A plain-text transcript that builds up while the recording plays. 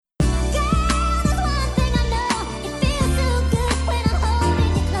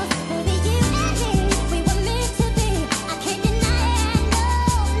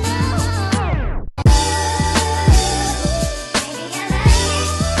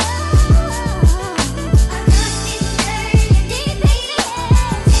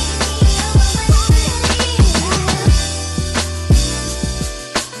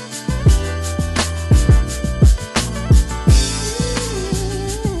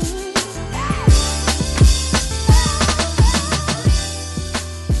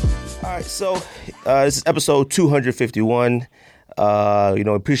So, this is episode 251.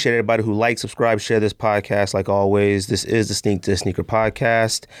 Appreciate everybody who likes, subscribe, share this podcast. Like always, this is the Sneak to Sneaker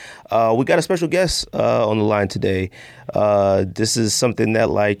podcast. We got a special guest on the line today. This is something that,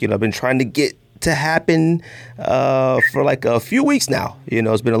 I've been trying to get to happen for like a few weeks now.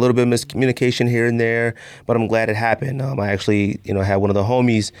 It's been a little bit of miscommunication here and there, but I'm glad it happened. I actually, had one of the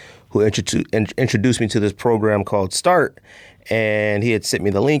homies who introduced me to this program called Staart, and he had sent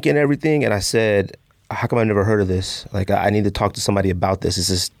me the link and everything, and I said, how come I never heard of this? I need to talk to somebody about this. This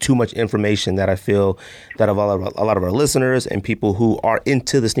is too much information that I feel that a lot of our listeners and people who are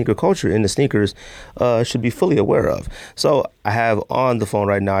into the sneaker culture, into sneakers, should be fully aware of. So I have on the phone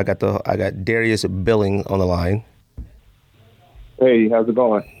right now, I got Darius Billing on the line. Hey, how's it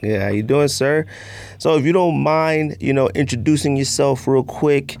going? Yeah, how you doing, sir? So if you don't mind, introducing yourself real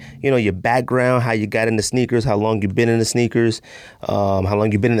quick, your background, how you got into sneakers, how long you've been in the sneakers, how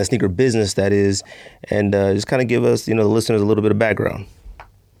long you've been in the sneaker business, that is, and just kind of give us, the listeners a little bit of background.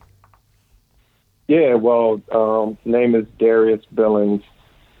 Yeah, well, name is Darius Billings.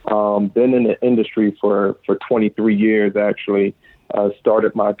 Been in the industry for 23 years, actually.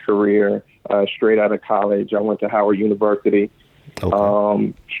 Started my career straight out of college. I went to Howard University.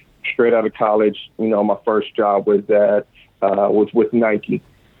 Okay. Straight out of college, my first job was with Nike.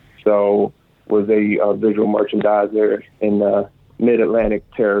 So was a visual merchandiser in the Mid-Atlantic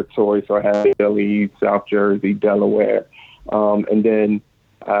territory. So I had Philly, South Jersey, Delaware. And then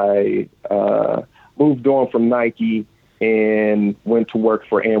I moved on from Nike and went to work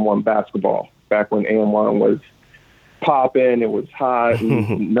for And1 Basketball. Back when And1 was popping, it was hot,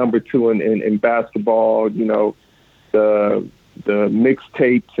 number two in basketball. The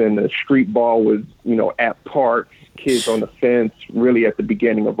mixtapes and the street ball was, at parks, kids on the fence, really at the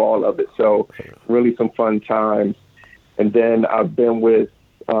beginning of all of it. So really some fun times. And then I've been with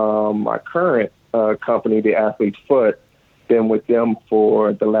my current company, the Athlete's Foot, been with them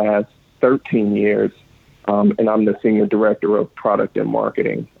for the last 13 years. And I'm the senior director of product and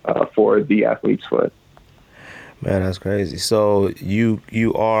marketing for the Athlete's Foot. Man, that's crazy. So you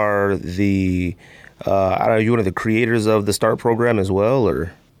are you one of the creators of the Staart program as well,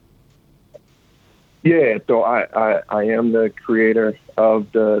 or? Yeah, so I am the creator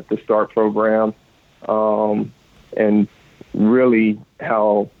of the Staart program, and really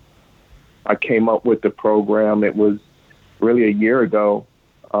how I came up with the program. It was really a year ago.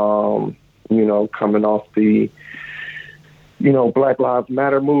 Coming off the Black Lives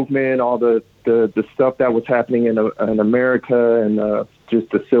Matter movement, all the stuff that was happening in America, and just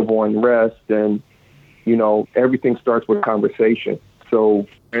the civil unrest, and everything starts with conversation. So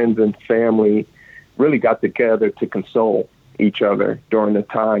friends and family really got together to console each other during the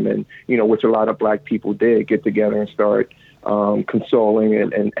time, and which a lot of Black people did get together and start consoling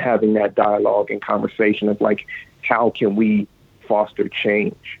and having that dialogue and conversation of how can we foster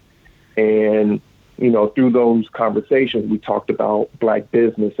change? And through those conversations, we talked about Black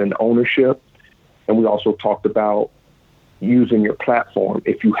business and ownership, and we also talked about using your platform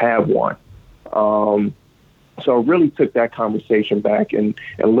if you have one. So I really took that conversation back and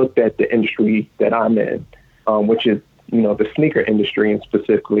looked at the industry that I'm in, which is, the sneaker industry, and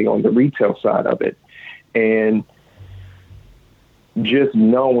specifically on the retail side of it. And just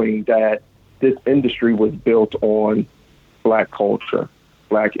knowing that this industry was built on Black culture,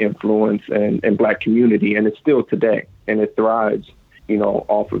 Black influence, and Black community, and it's still today, and it thrives,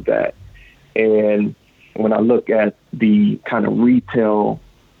 off of that. And when I look at the kind of retail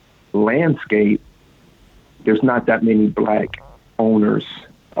landscape, there's not that many Black owners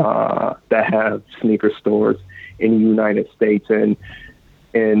that have sneaker stores in the United States. And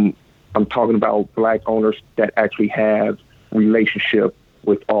I'm talking about Black owners that actually have relationship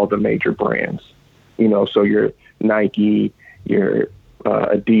with all the major brands. So your Nike, your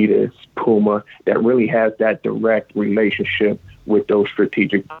Adidas, Puma, that really has that direct relationship with those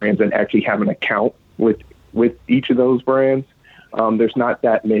strategic brands and actually have an account with each of those brands. There's not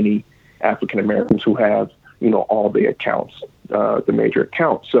that many African Americans who have all the accounts, the major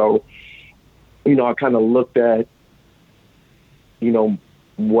accounts. So, I kind of looked at,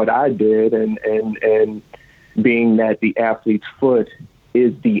 what I did, and being that the Athlete's Foot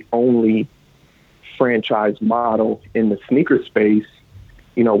is the only franchise model in the sneaker space,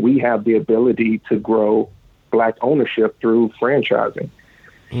 we have the ability to grow Black ownership through franchising.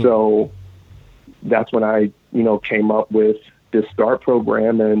 So that's when I, came up with this Staart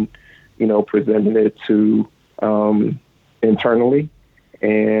program and, presented it to internally.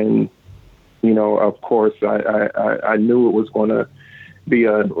 And, of course, I knew it was going to be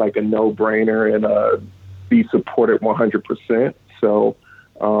a no-brainer and be supported 100%. So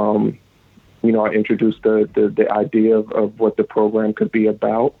I introduced the idea of what the program could be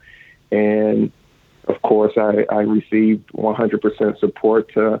about. And of course, I received 100%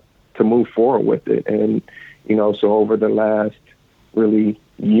 support to move forward with it. And, so over the last really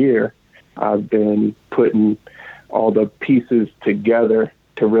year, I've been putting all the pieces together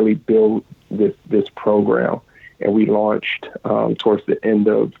to really build this program. And we launched towards the end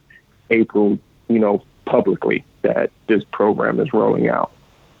of April, publicly, that this program is rolling out.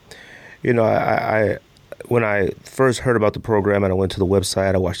 I when I first heard about the program and I went to the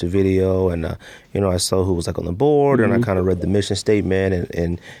website, I watched the video and, I saw who was on the board, and I kind of read the mission statement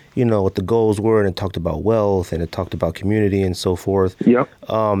and what the goals were, and it talked about wealth and it talked about community and so forth. Yep.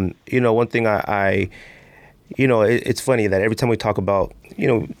 One thing it's funny that every time we talk about,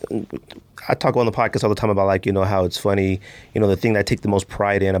 I talk on the podcast all the time about how it's funny, the thing that I take the most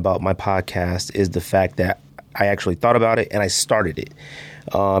pride in about my podcast is the fact that I actually thought about it and I started it.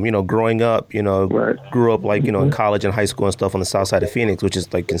 Growing up, Right. grew up in college and high school and stuff on the south side of Phoenix, which is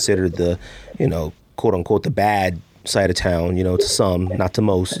considered the, quote unquote, the bad side of town, to some, not to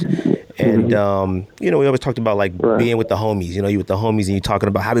most. And, we always talked about Right. being with the homies, you with the homies and you talking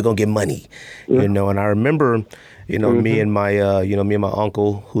about how we going to get money, and I remember, me and my, me and my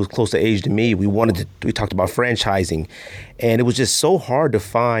uncle who was close to age to me, we talked about franchising, and it was just so hard to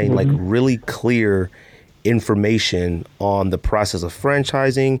find really clear information on the process of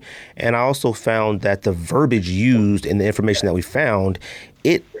franchising. And I also found that the verbiage used in the information that we found,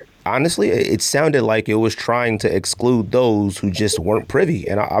 it sounded like it was trying to exclude those who just weren't privy.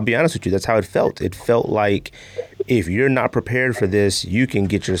 And I'll be honest with you, that's how it felt. It felt like if you're not prepared for this, you can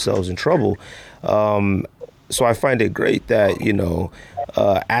get yourselves in trouble. So I find it great that,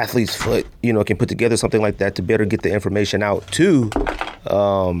 Athlete's Foot, can put together something like that to better get the information out to,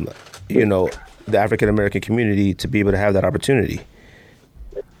 the African American community to be able to have that opportunity.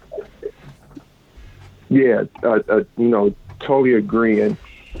 Yeah, totally agree. And,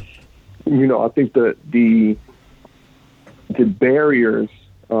 I think the barriers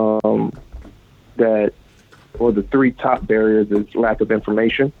the three top barriers is lack of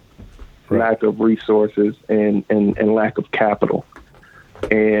information, right, lack of resources, and lack of capital.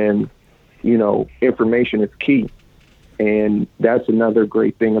 And, information is key. And that's another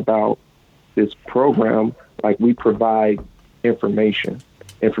great thing about this program. We provide information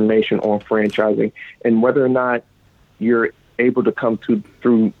on franchising, and whether or not you're able to come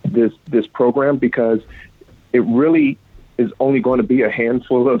through this program, because it really is only going to be a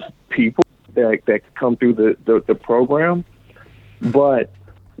handful of people that come through the program, but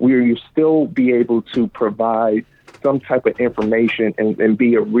will still be able to provide some type of information and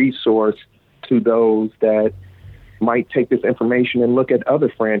be a resource to those that might take this information and look at other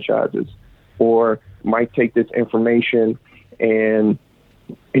franchises, or might take this information and,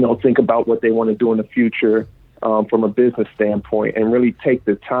 think about what they want to do in the future from a business standpoint, and really take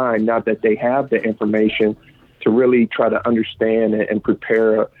the time, now that they have the information, to really try to understand and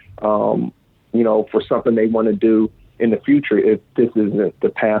prepare, for something they want to do in the future if this isn't the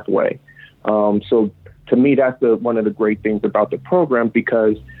pathway. So to me, that's one of the great things about the program,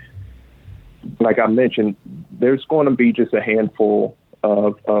 because like I mentioned, there's going to be just a handful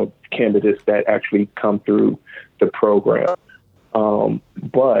of candidates that actually come through the program.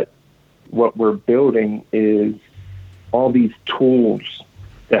 But what we're building is all these tools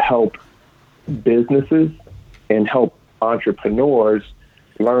to help businesses and help entrepreneurs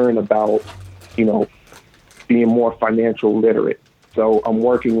learn about, being more financial literate. So I'm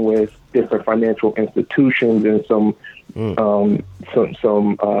working with different financial institutions and some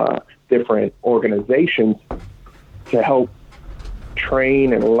different organizations to help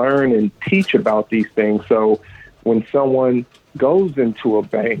train and learn and teach about these things. So when someone goes into a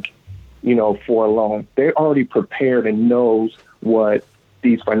bank, for a loan, they're already prepared and knows what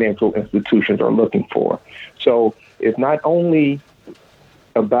these financial institutions are looking for. So it's not only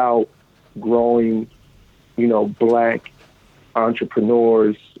about growing, Black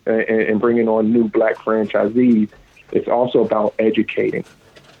entrepreneurs and bringing on new Black franchisees. It's also about educating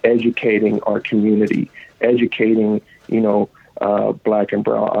our community, educating, Black and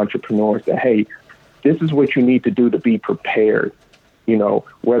brown entrepreneurs that, hey, this is what you need to do to be prepared,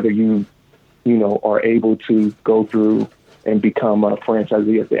 whether you are able to go through and become a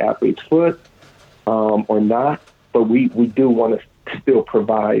franchisee at the Athlete's Foot or not. But we do want to still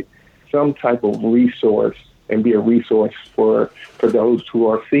provide some type of resource and be a resource for those who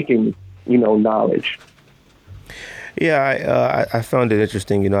are seeking, knowledge. Yeah, I found it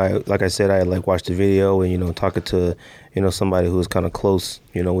interesting. Like I said, I watched the video and, talking to, somebody who was kind of close,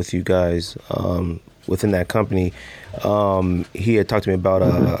 with you guys. within that company. He had talked to me about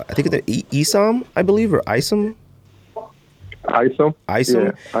I think it's ISOM, I believe, or ISOM. ISO? ISO?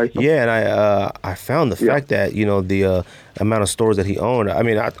 Yeah, ISO. Yeah, and I found the fact that, you know, the amount of stores that he owned, I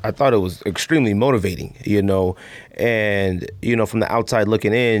mean, I thought it was extremely motivating, you know, and, you know, from the outside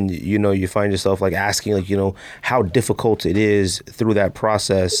looking in, you know, you find yourself like asking, like, you know, how difficult it is through that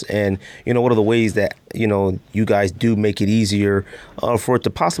process, and, you know, what are the ways that, you know, you guys do make it easier for it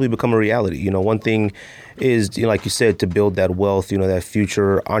to possibly become a reality. You know, one thing is, you know, like you said, to build that wealth, you know, that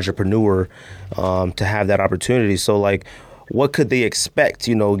future entrepreneur, to have that opportunity. So, like, what could they expect,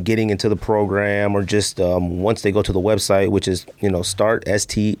 you know, getting into the program, or just once they go to the website, which is, you know, Staart,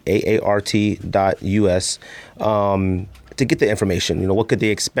 STAART.US, to get the information? You know, what could they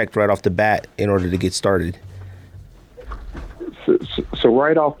expect right off the bat in order to get started? So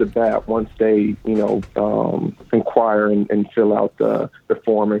right off the bat, once they, you know, inquire and fill out the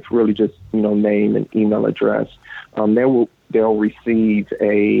form, it's really just, you know, name and email address. They'll receive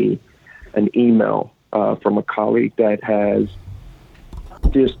an email from a colleague that has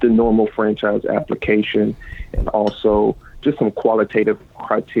just the normal franchise application, and also just some qualitative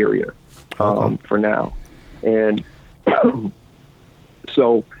criteria for now. And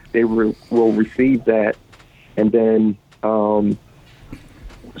so they will receive that. And then,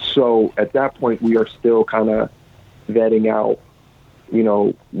 so at that point, we are still kind of vetting out, you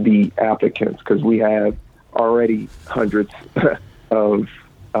know, the applicants, because we have already hundreds of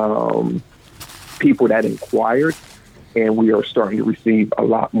people that inquired, and we are starting to receive a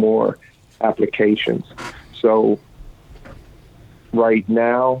lot more applications. So right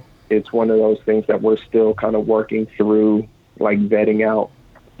now, it's one of those things that we're still kind of working through, like vetting out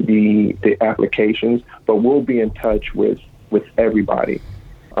the applications, but we'll be in touch with everybody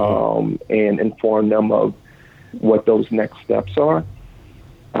and inform them of what those next steps are.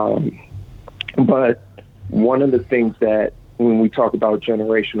 But one of the things that, when we talk about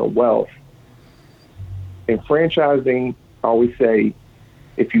generational wealth, in franchising, I always say,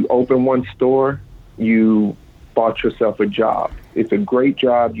 if you open one store, you bought yourself a job. It's a great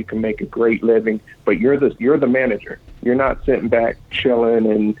job. You can make a great living, but you're the manager. You're not sitting back chilling,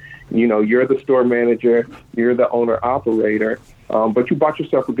 and, you know, you're the store manager, you're the owner operator, but you bought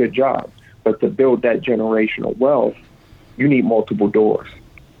yourself a good job. But to build that generational wealth, you need multiple doors.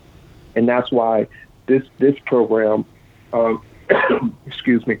 And that's why this program,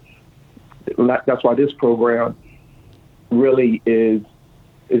 excuse me, that's why this program really is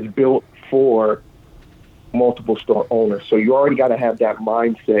built for multiple store owners. So you already got to have that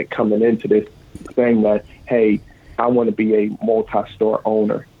mindset coming into this thing that, hey, I want to be a multi-store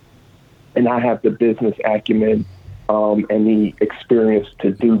owner, and I have the business acumen and the experience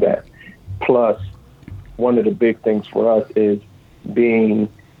to do that. Plus, one of the big things for us is being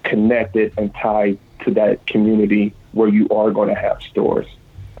connected and tied to that community where you are going to have stores.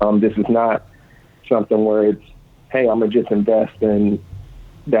 This is not something where it's, hey, I'm going to just invest and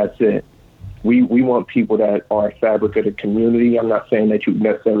that's it. We want people that are a fabric of the community. I'm not saying that you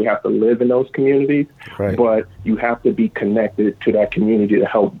necessarily have to live in those communities, right, but you have to be connected to that community to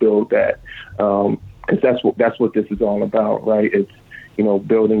help build that. Because that's what this is all about, right? It's, you know,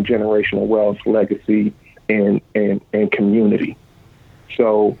 building generational wealth, legacy, and community.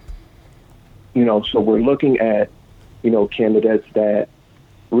 So, you know, so we're looking at, you know, candidates that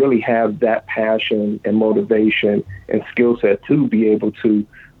really have that passion and motivation and skill set to be able to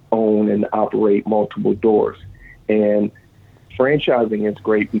own and operate multiple doors. And franchising is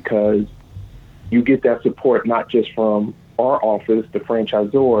great because you get that support not just from our office, the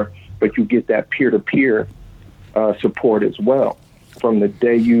franchisor, but you get that peer-to-peer support as well. From the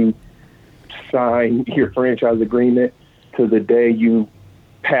day you sign your franchise agreement to the day you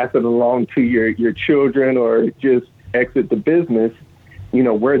pass it along to your children or just exit the business, you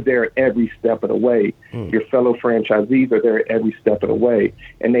know, we're there every step of the way. Your fellow franchisees are there every step of the way,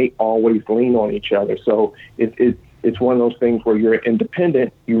 and they always lean on each other. So it's one of those things where you're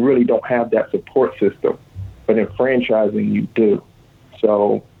independent, you really don't have that support system. But in franchising, you do.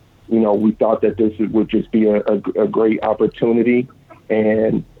 So, you know, we thought that this would just be a great opportunity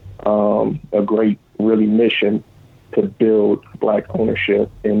and a great, really, mission to build Black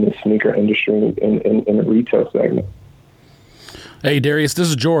ownership in the sneaker industry in the retail segment. Hey, Darius, this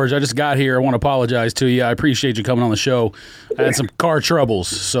is George. I just got here. I want to apologize to you. I appreciate you coming on the show. I had some car troubles,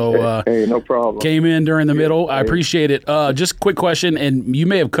 so hey, no problem. Came in during the middle. I appreciate it. Just a quick question, and you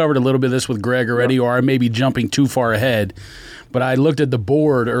may have covered a little bit of this with Greg already, or I may be jumping too far ahead, but I looked at the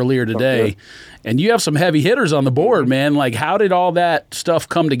board earlier today, and you have some heavy hitters on the board, man. Like, how did all that stuff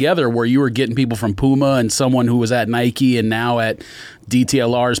come together where you were getting people from Puma and someone who was at Nike and now at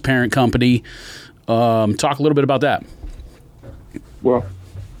DTLR's parent company? Talk a little bit about that. Well,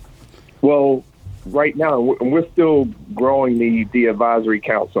 right now we're still growing the advisory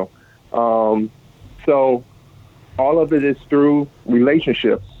council. So all of it is through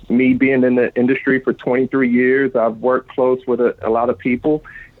relationships. Me being in the industry for 23 years, I've worked close with a lot of people.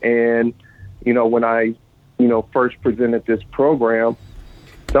 And, when I, first presented this program,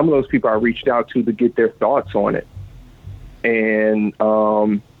 some of those people I reached out to get their thoughts on it. And,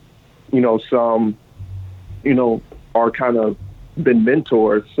 some, are kind of been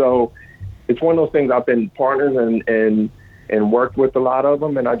mentors. So it's one of those things. I've been partners and worked with a lot of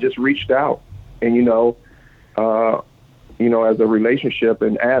them. And I just reached out and, as a relationship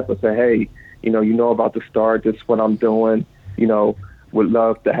and asked, I said, hey, about the Staart, this is what I'm doing, would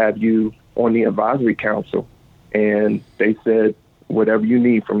love to have you on the advisory council. And they said, whatever you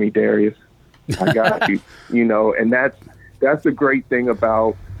need from me, Darius, I got you, and that's the great thing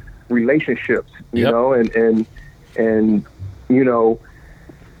about relationships, you know, and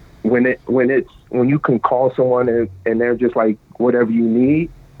when you can call someone and they're just like, whatever you need,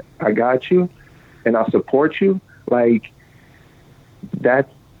 I got you and I support you. Like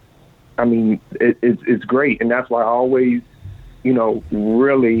it's great. And that's why I always,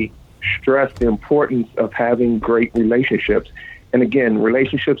 really stress the importance of having great relationships. And again,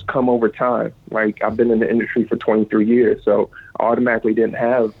 relationships come over time. Like I've been in the industry for 23 years, so I automatically didn't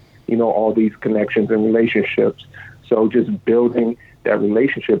have, all these connections and relationships. So just building that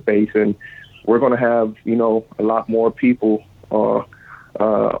relationship base, and we're going to have, a lot more people on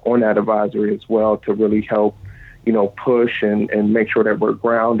that advisory as well to really help, push and make sure that we're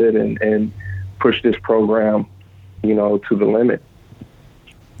grounded and push this program, to the limit.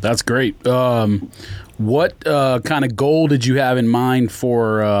 That's great. What kind of goal did you have in mind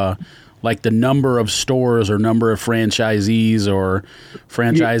for like the number of stores or number of franchisees or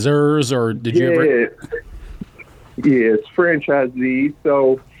franchisors, or did you ever? Yeah, it's franchisees.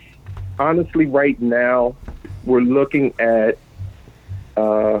 So honestly, right now we're looking at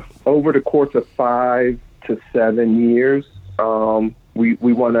over the course of 5 to 7 years,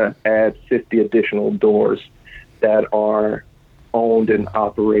 we want to add 50 additional doors that are owned and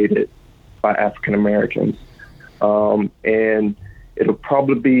operated by African Americans. And it'll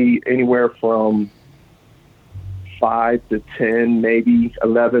probably be anywhere from 5 to 10, maybe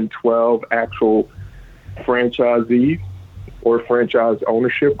 11, 12 actual franchisees or franchise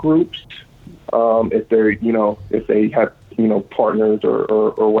ownership groups. If they're, if they have, partners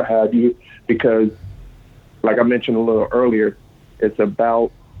or what have you, because like I mentioned a little earlier, it's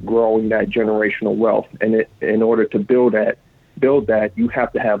about growing that generational wealth. And in order to build that, you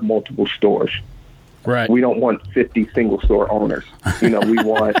have to have multiple stores. Right. We don't want 50 single store owners. We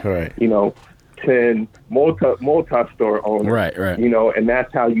want, right. 10 multi-store owners. Right. And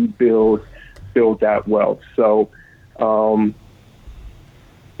that's how you build that wealth. So,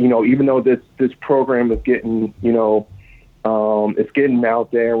 even though this program is getting, it's getting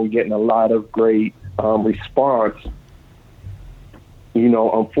out there, we're getting a lot of great response.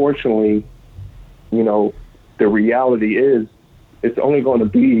 Unfortunately, the reality is it's only going to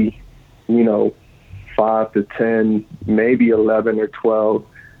be, 5 to 10, maybe 11 or 12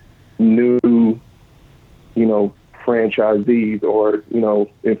 new, franchisees, or,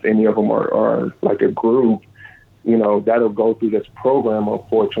 if any of them are like a group, that'll go through this program,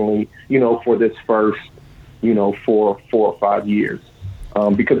 unfortunately, for this first, 4 or 5 years.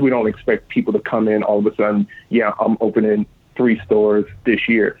 Because we don't expect people to come in all of a sudden, I'm opening 3 stores this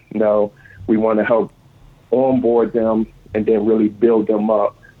year. No, we want to help onboard them and then really build them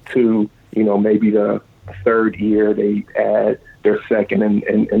up to, maybe the 3rd year they add their 2nd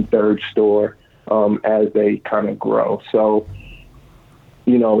and 3rd store as they kind of grow. So,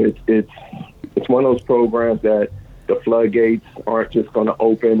 it's one of those programs that the floodgates aren't just going to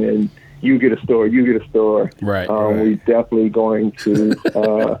open and you get a store. Right. We're definitely going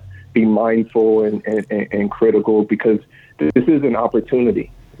to be mindful and critical, because this is an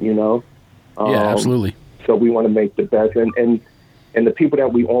opportunity, Yeah, absolutely. So we want to make the best, and the people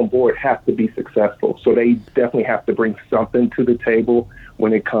that we onboard have to be successful. So they definitely have to bring something to the table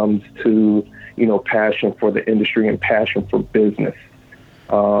when it comes to, passion for the industry and passion for business.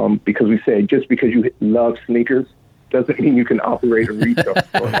 Because we say just because you love sneakers doesn't mean you can operate a retail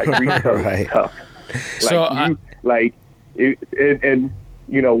store. Like retail is tough. One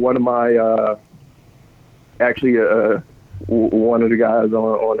of my actually one of the guys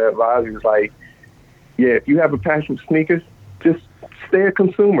on the advisory was like, if you have a passion for sneakers, just stay a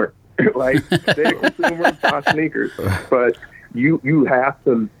consumer. Like stay a consumer, buy sneakers. But you have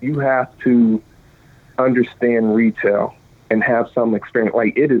to understand retail and have some experience.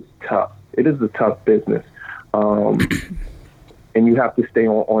 Like it is tough. a tough business. And you have to stay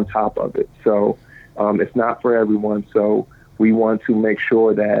on top of it. So it's not for everyone. So we want to make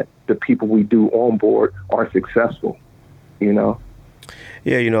sure that the people we do onboard are successful, you know?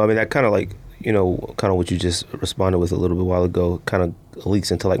 Yeah, I mean, that kind of like, kind of what you just responded with a little bit while ago kind of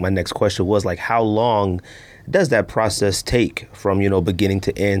leaks into like my next question was like, how long does that process take from, beginning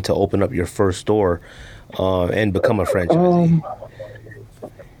to end to open up your first store and become a franchisee?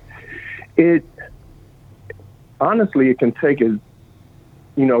 Honestly, it can take as,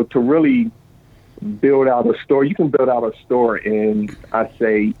 to really build out a store. You can build out a store in, I'd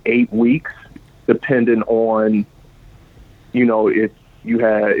say, 8 weeks, depending on, if you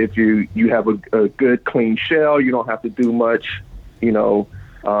have a good clean shell, you don't have to do much,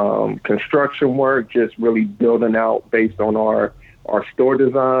 construction work, just really building out based on our store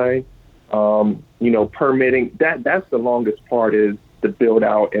design, permitting. That's the longest part, is the build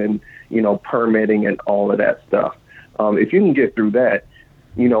out and, permitting and all of that stuff. If you can get through that,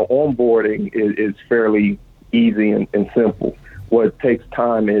 onboarding is fairly easy and simple. What takes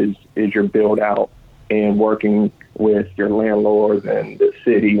time is your build out and working with your landlords and the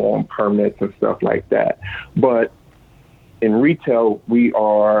city on permits and stuff like that. But in retail, we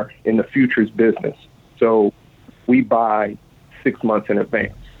are in the futures business. So we buy 6 months in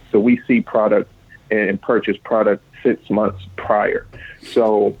advance. So we see product and purchase product 6 months prior.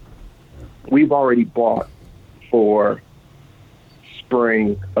 So we've already bought for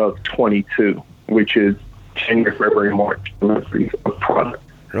spring of 22, which is January, February, March deliveries of product.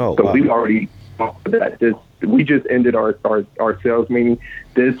 Oh, so wow. we've already bought that. We just ended our sales meeting.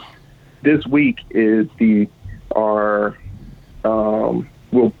 This week is we'll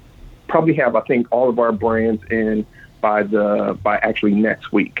probably have, I think, all of our brands in by actually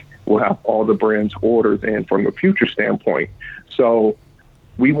next week. We'll have all the brands orders in from a future standpoint. So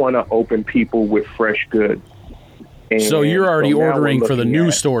we want to open people with fresh goods. And so you're already ordering for the new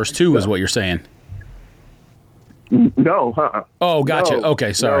at, stores too, is what you're saying? No, Oh, gotcha. No,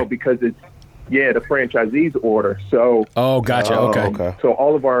 okay, sorry. No, because it's the franchisees order. So oh, gotcha. Okay. So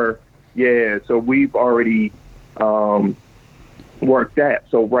all of our so we've already worked that.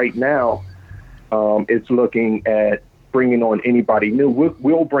 So right now, it's looking at bringing on anybody new.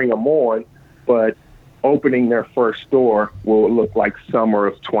 We'll bring them on, but opening their first store will look like summer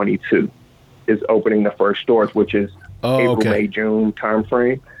of 22 is opening the first stores, which is April, May, June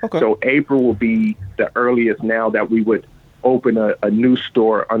timeframe. Okay. So April will be the earliest now that we would open a new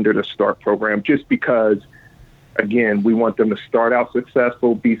store under the Staart program, just because, again, we want them to start out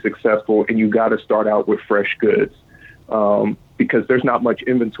successful, be successful, and you got to start out with fresh goods because there's not much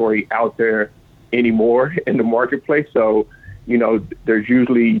inventory out there anymore in the marketplace. So, there's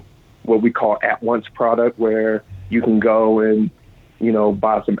usually what we call at-once product, where you can go and,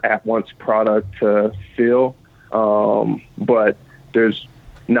 buy some at-once product to fill. But there's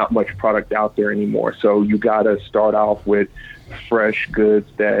not much product out there anymore. So you got to start off with fresh goods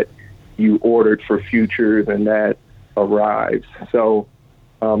that you ordered for futures and that arrives. So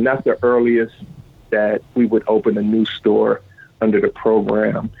that's the earliest that we would open a new store under the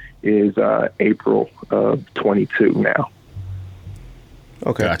program is April of 22 now.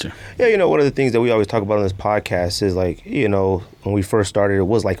 Okay. Gotcha. Yeah, one of the things that we always talk about on this podcast is like, when we first started, it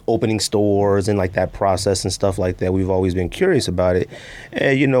was like opening stores and like that process and stuff like that. We've always been curious about it.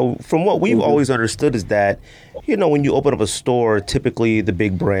 And, from what we've always understood is that, when you open up a store, typically the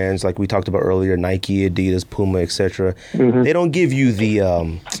big brands, like we talked about earlier, Nike, Adidas, Puma, etc., they don't give you the,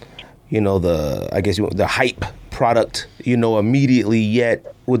 the hype product, immediately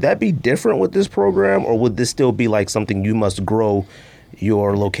yet. Would that be different with this program, or would this still be like something you must grow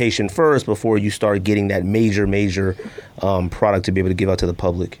your location first before you start getting that major product to be able to give out to the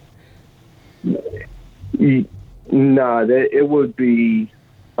public? It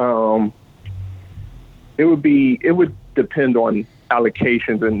would depend on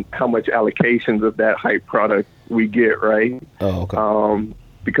allocations and how much allocations of that hype product we get, right? Oh, okay.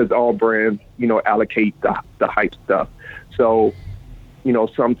 Because all brands, allocate the hype stuff. So,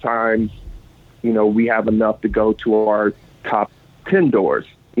 sometimes, we have enough to go to our top 10 doors,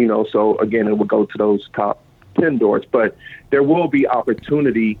 so again, it would go to those top 10 doors, but there will be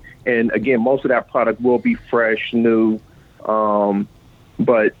opportunity. And again, most of that product will be fresh, new.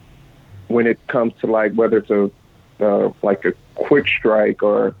 But when it comes to like, whether it's like a quick strike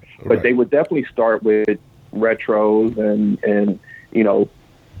but right. They would definitely start with retros and,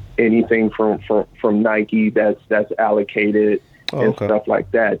 anything from Nike that's allocated and stuff like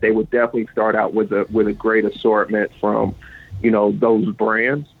that. They would definitely start out with a great assortment from, those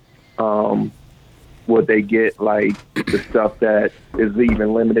brands. would they get like the stuff that is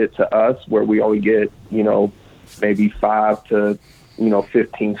even limited to us, where we only get, maybe 5 to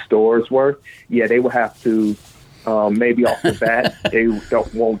 15 stores worth? Yeah, they will have to. Maybe off the bat, they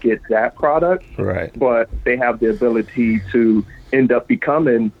won't get that product, right? But they have the ability to end up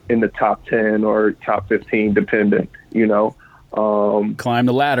becoming in the top 10 or top 15, depending. Climb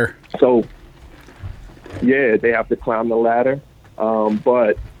the ladder. So, yeah, they have to climb the ladder,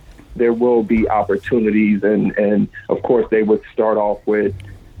 but there will be opportunities, and of course, they would start off with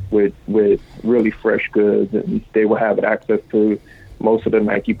really fresh goods, and they will have access to most of the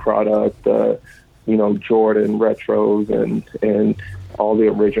Nike product. Jordan retros and all the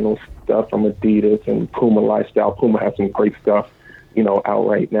original stuff from Adidas and Puma lifestyle. Puma has some great stuff, out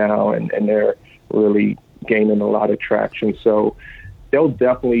right now, and they're really gaining a lot of traction. So they'll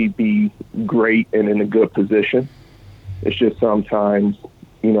definitely be great and in a good position. It's just sometimes,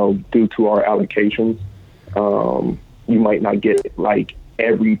 due to our allocations, you might not get like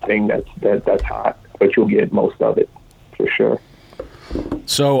everything that's hot, but you'll get most of it for sure.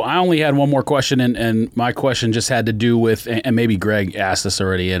 So I only had one more question, and my question just had to do with, and maybe Greg asked this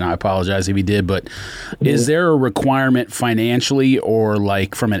already, and I apologize if he did, but is there a requirement financially or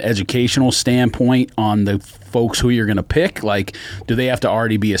like from an educational standpoint on the folks who you're going to pick? Like, do they have to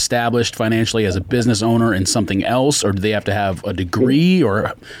already be established financially as a business owner in something else, or do they have to have a degree,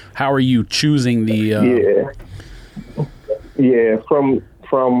 or how are you choosing the... Yeah, from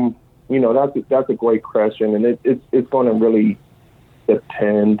that's a great question, and it's going to really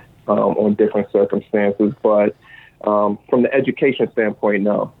depend on different circumstances, but from the education standpoint,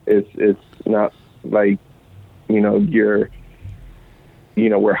 no, it's not like we're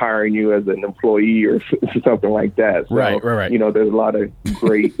hiring you as an employee or something like that. So, right. There's a lot of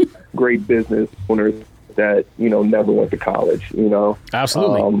great business owners that never went to college.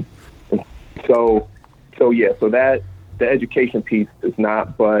 Absolutely. So that the education piece is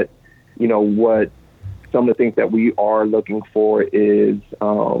not, but what. Some of the things that we are looking for is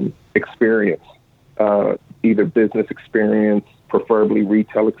experience, either business experience, preferably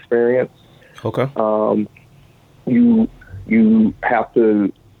retail experience. Okay. You have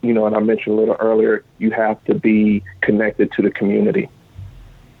to, and I mentioned a little earlier, you have to be connected to the community.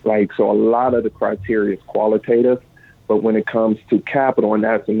 So a lot of the criteria is qualitative, but when it comes to capital, and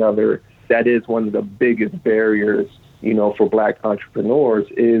that is one of the biggest barriers, for Black entrepreneurs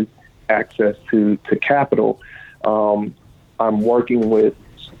is access to capital. I'm working with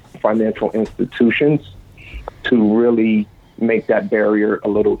financial institutions to really make that barrier a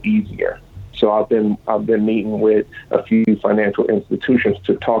little easier. So I've been meeting with a few financial institutions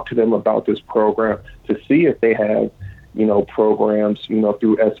to talk to them about this program, to see if they have, programs,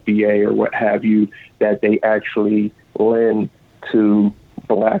 through SBA or what have you, that they actually lend to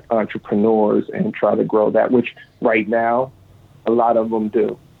Black entrepreneurs and try to grow that, which right now a lot of them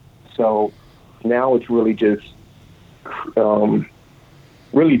do. So now it's really just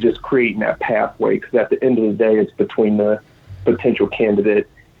creating that pathway, because at the end of the day, it's between the potential candidate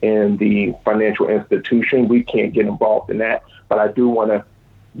and the financial institution. We can't get involved in that, but I do want to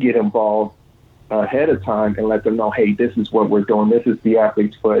get involved ahead of time and let them know, hey, this is what we're doing. This is the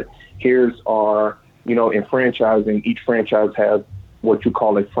Athlete's Foot. Here's our, in franchising, each franchise has what you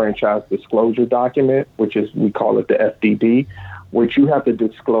call a franchise disclosure document, which is, we call it the FDD, which you have to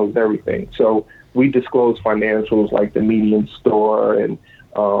disclose everything. So we disclose financials like the median store and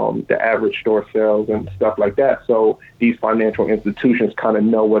the average store sales and stuff like that. So these financial institutions kind of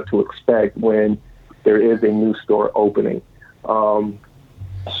know what to expect when there is a new store opening.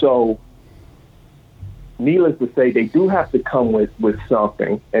 So needless to say, they do have to come with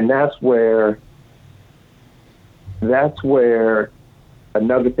something. And that's where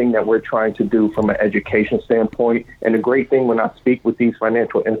another thing that we're trying to do from an education standpoint. And the great thing when I speak with these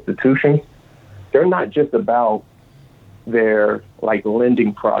financial institutions, they're not just about their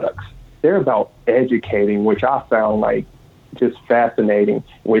lending products. They're about educating, which I found just fascinating,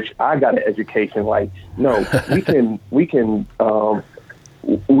 which I got an education no, we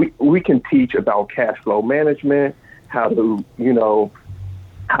can teach about cash flow management, how to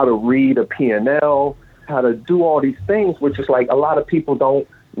read a P&L, how to do all these things, which is a lot of people don't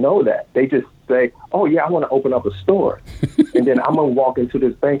know that. They just say, oh yeah, I want to open up a store. And then I'm going to walk into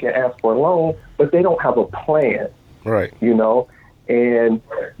this bank and ask for a loan, but they don't have a plan. Right. And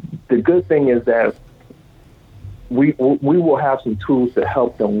the good thing is that we will have some tools to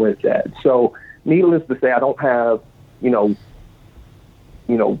help them with that. So needless to say, I don't have,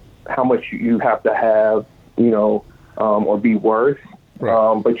 how much you have to have, or be worth.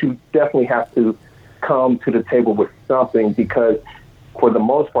 Right. But you definitely have to come to the table with something, because for the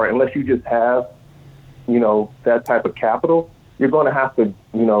most part, unless you just have that type of capital, you're going to have to,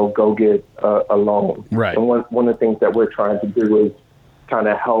 go get a loan. Right. And one of the things that we're trying to do is kind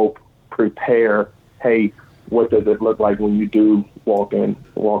of help prepare, hey, what does it look like when you do walk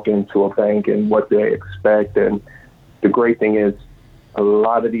into a bank, and what do they expect? And the great thing is a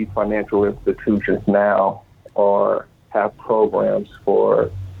lot of these financial institutions now have programs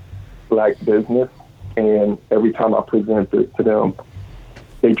for Black business. And every time I present this to them,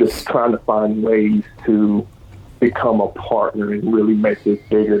 they just trying to find ways to become a partner and really make this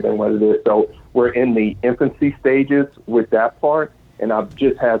bigger than what it is. So we're in the infancy stages with that part. And I've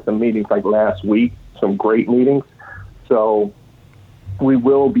just had some meetings like last week, some great meetings. So we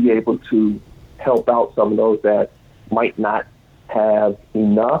will be able to help out some of those that might not have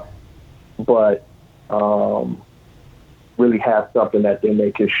enough, but really have something that then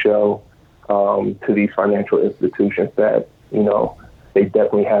they can show to these financial institutions that, they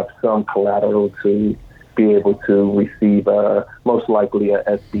definitely have some collateral to be able to receive most likely a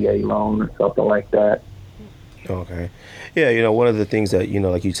SBA loan or something like that. Okay. Yeah, one of the things that,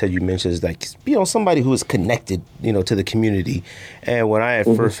 like you said, you mentioned is like, somebody who is connected, to the community. And when I had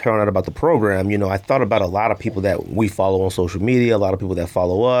first found out about the program, I thought about a lot of people that we follow on social media, a lot of people that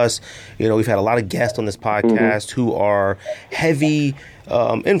follow us. We've had a lot of guests on this podcast who are heavy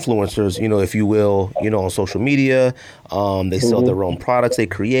influencers, if you will, on social media. They sell their own products, they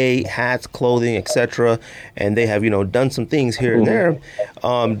create hats, clothing, etc. And they have, done some things here and there.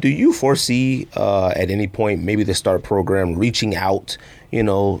 Do you foresee at any point maybe the START program reaching out,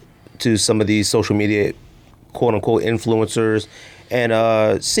 to some of these social media quote unquote influencers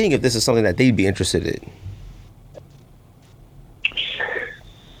and seeing if this is something that they'd be interested in?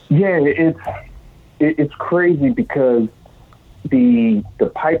 Yeah, it's crazy because the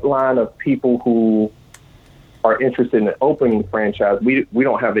pipeline of people who are interested in opening franchise, we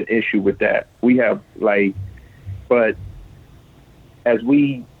don't have an issue with that. We have but as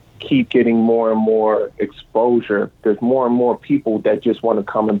we keep getting more and more exposure, there's more and more people that just want to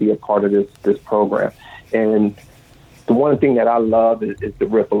come and be a part of this program. And the one thing that I love is the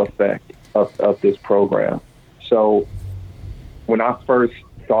ripple effect of this program. So when I first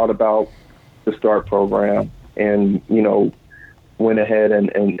thought about the START program and, went ahead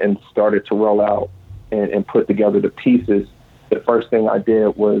and started to roll out and put together the pieces, the first thing I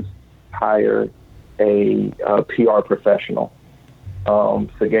did was hire a PR professional,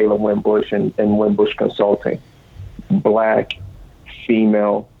 Segala Winbush and Winbush Consulting, Black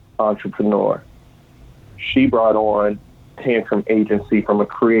female entrepreneur. She brought on Tantrum Agency from a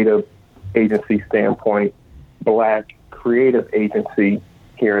creative agency standpoint, Black creative agency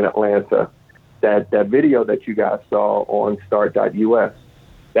here in Atlanta. That video that you guys saw on Staart.us,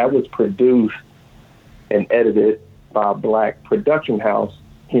 that was produced and edited by a Black production house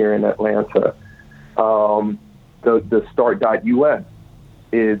here in Atlanta. The Staart.us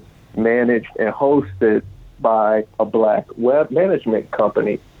is managed and hosted by a Black web management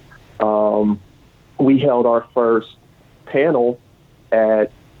company. We held our first panel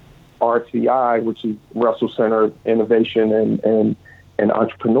at RCI, which is Russell Center of Innovation and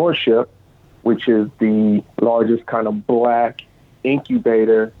Entrepreneurship, which is the largest kind of Black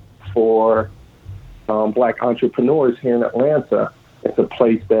incubator for Black entrepreneurs here in Atlanta. It's a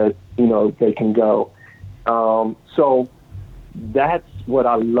place that, they can go. So that's what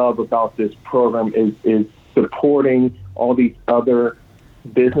I love about this program is supporting all these other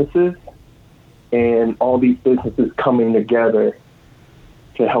businesses and all these businesses coming together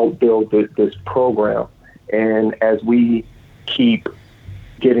to help build this program. And as we keep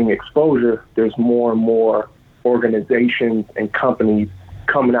getting exposure, there's more and more organizations and companies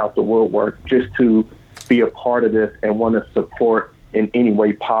coming out the woodwork just to be a part of this and want to support in any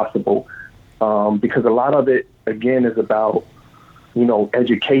way possible. Because a lot of it, again, is about,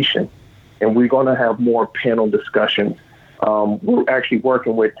 education. And we're going to have more panel discussions. We're actually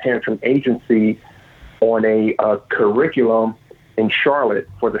working with Tantrum Agency on a curriculum in Charlotte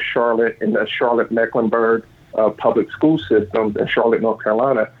for the Charlotte-Mecklenburg public school systems in Charlotte, North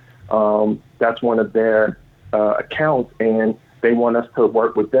Carolina. That's one of their accounts, and they want us to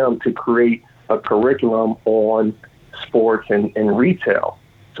work with them to create a curriculum on sports and retail.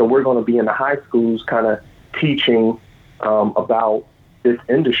 So we're going to be in the high schools kind of teaching about this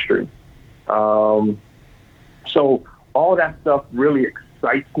industry. So all that stuff really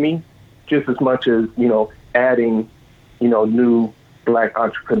excites me just as much as, adding, new Black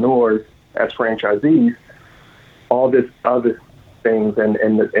entrepreneurs as franchisees. All this other things and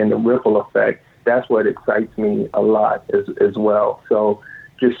the ripple effect, that's what excites me a lot as well. So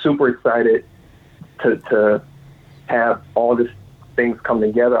just super excited to have all these things come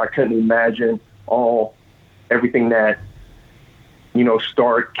together. I couldn't imagine everything that,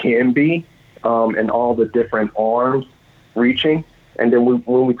 Staart can be, and all the different arms reaching. And then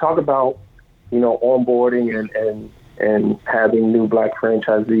when we talk about, onboarding and having new Black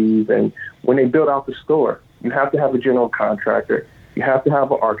franchisees, and when they build out the store, you have to have a general contractor. You have to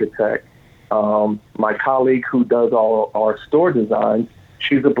have an architect. My colleague who does all our store designs,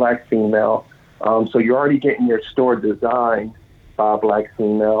 she's a Black female. So you're already getting your store designed by a Black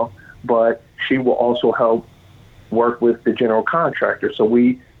female, but she will also help work with the general contractor. So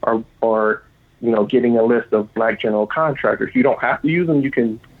we are getting a list of Black general contractors. You don't have to use them. You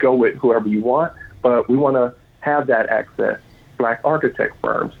can go with whoever you want, but we want to have that access, Black architect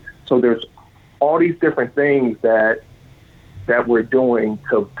firms. So there's all these different things that we're doing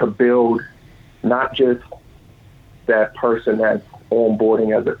to build not just that person that's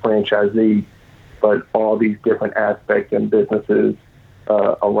onboarding as a franchisee, but all these different aspects and businesses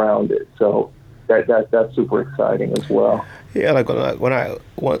around it. So that's super exciting as well. Yeah, like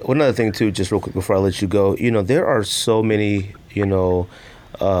one other thing too, just real quick before I let you go, there are so many,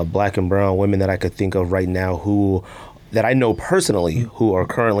 Black and brown women that I could think of right now that I know personally who are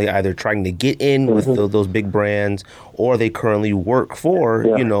currently either trying to get in with those big brands, or they currently work for,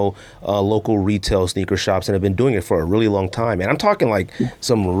 local retail sneaker shops and have been doing it for a really long time. And I'm talking like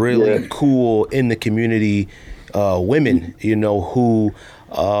some really cool in the community women, who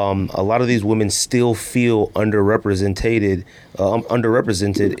a lot of these women still feel underrepresented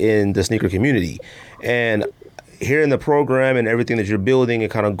in the sneaker community. And here in the program and everything that you're building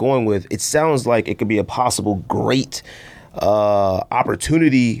and kind of going with, it sounds like it could be a possible great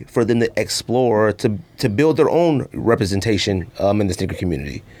opportunity for them to explore, to build their own representation in the sneaker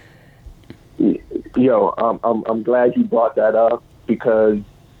community. I'm glad you brought that up, because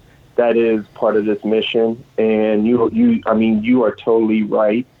that is part of this mission. And you are totally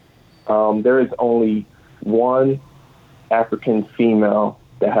right. There is only one African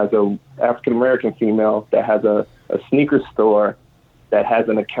American female that has a sneaker store that has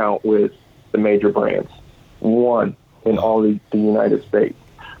an account with the major brands. One in all the United States.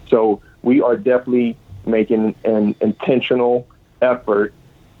 So we are definitely making an intentional effort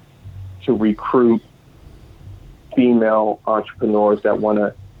to recruit female entrepreneurs that want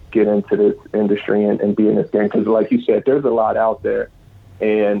to get into this industry and be in this game. Because like you said, there's a lot out there.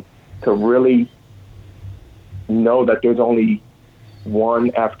 And to really know that there's only one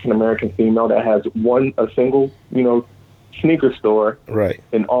African-American female that has a single, sneaker store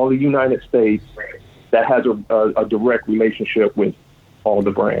in all the United States that has a direct relationship with all the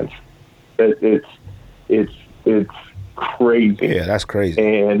brands. It's crazy. Yeah, that's crazy.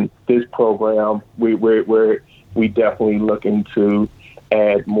 And this program, we definitely looking to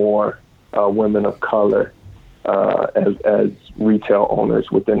add more women of color as retail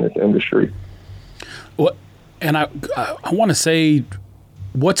owners within this industry. Well, and I want to say,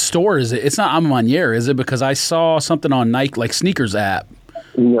 what store is it? It's not Amanier, is it? Because I saw something on Nike, like Sneakers app,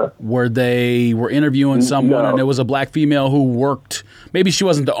 where they were interviewing someone, and it was a Black female who worked. Maybe she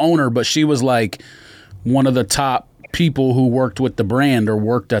wasn't the owner, but she was like one of the top people who worked with the brand or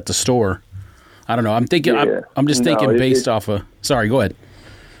worked at the store. I don't know. I'm thinking. I'm just thinking based off of. Sorry, go ahead.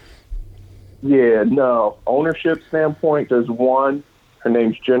 Yeah, no. Ownership standpoint, there's one. Her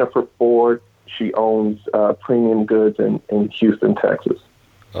name's Jennifer Ford. She owns Premium Goods in Houston, Texas.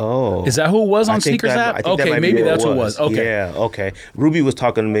 Oh. Is that who it was on Sneakers app? Okay, maybe that's who it was. Okay. Yeah, okay. Ruby was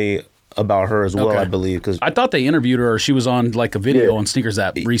talking to me about her as well, I believe. Cause I thought they interviewed her. She was on like a video on Sneakers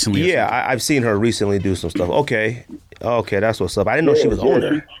app recently. Yeah, I've seen her recently do some stuff. Okay, that's what's up. I didn't know she was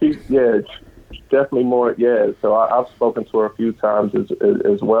owner. She's definitely more. Yeah, so I've spoken to her a few times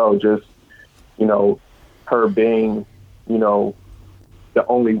as well. Just, her being, the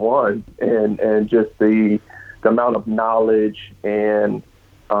only one, and just the amount of knowledge and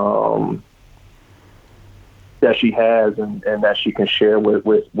that she has and that she can share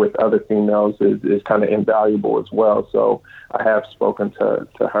with other females is kind of invaluable as well. So I have spoken to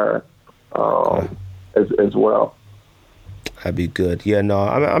her as well. That'd be good. Yeah, no,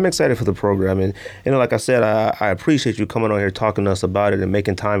 I'm excited for the program. And, like I said, I appreciate you coming on here talking to us about it and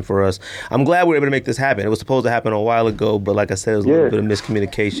making time for us. I'm glad we were able to make this happen. It was supposed to happen a while ago, but like I said, it was a little bit of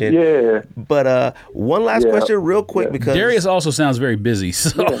miscommunication. Yeah. But one last question real quick, because Darius also sounds very busy.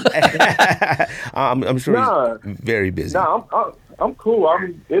 So I'm sure he's very busy. I'm cool.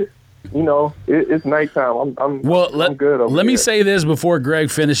 it's nighttime. I'm good over Let me here. say this before Greg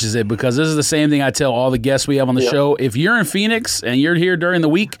finishes it, because this is the same thing I tell all the guests we have on the show. If you're in Phoenix and you're here during the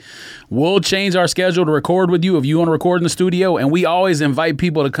week, we'll change our schedule to record with you if you want to record in the studio, and we always invite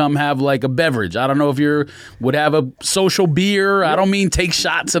people to come have like a beverage. I don't know if you would have a social beer. I don't mean take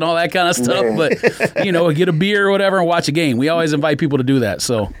shots and all that kind of stuff, but get a beer or whatever and watch a game. We always invite people to do that.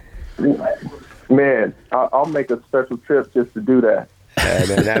 So, man, I'll make a special trip just to do that. Yeah,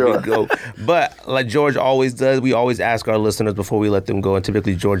 man, that'd be go. But like George always does, we always ask our listeners before we let them go, and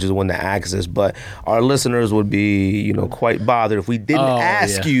typically George is the one that asks us. But our listeners would be, quite bothered if we didn't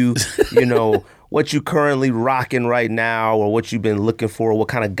ask you, what you currently rocking right now, or what you've been looking for, what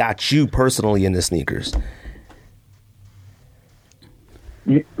kind of got you personally into sneakers.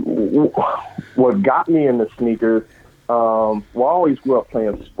 What got me into sneakers? I always grew up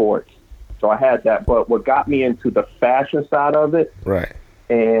playing sports. So I had that, but what got me into the fashion side of it, right,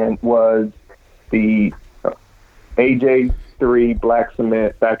 and was the AJ3 Black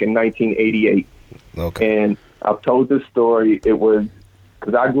Cement back in 1988. Okay. And I've told this story. It was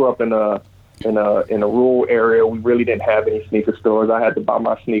because I grew up in a rural area. We really didn't have any sneaker stores. I had to buy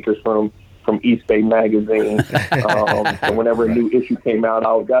my sneakers from East Bay Magazine. And whenever a new issue came out,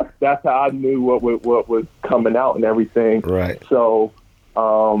 that's how I knew what was coming out and everything. Right. So.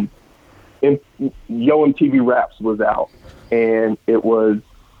 Yo MTV Raps was out, and it was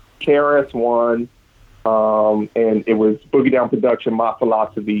KRS-One, and it was Boogie Down Production, My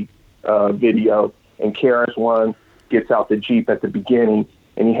Philosophy video, and KRS-One gets out the Jeep at the beginning,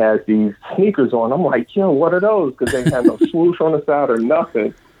 and he has these sneakers on. I'm like, yo, what are those? Because they had no swoosh on the side or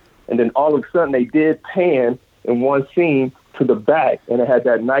nothing. And then all of a sudden they did pan in one scene to the back, and it had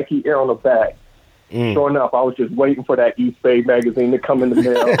that Nike Air on the back. Sure enough, I was just waiting for that East Bay Magazine to come in the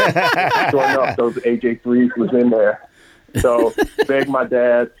mail. Sure enough, those AJ3s was in there. So begged my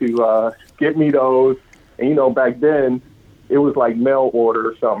dad to get me those. And, back then, it was like mail order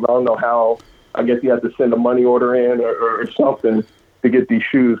or something. I don't know how. I guess you had to send a money order in or something to get these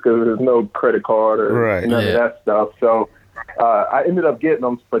shoes because there's no credit card or none of that stuff. So I ended up getting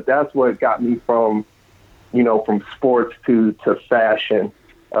them, but that's what got me from sports to fashion.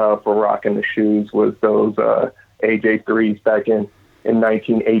 For rocking the shoes was those AJ3s back in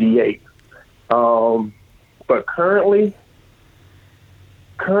 1988. But currently,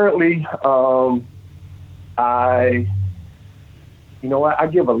 I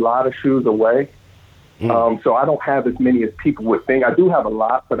give a lot of shoes away. So I don't have as many as people would think. I do have a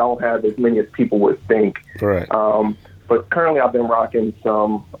lot, but I don't have as many as people would think. Right. But currently I've been rocking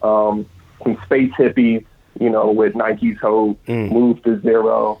some space hippies, with Nike's Hope, Move to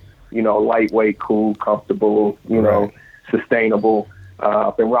Zero, lightweight, cool, comfortable, sustainable.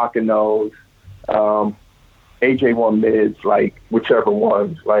 I've been rocking those. AJ1 mids, like whichever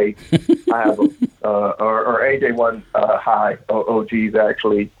ones. Like I have or AJ1 high OGs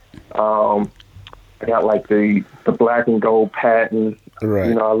actually. I got like the black and gold patent.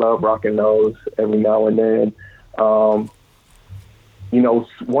 Right. I love rocking those every now and then. One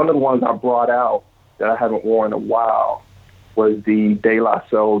of the ones I brought out that I haven't worn in a while was the De La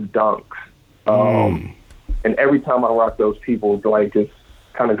Soul Dunks. And every time I rock those, people like just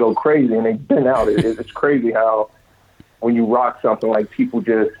kind of go crazy, and they've been out. It's crazy how when you rock something, like people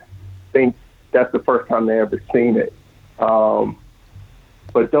just think that's the first time they ever seen it.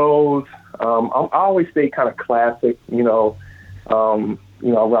 But those, I always stay kind of classic. I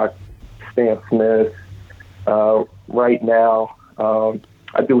rock Stan Smith. Right now, I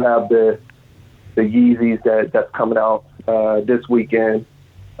do have the Yeezys that's coming out this weekend.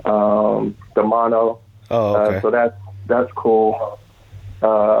 The Mono. Oh, okay. So that's cool.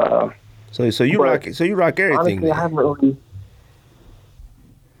 So you rock everything. Honestly, then. I haven't really.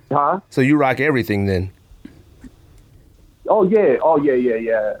 Huh? So you rock everything then. Oh yeah.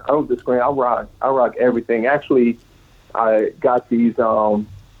 I was just saying, I rock everything. Actually, I got these, and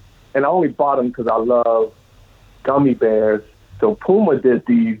I only bought them because I love gummy bears. So Puma did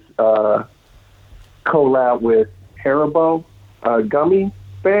these collab with Haribo gummy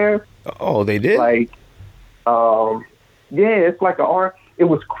bears. Oh, they did? Like, it's like it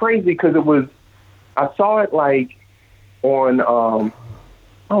was crazy because I saw it like on, I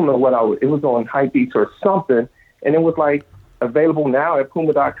don't know it was on Hypebeast or something, and it was like available now at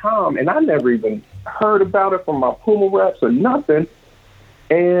Puma.com, and I never even heard about it from my Puma reps or nothing.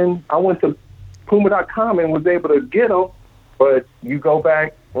 And I went to Puma.com and was able to get them, but you go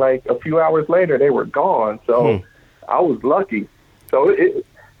back like a few hours later, they were gone. So I was lucky. So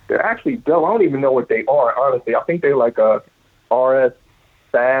they're actually dope. I don't even know what they are, honestly. I think they're like a RS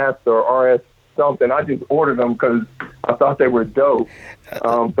Fast or RS something. I just ordered them because I thought they were dope,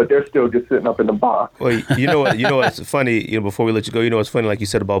 but they're still just sitting up in the box. Well, you know what's funny? Before we let you go, what's funny? Like you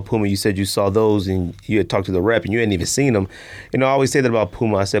said about Puma, you said you saw those and you had talked to the rep and you hadn't even seen them. I always say that about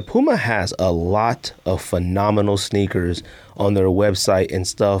Puma. I said Puma has a lot of phenomenal sneakers on their website and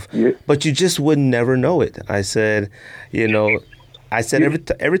stuff, but you just would never know it. I said,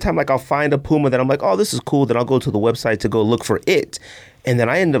 every time like I'll find a Puma that I'm like, oh, this is cool, then I'll go to the website to go look for it. And then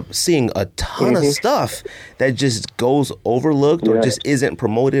I end up seeing a ton of stuff that just goes overlooked or just isn't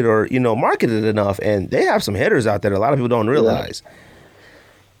promoted or, marketed enough. And they have some hitters out there that a lot of people don't realize.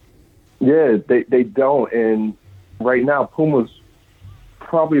 Yeah, they don't. And right now, Puma's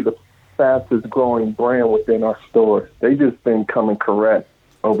probably the fastest growing brand within our stores. They just been coming correct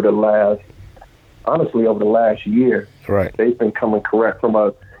over the last year. Right. They've been coming correct from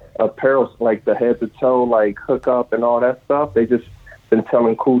a apparel, like the head to toe, like hookup and all that stuff. They just been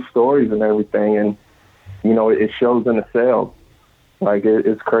telling cool stories and everything, and it shows in the sales. Like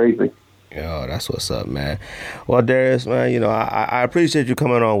it's crazy. Yo, that's what's up, man. Well, Darius, man, I appreciate you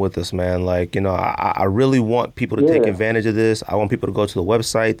coming on with us, man. Like, I really want people to take advantage of this. I want people to go to the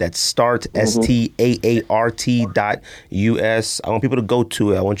website. That's Staart, STAART.US. I want people to go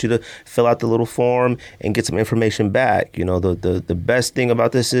to it. I want you to fill out the little form and get some information back. The best thing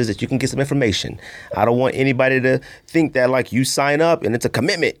about this is that you can get some information. I don't want anybody to think that, like, you sign up and it's a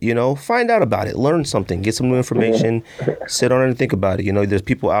commitment, Find out about it. Learn something. Get some new information. Sit on it and think about it. There's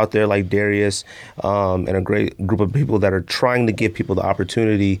people out there like Darius and a great group of people that are trying to give people the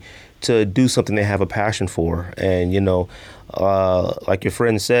opportunity to do something they have a passion for. And, like your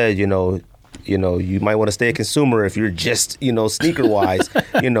friend said, you might want to stay a consumer if you're just, sneaker wise,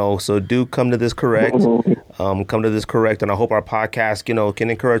 so do come to this correct. And I hope our podcast, can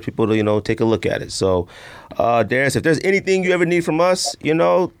encourage people to, take a look at it. So, Darius, if there's anything you ever need from us,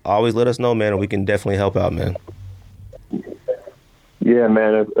 always let us know, man, and we can definitely help out, man. Yeah,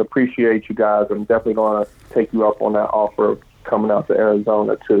 man, I appreciate you guys. I'm definitely going to take you up on that offer of coming out to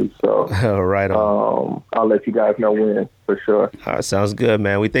Arizona, too. So, right on. I'll let you guys know when, for sure. All right, sounds good,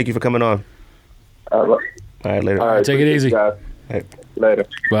 man. We thank you for coming on. All right, later. All right, take it easy. Guys. Hey. Later.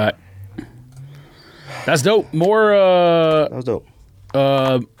 Bye. That's dope. More. That was dope.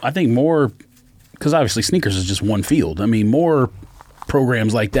 I think more, because obviously sneakers is just one field. I mean, more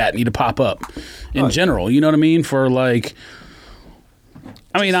programs like that need to pop up in general. You know what I mean? For like.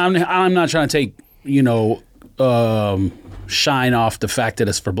 I mean, I'm not trying to take, shine off the fact that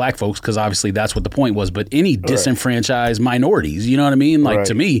it's for black folks, because obviously that's what the point was, but any disenfranchised minorities, you know what I mean? Like,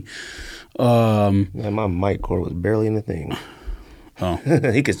 to me. Man, my mic cord was barely in the thing. Oh.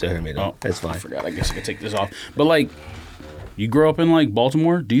 He can still hear me, though. Oh, that's fine. I forgot. I guess I could take this off. But, like, you grow up in, like,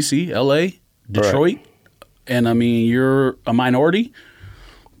 Baltimore, D.C., L.A., Detroit, and, I mean, you're a minority.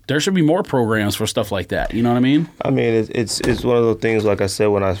 There should be more programs for stuff like that. You know what I mean? I mean, it's one of those things, like I said,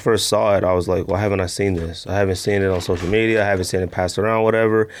 when I first saw it, I was like, well, haven't I seen this? I haven't seen it on social media. I haven't seen it passed around,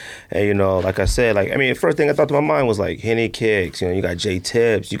 whatever. And, like I said, the first thing I thought to my mind was, like, Henny Kicks. You got J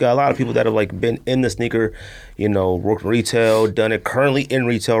Tips. You got a lot of people that have, like, been in the sneaker, worked retail, done it, currently in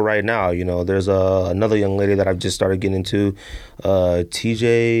retail right now. There's another young lady that I've just started getting into,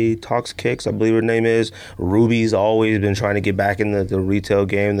 TJ Talks Kicks, I believe her name is. Ruby's always been trying to get back in the retail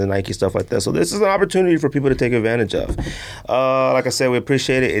game, the Nike stuff like that. So this is an opportunity for people to take advantage of. Like I said, we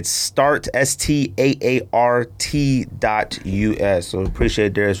appreciate it. It's Staart, STAART.US. So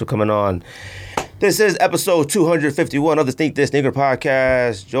appreciate Darius for coming on. This is episode 251 of the Sneak This Sneaker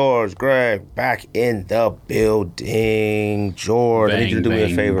Podcast. George, Greg, back in the building. George, I need you to do me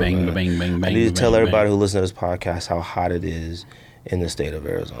a favor, man. I need to tell everybody who listens to this podcast how hot it is in the state of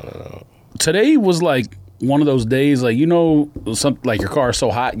Arizona. Today was like one of those days, like, like your car is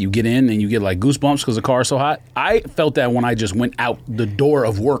so hot, you get in and you get like goosebumps because the car is so hot. I felt that when I just went out the door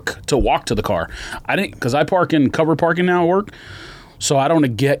of work to walk to the car. I didn't, because I park in covered parking now at work. So I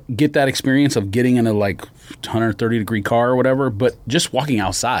don't get that experience of getting in a like 130 degree car or whatever, but just walking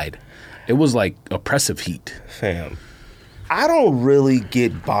outside, it was like oppressive heat. Fam, I don't really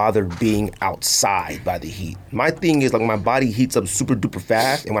get bothered being outside by the heat. My thing is, like, my body heats up super duper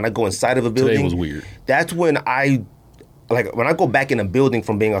fast, and when I go inside of a building, today was weird. That's when when I go back in a building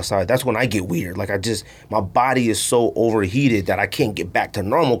from being outside, that's when I get weird. Like, my body is so overheated that I can't get back to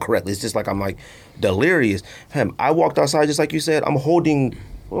normal correctly. It's just like I'm like delirious. Fam, I walked outside just like you said. I'm holding,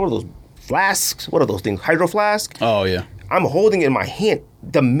 what are those flasks? What are those things? Hydro flask? Oh, yeah. I'm holding it in my hand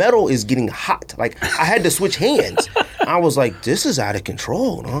the metal is getting hot. Like, I had to switch hands. I was like, this is out of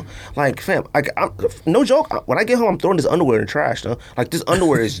control, no? Like, fam, no joke. When I get home, I'm throwing this underwear in the trash, no? Like, this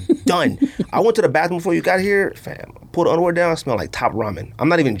underwear is done. I went to the bathroom before you got here, fam. Pulled the underwear down, it smelled like top ramen. I'm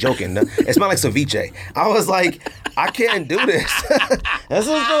not even joking. No? It smelled like ceviche. I was like, I can't do this. This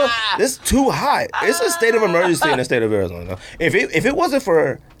is too hot. It's a state of emergency in the state of Arizona. No? If it wasn't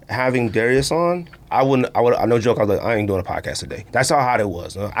for having Darius on, I no joke, I was like, I ain't doing a podcast today. That's how hot it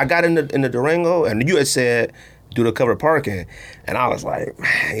was. No? I got in the Durango, and you had said, do the covered parking, and I was like,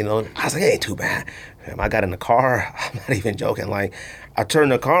 man, it ain't too bad. I got in the car, I'm not even joking, like, I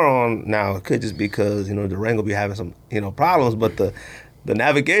turned the car on. Now, it could just be because, Durango be having some, problems, but the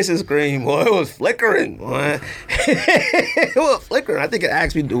navigation screen, boy, it was flickering, boy. It was flickering. I think it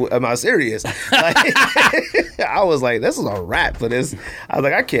asked me, am I serious? Like, I was like, this is a wrap for this. I was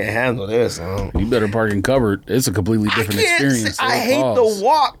like, I can't handle this. You better park in covered. It's a completely different experience. I hate the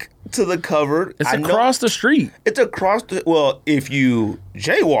walk to the covered. It's across the street. It's across the, well, if you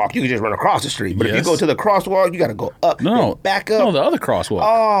jaywalk, you can just run across the street. But if you go to the crosswalk, you got to go up, back up. No, the other crosswalk.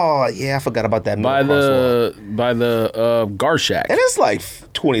 Oh, yeah, I forgot about that. By the guard shack. And it's like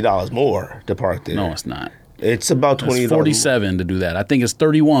 $20 more to park there. No, it's not. It's about $20. It's $47 to do that. I think it's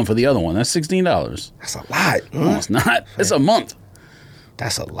 $31 for the other one. That's $16. That's a lot. No, it's not. It's a month.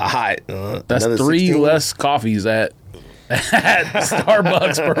 That's a lot. That's 3 less coffees at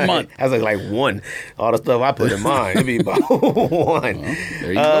Starbucks per month. That's like one. All the stuff I put in mine, it'd be about one. Well,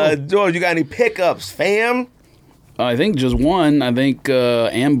 there you go. George, you got any pickups, fam? I think just one. I think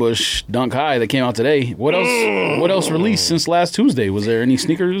Ambush Dunk High that came out today. What else? What else released since last Tuesday? Was there any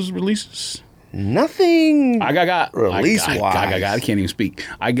sneakers releases? Nothing. I got release-wise. I can't even speak.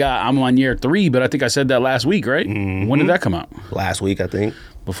 I'm on year 3, but I think I said that last week, right? Mm-hmm. When did that come out? Last week, I think.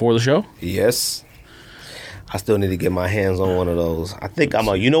 Before the show? Yes. I still need to get my hands on one of those. I think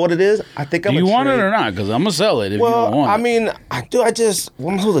you know what it is? I think I'm. Do you want it or not? Because I'm gonna sell it if you don't want it. I mean, I do. What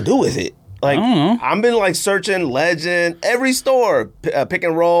am I supposed to do with it? Like, I don't know. I've been like searching Legend, every store, pick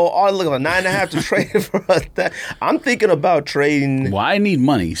and roll. Oh, look at a 9.5 to trade for that. I'm thinking about trading. Well, I need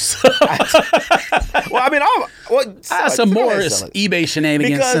money. So. Well, I mean, I have some more eBay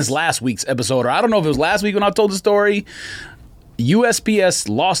shenanigans since last week's episode, or I don't know if it was last week when I told the story. USPS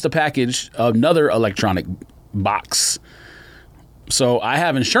lost a package, another electronic box. So I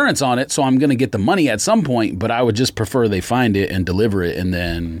have insurance on it, so I'm going to get the money at some point, but I would just prefer they find it and deliver it and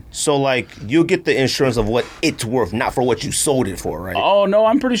then... So, like, you'll get the insurance of what it's worth, not for what you sold it for, right? Oh, no,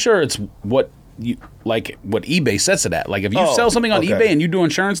 I'm pretty sure it's what eBay sets it at. Like, if you sell something on eBay and you do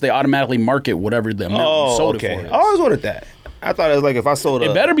insurance, they automatically market whatever the amount you sold it for. I always wanted that. I thought it was like if I sold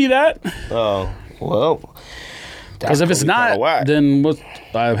it better be that. Oh, well... Because if it's not, then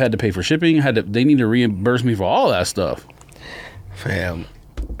I had to pay for shipping. They need to reimburse me for all that stuff. Fam,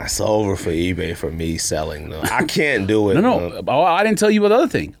 that's over for eBay for me selling. No, I can't do it. No. Oh, I didn't tell you what other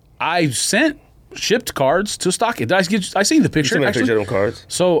thing. I shipped cards to StockX. I seen the picture. You seen the picture of them cards?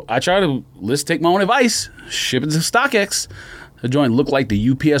 So I try to take my own advice, ship it to StockX. The joint looked like the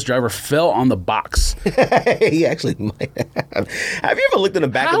UPS driver fell on the box. He actually might have. Have you ever looked in the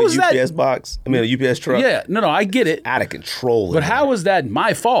back of a UPS box? I mean, a UPS truck? Yeah. No, I get it. Out of control. But how is that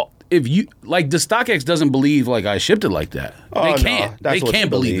my fault? If you, like, the StockX doesn't believe, like, I shipped it like that. They can't. No, they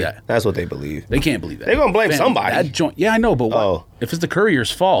can't believe that. That's what they believe. They can't believe that. They're going to blame somebody. That joint, yeah, I know, but what? If it's the courier's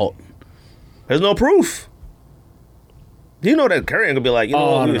fault. There's no proof. You know that courier going to be like,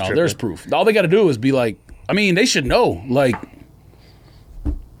 no, there's proof. All they got to do is be like, I mean, they should know, like.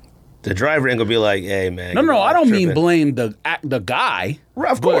 The driver ain't gonna be like, "Hey, man." No, I don't mean blame the guy.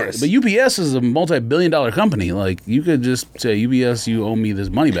 Right, of course. But UPS is a multi-billion-dollar company. Like, you could just say, UPS, you owe me this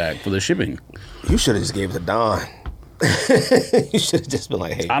money back for the shipping. You should have just gave it to Don. You should have just been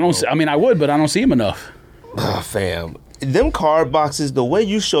like, "Hey." I would, but I don't see him enough. Fam. Them card boxes, the way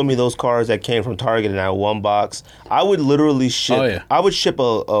you showed me those cards that came from Target in that one box, I would literally ship. Oh, yeah. I would ship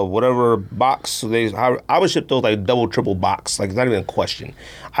a whatever box. So I would ship those like double, triple box. Like, it's not even a question.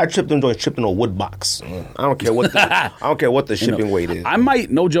 I shipped in a wood box. I don't care what the shipping weight is. I might,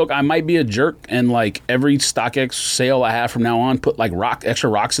 no joke, I might be a jerk and like every StockX sale I have from now on, put like extra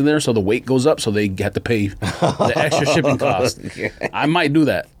rocks in there so the weight goes up so they have to pay the extra shipping cost. Yeah. I might do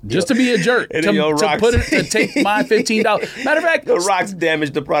that just to be a jerk to take my $15. Matter of fact, the rocks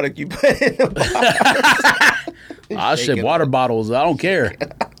damage the product you put in the box. I ship water bottles. I don't care.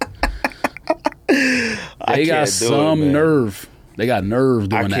 They got some nerve. They got nerve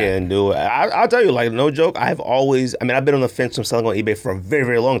doing that. I can't do it. I'll tell you, like, no joke, I've been on the fence from selling on eBay for a very,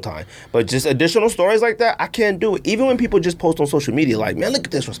 very long time. But just additional stories like that, I can't do it. Even when people just post on social media, like, man, look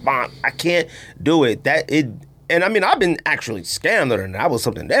at this response. I can't do it. And I mean, I've been actually scammed, and that was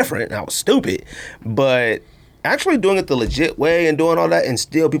something different, and I was stupid. But actually doing it the legit way and doing all that, and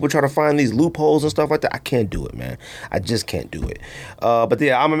still people try to find these loopholes and stuff like that, I can't do it, man. I just can't do it. But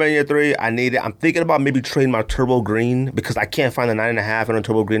yeah, I'm a Man Year 3. I need it. I'm thinking about maybe trading my Turbo Green because I can't find the 9.5 in a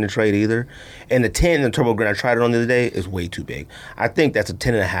Turbo Green to trade either. And the 10 in the Turbo Green I tried it on the other day is way too big. I think that's a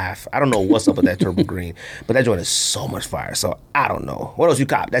 10.5. I don't know what's up with that Turbo Green, but that joint is so much fire. So I don't know. What else you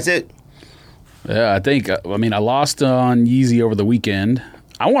cop? That's it? Yeah, I lost on Yeezy over the weekend.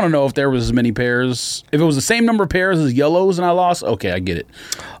 I want to know if there was as many pairs. If it was the same number of pairs as yellows and I lost, okay, I get it.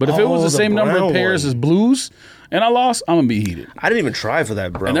 But if it was the same number of pairs as blues and I lost, I'm going to be heated. I didn't even try for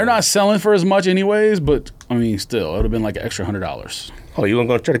that, bro. And they're not selling for as much anyways, but, I mean, still, it would have been like an extra $100. Oh, you want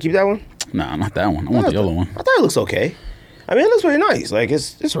to go try to keep that one? Nah, not that one. I want the yellow one. I thought it looks okay. I mean, it looks very nice. Like,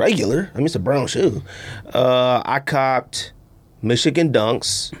 it's regular. I mean, it's a brown shoe. I copped Michigan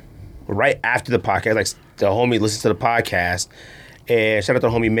Dunks right after the podcast. Like, the homie listens to the podcast. And shout out to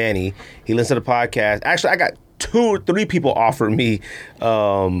the homie Manny. He listens to the podcast. Actually, I got 2 or 3 people offer me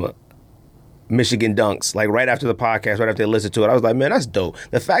Michigan Dunks, like right after the podcast, right after they listened to it. I was like, man, that's dope.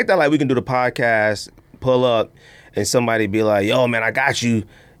 The fact that like we can do the podcast, pull up, and somebody be like, yo, man, I got you.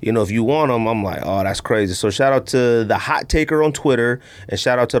 You know, if you want them, I'm like, oh, that's crazy. So shout out to the Hot Taker on Twitter, and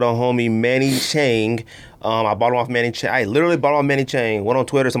shout out to the homie Manny Chang. I bought him off Manny Chang. I literally bought him off Manny Chang. Went on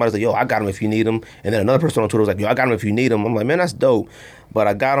Twitter. Somebody's like, yo, I got him if you need him. And then another person on Twitter was like, yo, I got him if you need him. I'm like, man, that's dope. But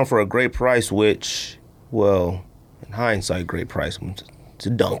I got him for a great price, which, well, in hindsight, great price. It's a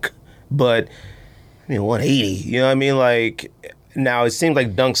dunk. But, I mean, 180. You know what I mean? Like, now it seems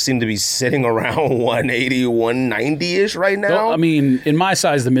like dunks seem to be sitting around 180, 190-ish right now. Well, I mean, in my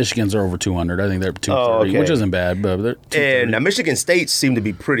size, the Michigans are over 200. I think they're 230, which isn't bad, but they're 230. And now Michigan State seem to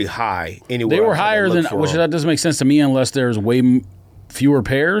be pretty high anyway. They were higher than, which that doesn't make sense to me unless there's way fewer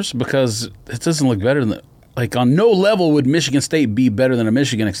pairs, because it doesn't look better than, like, on no level would Michigan State be better than a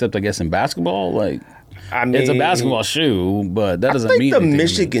Michigan, except, I guess, in basketball. Like, I mean, it's a basketball shoe, but that doesn't mean anything. I think the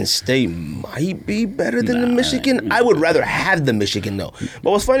Michigan State might be better than the Michigan. I would rather have the Michigan, though.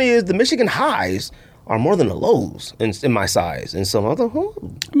 But what's funny is the Michigan highs are more than the lows in my size. And so I thought,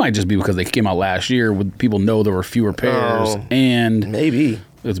 it might just be because they came out last year with people know there were fewer pairs. And maybe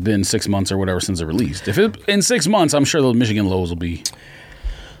it's been 6 months or whatever since it released. If it in 6 months, I'm sure those Michigan lows will be.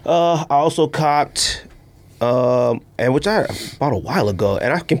 I also copped... and which I bought a while ago,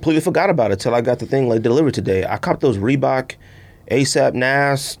 and I completely forgot about it till I got the thing like delivered today. I copped those Reebok ASAP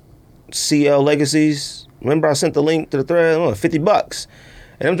Nas CL Legacies. Remember I sent the link to the thread? $50.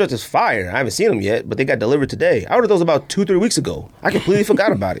 And them just is fire. I haven't seen them yet, but they got delivered today. I ordered those about 2-3 weeks ago. I completely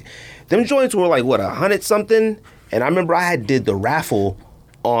forgot about it. Them joints were like, what, 100 something? And I remember I did the raffle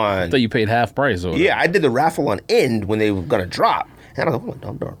on... I thought you paid half price. Yeah, I did the raffle on End when they were going to drop. And I was like,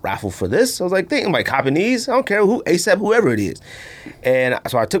 I'm doing a raffle for this. I was like, I'm like, copping these. I don't care who, ASAP, whoever it is. And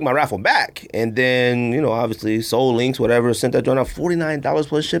so I took my raffle back. And then, obviously, sold links, whatever, sent that joint out, $49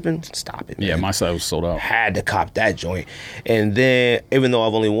 plus shipping. Stop it, man. Yeah, my side was sold out. Had to cop that joint. And then, even though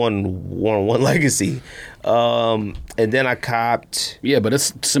I've only worn one Legacy, and then I copped... Yeah, but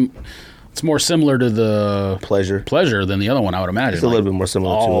it's more similar to the... Pleasure than the other one, I would imagine. It's a little bit more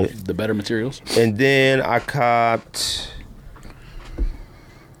similar to it. The better materials. And then I copped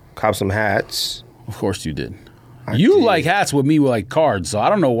some hats. Of course you did. You did. Like hats with me with like cards, so I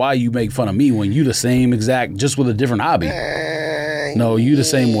don't know why you make fun of me when you the same exact, just with a different hobby. No, you the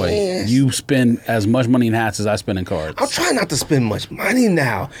same way. You spend as much money in hats as I spend in cards. I'm trying not to spend much money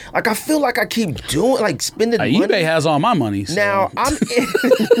now. Like, I feel like I keep doing, like, spending money. eBay has all my money. So.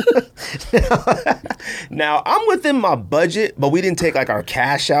 Now, I'm within my budget, but we didn't take, like, our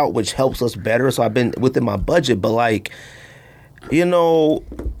cash out, which helps us better, so I've been within my budget, but, like...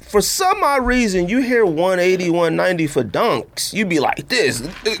 for some odd reason, you hear 180, 190 for dunks. You be like, this,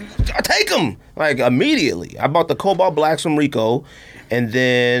 I take them. Like, immediately. I bought the Cobalt Blacks from Rico, and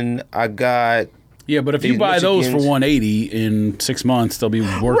then I got... Yeah, but if you buy those for 180 in 6 months, they'll be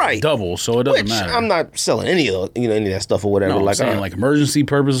worth double, so it doesn't matter. I'm not selling any of that stuff or whatever. No, I'm saying, like, emergency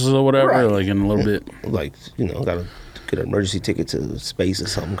purposes or whatever, like, in a little bit. Like, gotta... get an emergency ticket to space or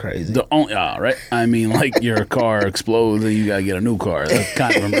something crazy. Right? I mean, like your car explodes and you gotta get a new car. That's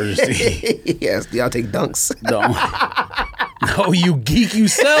kind of emergency. Yes, y'all take dunks. No, you geek, you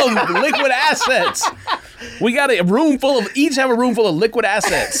sell liquid assets. We got each have a room full of liquid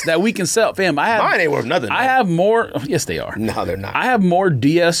assets that we can sell. Fam, mine ain't worth nothing. I have more. Yes, they are. No, they're not. I have more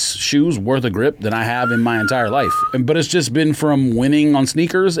DS shoes worth of grip than I have in my entire life. But it's just been from winning on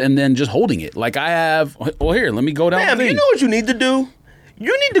sneakers and then just holding it. Like I have. Well, here, let me go down. You know what you need to do?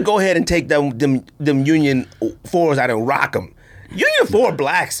 You need to go ahead and take them Union 4s out and rock them. Union 4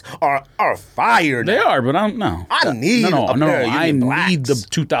 blacks are fire. They are, but I need I need the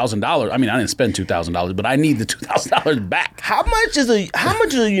 $2,000. I mean, I didn't spend $2,000, but I need the $2,000 back. How much is a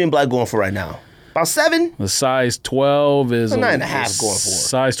Union black going for right now? About 7? The size 12 is 9.5 going for.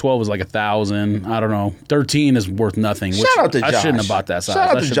 Size 12 is like 1,000. I don't know. 13 is worth nothing. Shout out to Josh. I shouldn't have bought that size.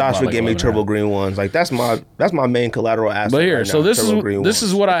 Shout out to Josh for giving me turbo green ones. Like that's my main collateral asset. But here, right so now, this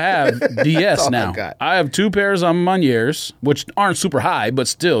is what I have. DS now. I have 2 pairs on Meuniers, which aren't super high, but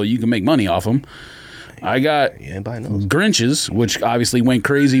still you can make money off them. I got Grinches, which obviously went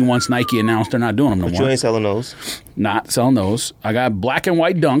crazy once Nike announced they're not doing them no more. You ain't selling those. Not selling those. I got black and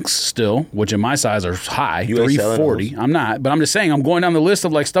white Dunks still, which in my size are high, 340. I'm not, but I'm just saying I'm going down the list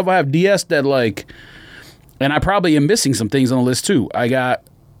of like stuff I have DS that like, and I probably am missing some things on the list too. I got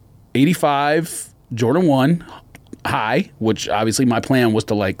 85 Jordan 1 high, which obviously my plan was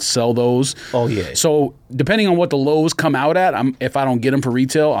to like sell those. Oh yeah. So depending on what the lows come out at, if I don't get them for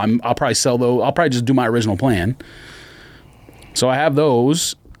retail, I'll probably sell those. I'll probably just do my original plan. So I have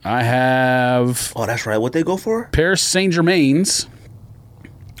those. I have. Oh, that's right. What they go for? Paris Saint Germain's.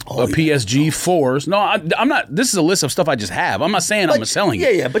 PSG 4s. No, I'm not. This is a list of stuff I just have. I'm not saying I'm selling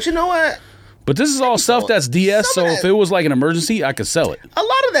it. Yeah. But you know what? But this is all stuff that's DS. So if it was like an emergency, I could sell it. A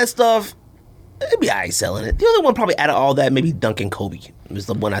lot of that stuff. It'd be alright selling it. The only one probably out of all that, maybe Duncan Kobe is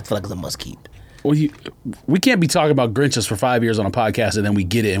the one I feel like is a must keep. Well, we can't be talking about Grinches for 5 years on a podcast and then we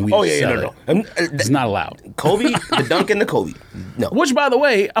get it and we sell it. It's not allowed. Kobe, the Duncan, the Kobe. No. Which, by the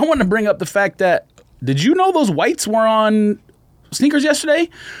way, I want to bring up the fact that, did you know those whites were on sneakers yesterday?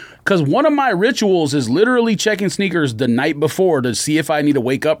 Because one of my rituals is literally checking sneakers the night before to see if I need to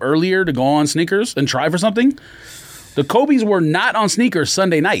wake up earlier to go on sneakers and try for something. The Kobe's were not on sneakers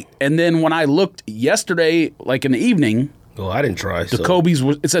Sunday night. And then when I looked yesterday, like in the evening... Oh, I didn't try. The Kobe's,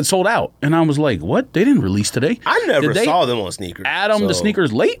 it said sold out. And I was like, what? They didn't release today? I never saw them on sneakers. Add them to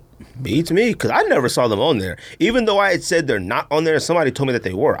sneakers late? Beats me, because I never saw them on there. Even though I had said they're not on there, somebody told me that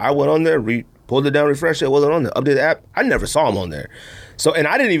they were. I went on there, pulled it down, refreshed it, it wasn't on there. Updated the app, I never saw them on there. So, and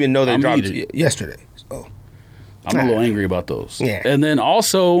I didn't even know they dropped yesterday. So I'm a little angry about those. Yeah. And then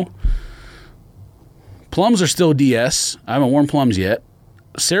also... Plums are still DS. I haven't worn Plums yet.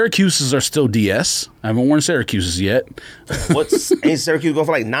 Syracuses are still DS. I haven't worn Syracuses yet. Ain't Syracuse going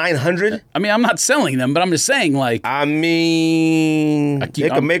for like 900? I mean, I'm not selling them, but I'm just saying, like... I mean, they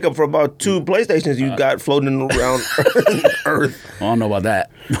can make up for about 2 PlayStations you got floating around Earth. I don't know about that,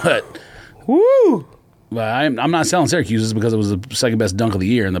 but... Woo! But I'm not selling Syracuses because it was the second best dunk of the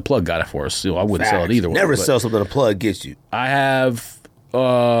year, and the plug got it for us, so I wouldn't sell it either way. Never sell something the plug gets you. I have...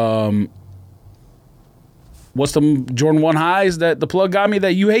 What's the Jordan 1 highs that the plug got me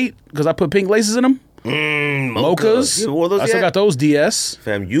that you hate because I put pink laces in them? Mochas. You wore those I still got those DS.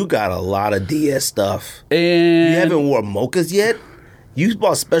 Fam, you got a lot of DS stuff. And you haven't worn mochas yet? You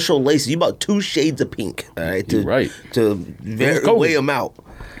bought special laces. You bought 2 shades of pink. All right, to weigh them out.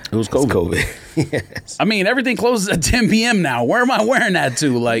 It was COVID. Yes. I mean, everything closes at 10 p.m. now. Where am I wearing that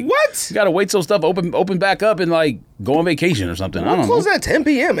to? Like, what? You got to wait till stuff open back up and like go on vacation or something. I don't know. Close at 10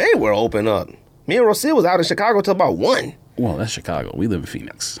 p.m. Anywhere open up. Me and Rosil was out in Chicago till about 1. Well, that's Chicago. We live in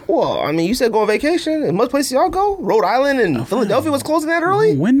Phoenix. Well, I mean, you said go on vacation. In most places y'all go. Rhode Island and Philadelphia was closing that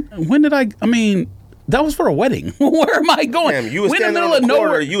early. When did I mean, that was for a wedding. Where am I going? Damn, you were standing on the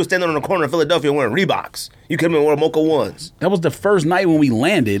corner. You were standing on the corner of Philadelphia wearing Reeboks. You could have been wearing Mocha 1s. That was the first night when we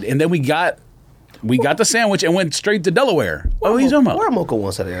landed, and then we got the sandwich and went straight to Delaware. What are you talking about? Wear Mocha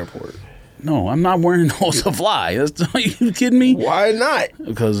 1s at the airport. No, I'm not wearing those to fly. Are you kidding me? Why not?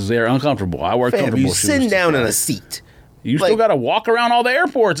 Because they're uncomfortable. I wear comfortable shoes. You sitting down in a seat. You still got to walk around all the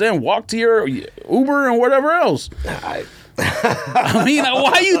airports and walk to your Uber and whatever else. I mean,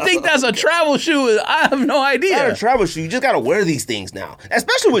 why you think that's a travel shoe? I have no idea. Not a travel shoe. You just got to wear these things now,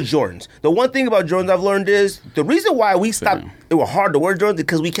 especially with Jordans. The one thing about Jordans I've learned is the reason why we stopped. It was hard to wear Jordans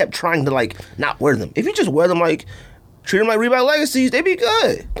because we kept trying to like not wear them. If you just wear them like. Treat them like Reebok Legacies, they be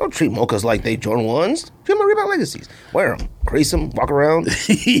good. Don't treat Mochas like they Jordan 1s. Treat them like Reebok Legacies. Wear them. Crease them. Walk around.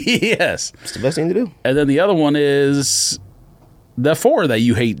 Yes. It's the best thing to do. And then the other one is the 4 that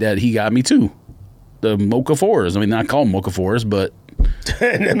you hate that he got me too. The Mocha 4s. I mean, not call them Mocha 4s, but...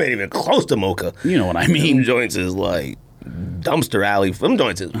 That ain't even close to Mocha. You know what I mean. Them joints is like dumpster alley. Them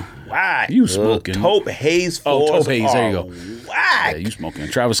joints is whack. You smoking. Taupe Haze 4s. Oh, Taupe Haze. There you go. Whack. Yeah, you smoking.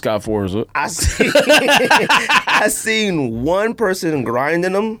 Travis Scott 4s. I seen one person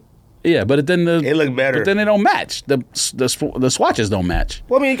grinding them. Yeah, but then they look better. But then they don't match. The swatches don't match.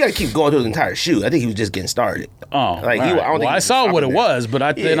 Well, I mean, you got to keep going through the entire shoe. I think he was just getting started. Oh, like I saw what it was,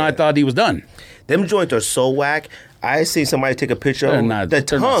 but then I thought he was done. Them joints are so whack. I see somebody take a picture of the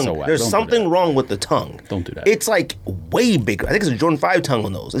tongue. So there's something wrong with the tongue. Don't do that. It's like way bigger. I think it's a Jordan 5 tongue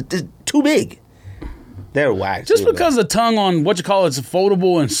on those. It's too big. They're whack. Just because the tongue on it's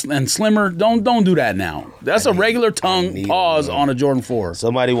foldable and slimmer, don't do that now. That's a regular tongue pause on a Jordan 4.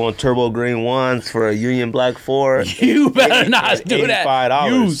 Somebody want turbo green ones for a Union Black 4. You better not do that.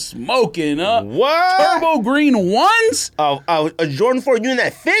 $85. You smoking, huh? What? Turbo green ones? A Jordan 4 Union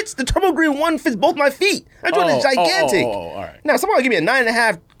that fits? The turbo green one fits both my feet. That Jordan is gigantic. All right. Now, somebody give me a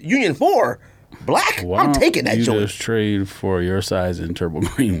 9.5 Union 4 black. I'm taking that Jordan. You just trade for your size in turbo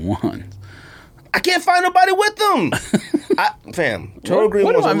green ones. I can't find nobody with them. Fam, turbo green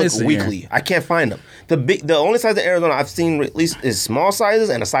ones look weekly. Here? I can't find them. The only size in Arizona I've seen at least is small sizes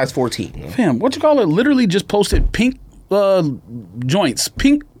and a size 14. You know? Fam, literally just posted pink joints,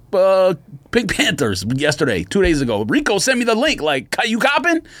 pink Panthers yesterday, 2 days ago. Rico sent me the link. Like, you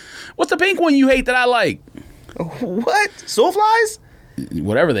copping? What's the pink one you hate that I like? What? Soulflies?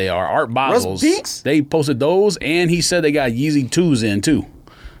 Whatever they are, Art Basels. Rust Pinks? They posted those, and he said they got Yeezy 2s in too.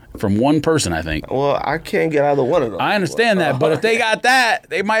 From one person, I think. Well, I can't get either one of them. I understand that, but if they got that,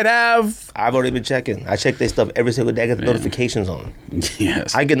 they might have. I've already been checking. I check their stuff every single day. I get the notifications on.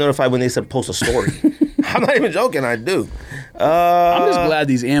 Yes. I get notified when they post a story. I'm not even joking. I do. I'm just glad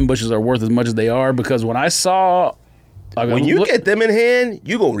these ambushes are worth as much as they are because when I saw. When you get them in hand,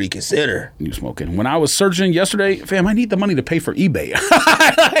 you gonna reconsider. You smoking. When I was searching yesterday, fam, I need the money to pay for eBay.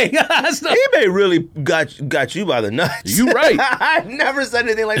 eBay really got you by the nuts. You right. I've never said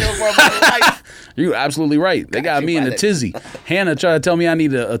anything like that before in my life. You're absolutely right. They got me in a tizzy. Hannah tried to tell me I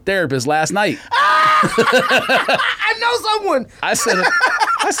need a therapist last night. I know someone. I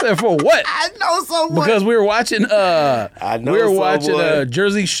said for what? I know someone. Because we were watching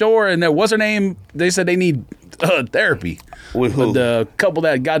Jersey Shore and what's her name? They said they need therapy. With who? The couple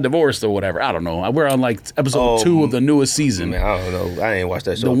that got divorced or whatever. I don't know. We're on like episode 2 of the newest season. Man, I don't know. I ain't watched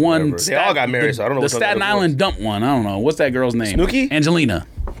that show. The one they all got married, so I don't know. The Staten Island dump one. I don't know. What's that girl's name? Snooki? Angelina.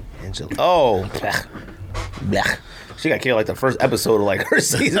 Oh. Blah. She got killed like the first episode of like her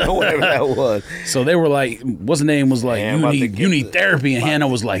season or whatever that was. So they were like, what's the name? Was like, you need therapy. And Hannah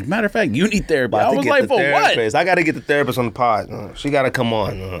was like, matter of fact, you need therapy. I was like, for what? I got to get the therapist on the pod. She got to come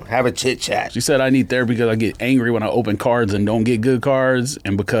on, have a chit chat. She said I need therapy because I get angry when I open cards and don't get good cards,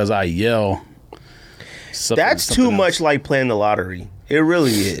 and because I yell. That's too much like playing the lottery. It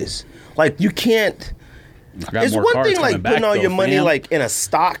really is. Like you can't. It's one thing like putting all your money like in a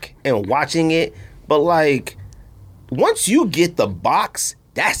stock and watching it, but like. Once you get the box,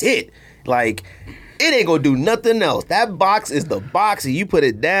 that's it. Like, it ain't gonna do nothing else. That box is the box, and you put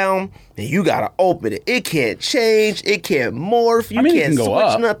it down, and you gotta open it. It can't change. It can't morph. You can't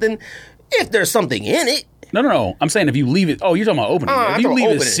switch nothing. If there's something in it. No. I'm saying if you leave it. Oh, you're talking about opening it. If you leave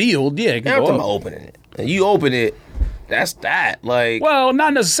it sealed, yeah, it can go up. I'm talking about opening it. And you open it, that's that. Like, well,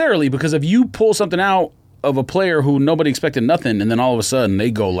 not necessarily, because if you pull something out of a player who nobody expected nothing, and then all of a sudden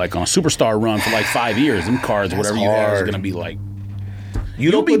they go like on a superstar run for like 5 years, them cards, whatever you have, is gonna be like.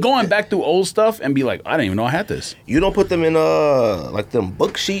 You'll be going back through old stuff and be like, I didn't even know I had this. You don't put them in like them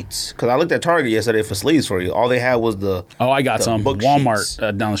book sheets? Because I looked at Target yesterday for sleeves for you. All they had was the I got some.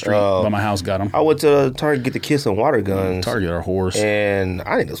 Walmart down the street by my house got them. I went to Target to get the kids some water guns. Target are horse. And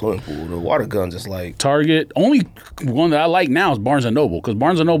I think the swimming pool. The water guns is like... Target. Only one that I like now is Barnes & Noble. Because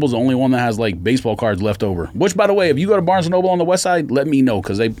Barnes & Noble is the only one that has like baseball cards left over. Which, by the way, if you go to Barnes & Noble on the west side, let me know.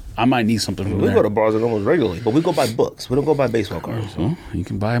 Because I might need something from there. We go to Barnes & Noble regularly. But we go buy books. We don't go buy baseball cards. Well, you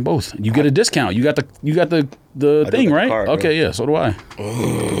can buy them both. You get a discount. You got the thing, right? Card, okay, yeah, so do I.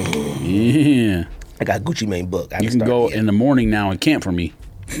 Yeah. I got Gucci Mane book. You can go in the morning now and camp for me.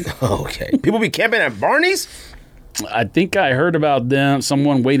 Okay. People be camping at Barney's? I think I heard about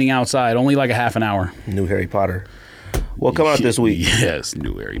someone waiting outside, only like a half an hour. New Harry Potter. What come out this week? Yes,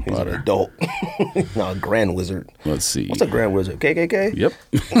 new Harry Potter. He's an adult. No, Grand Wizard. Let's see. What's a Grand Wizard? KKK? Yep.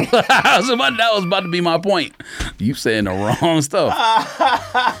 That was about to be my point. You saying the wrong stuff.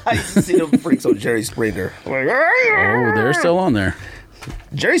 I used to see them freaks on Jerry Springer. Like, oh, they're still on there.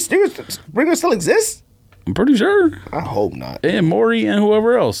 Jerry Springer still exists? I'm pretty sure. I hope not. And Maury and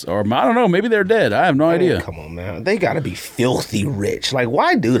whoever else. Or I don't know. Maybe they're dead. I have no idea. Come on, man. They got to be filthy rich. Like,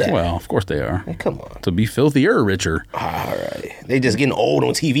 why do that? Well, of course they are. Come on. To be filthier richer. All right. They just getting old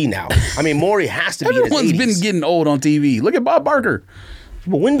on TV now. I mean, Maury has to be in his 80s. Everyone's been getting old on TV. Look at Bob Barker.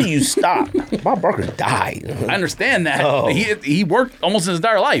 But when do you stop? Bob Barker died. I understand that. Oh. He worked almost his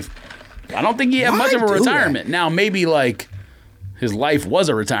entire life. I don't think he had much of a retirement. Now, maybe like... His life was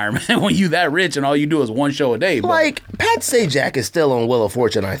a retirement when you that rich and all you do is one show a day. But. Like, Pat Sajak is still on Wheel of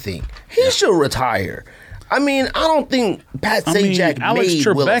Fortune, I think. He should retire. I mean, I don't think Pat Sajak made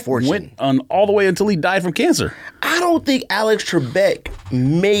Wheel of Fortune. Went on all the way until he died from cancer. I don't think Alex Trebek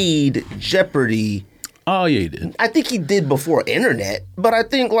made Jeopardy. Oh, yeah, he did. I think he did before internet, but I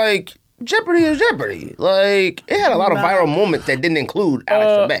think, like, Jeopardy is Jeopardy. Like, it had a lot of viral moments that didn't include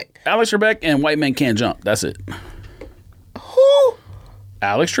Alex Trebek. Alex Trebek and White Men Can't Jump. That's it. Who?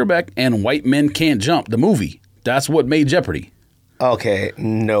 Alex Trebek and White Men Can't Jump, the movie. That's what made Jeopardy. Okay,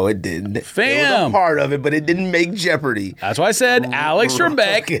 no, it didn't. Fam. It was a part of it, but it didn't make Jeopardy. That's why I said Alex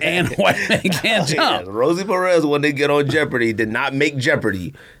Trebek and White Men Can't Jump. Yes. Rosie Perez, when they get on Jeopardy, did not make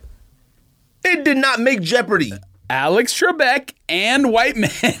Jeopardy. It did not make Jeopardy. Alex Trebek and White Men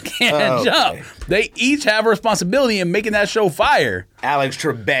Can't Jump. They each have a responsibility in making that show fire. Alex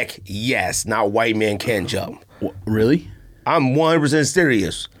Trebek, yes, not White Man Can't Jump. Really? I'm 100%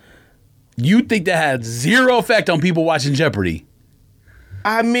 serious. You think that had zero effect on people watching Jeopardy?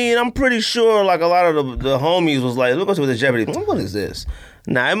 I mean, I'm pretty sure like a lot of the homies was like, look what's with the Jeopardy. What is this?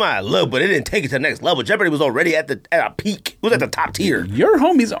 Nah, it might look, but it didn't take it to the next level. Jeopardy was already at a peak. It was at the top tier. Your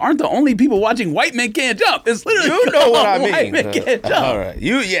homies aren't the only people watching White Men Can't Jump. It's literally you know what I mean. White Men Can't Jump. All right.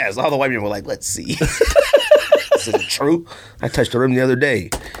 Yes, all the white men were like, let's see. Is it true? I touched the rim the other day.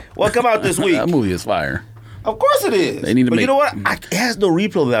 What come out this week? That movie is fire. Of course it is. They need to but make, you know what? It has no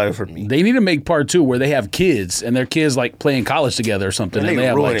replay value for me. They need to make part 2 where they have kids and their kids like playing college together or something. And they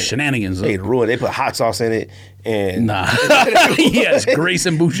have like shenanigans. They ruin it. They put hot sauce in it. And nah. Yes,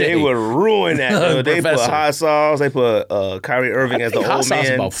 Grayson Boucher. They would ruin that. They put hot sauce. They put Kyrie Irving as the old man. Hot sauce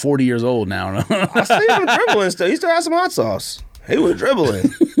is about 40 years old now. I see him dribbling still. He still has some hot sauce. He was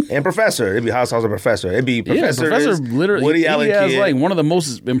dribbling. And Professor. It'd be hot sauce and Professor. It'd be Professor. Yeah, Professor literally. Woody Allen he has kid. like one of the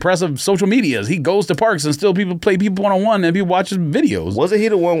most impressive social medias. He goes to parks and still people play people one-on-one and people watch his videos. Wasn't he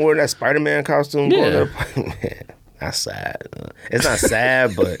the one wearing that Spider-Man costume? Yeah. Man, that's sad. It's not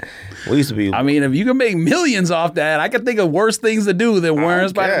sad, but we used to be. I mean, if you can make millions off that, I can think of worse things to do than wearing a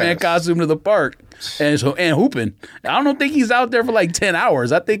Spider-Man costume to the park and hooping. I don't think he's out there for like 10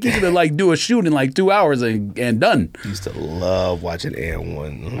 hours. I think he could like do a shoot in like 2 hours and done. I used to love watching And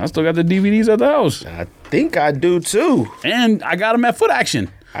One. I still got the DVDs at the house. I think I do too. And I got them at Foot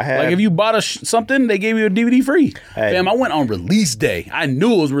Action. Like if you bought something, they gave you a DVD free. Fam, I went on release day. I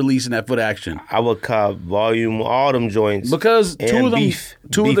knew it was releasing at Foot Action. I would cop volume, all them joints. Because two of them, beef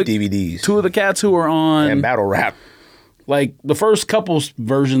DVDs. Two of the cats who were on and battle rap. Like the first couple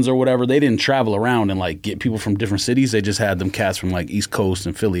versions or whatever, they didn't travel around and like get people from different cities. They just had them cats from like East Coast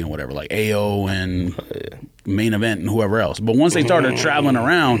and Philly and whatever, like AO and Main Event and whoever else. But once they started traveling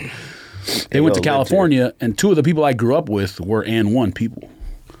around, they went to California, and two of the people I grew up with were And One people.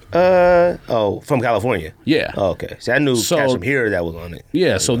 From California. Yeah. Oh, okay. See, I knew Cats from here that was on it.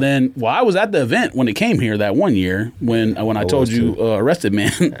 Yeah. So then, I was at the event when it came here that one year when I told you Arrested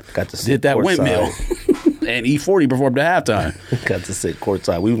Man did that windmill, and E40 performed at halftime. Got to sit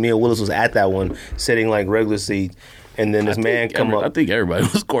courtside. Me and Willis was at that one, sitting like regular seats. And then this man come up. I think everybody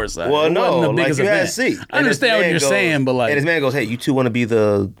was courtside. Well, no, like you had a seat. I understand what you're saying, but like, and this man goes, "Hey, you two want to be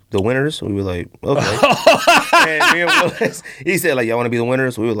the winners?" We were like, "Okay." And me and Willis, he said, "Like, y'all want to be the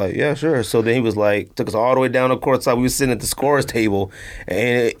winners?" We were like, "Yeah, sure." So then he was like, took us all the way down to courtside. We were sitting at the scorers table,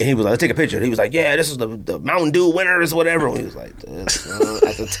 and he was like, "Let's take a picture." He was like, "Yeah, this is the Mountain Dew winners, whatever." And we was like, "This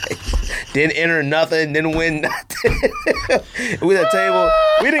at the table." Didn't enter nothing. Didn't win nothing. We at the table.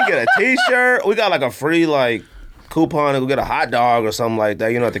 We didn't get a T-shirt. We got like a free coupon to go get a hot dog or something like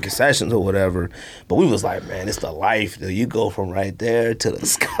that, at the concessions or whatever. But we was like, man, it's the life, dude. You go from right there to the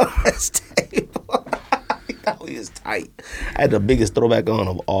scores table. That was tight. I had the biggest throwback on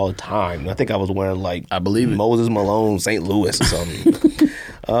of all time. I think I was wearing I believe Moses Malone, St. Louis or something.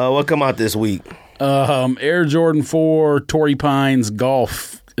 What come out this week? Air Jordan 4 Torrey Pines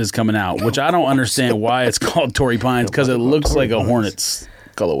Golf is coming out, which I don't understand why it's called Torrey Pines, because it looks like a Hornets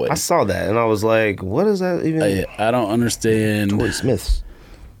colorway. I saw that and I was like, what is that even? I don't understand. Torrey Smiths.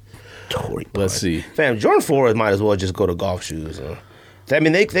 Torrey Pines. Let's see. Fam, Jordan 4 might as well just go to golf shoes. I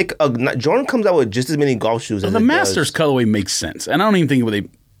mean, Jordan comes out with just as many golf shoes as the Masters colorway makes sense. And I don't even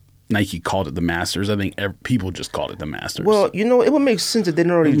think Nike called it the Masters. I think people just called it the Masters. Well, it would make sense if they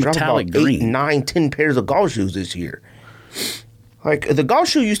didn't already drop about 8, 9, 10 pairs of golf shoes this year. Like, the golf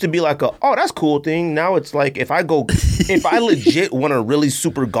shoe used to be like that's cool thing. Now it's like, if I legit want to really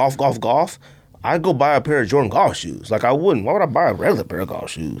super golf, I'd go buy a pair of Jordan golf shoes. Like, I wouldn't. Why would I buy a regular pair of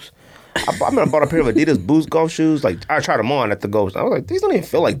golf shoes? I bought a pair of Adidas Boost golf shoes. Like, I tried them on at the golf. I was like, these don't even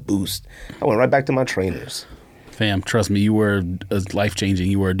feel like Boost. I went right back to my trainers. Fam, trust me, you wear life-changing.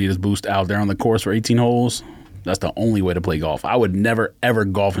 You wear Adidas Boost out there on the course for 18 holes. That's the only way to play golf. I would never, ever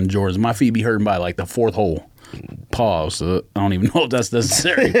golf in Jordans. My feet be hurting by like the fourth hole. Pause. I don't even know if that's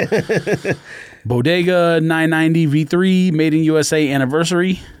necessary. Bodega 990 V3 made in USA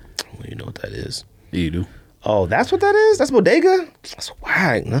anniversary. Well, you know what that is. Yeah, you do. Oh, that's what that is? That's Bodega? That's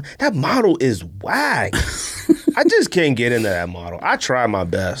whack. Man. That model is whack. I just can't get into that model. I try my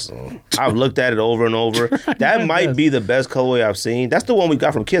best. I've looked at it over and over. That might be the best colorway I've seen. That's the one we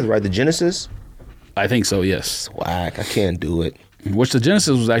got from kids, right? The Genesis? I think so, yes. It's whack. I can't do it. Which the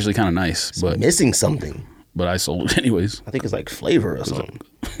Genesis was actually kind of nice. It's but missing something. But I sold it anyways. I think it's like flavor or something.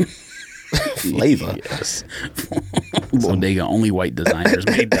 Flavor. Yes. Bodega, only white designers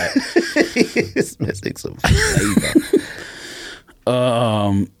made that. It's missing some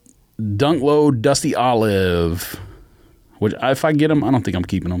flavor. Dunk Low Dusty Olive. Which, if I get them, I don't think I'm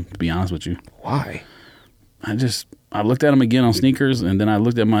keeping them, to be honest with you. Why? I looked at them again on sneakers, and then I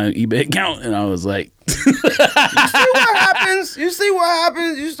looked at my eBay account, and I was like... You see what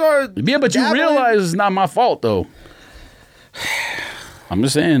happens? You start... Yeah, but you realize it's not my fault, though. I'm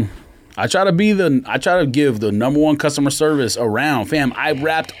just saying. I try to give the number one customer service around. Fam, I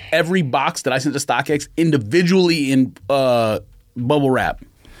wrapped every box that I sent to StockX individually in bubble wrap.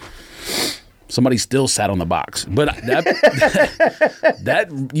 Somebody still sat on the box. But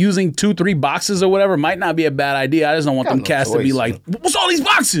that using 2-3 boxes or whatever might not be a bad idea. I just don't want them cats to be like, what's all these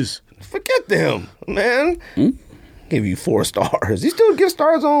boxes? Forget them, man. Give you 4 stars. You still give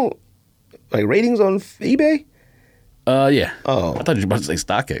stars on, like, ratings on eBay? Yeah. Oh. I thought you were about to say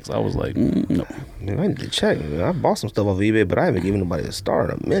StockX. I was like, no. Man, I need to check. Man, I bought some stuff off eBay, but I haven't given nobody a star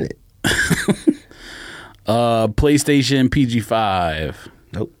in a minute. PlayStation PG5.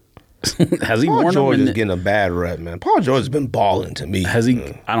 Nope. Has he Paul worn George them? is getting a bad rep, man. Paul George has been balling to me. Has he?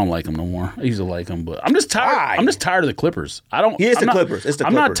 I don't like him no more. I used to like him, but I'm just tired. Why? I'm just tired of the Clippers. It's the Clippers.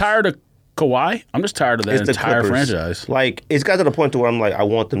 I'm not tired of Kawhi. I'm just tired of that entire franchise. Like, it's got to the point to where I'm like, I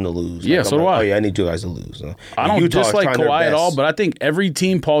want them to lose. Yeah, like, so do I. Oh yeah, I need you guys to lose. I don't dislike Kawhi at all, but I think every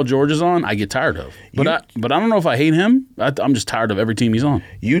team Paul George is on, I get tired of. But I don't know if I hate him. I'm just tired of every team he's on.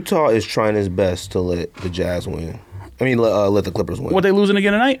 Utah is trying his best to let the Jazz win. I mean, let the Clippers win. What, they losing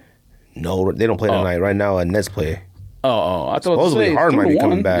again tonight? No, they don't play tonight. Right now, Nets play. I thought supposedly Harden might be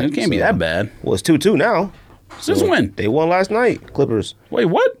coming back. It can't be that bad. Well, it's 2-2 now. Since when? They won last night. Clippers. Wait,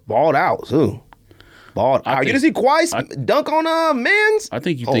 what? Balled out too. Balled out. You didn't see Kawhi dunk on Mans? I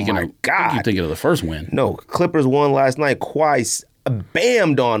think you're thinking. You're thinking of the first win. No, Clippers won last night. Kawhi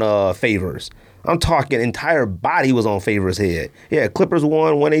bammed on Favors. I'm talking entire body was on Favors' head. Yeah, Clippers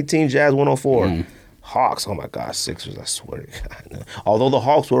won 118, Jazz 104. Hawks, oh my gosh, Sixers, I swear to God. Although the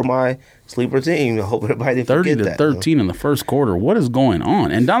Hawks were my sleeper team, I hope everybody didn't forget that. 30-13 in the first quarter. What is going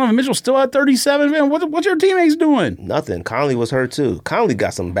on? And Donovan Mitchell still at 37, man. What's your teammates doing? Nothing. Conley was hurt too. Conley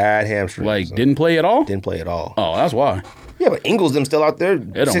got some bad hamstrings. Like, didn't play at all? Didn't play at all. Oh, that's why. Yeah, but Ingles them still out there.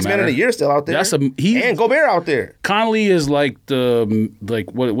 Sixth man of the year still out there. And Gobert out there. Conley is like what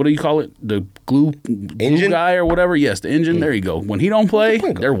do you call it? The glue guy or whatever. Yes, the engine. There you go. When he don't play,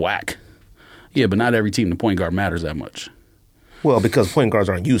 they're whack. Yeah, but not every team the point guard matters that much. Well, because point guards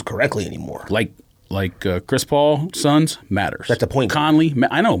aren't used correctly anymore. Like Chris Paul, Suns, matters. That's a point guard. Conley,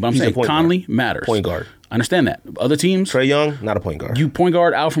 I know, but I'm saying Conley matters. Point guard. I understand that. Other teams. Trae Young, not a point guard. You point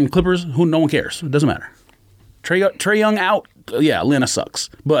guard out from Clippers, no one cares. It doesn't matter. Trae Young out, yeah, Atlanta sucks.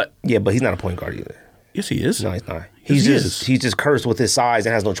 But he's not a point guard either. Yes, he is. No, he's not. He's just cursed with his size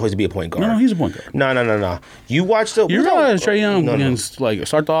and has no choice to be a point guard. No, he's a point guard. No. You watch the... You realize Trae Young can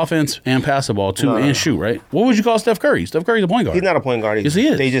start the offense and pass the ball, too, and shoot, right? What would you call Steph Curry? Steph Curry's a point guard. He's not a point guard either. Yes, he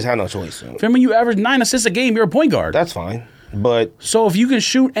is. They just have no choice. When you average 9 assists a game, you're a point guard. That's fine, but... So if you can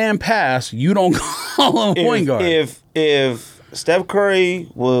shoot and pass, you don't call him a point guard. If Steph Curry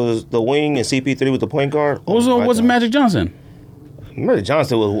was the wing and CP3 was the point guard... What's Magic Johnson? Magic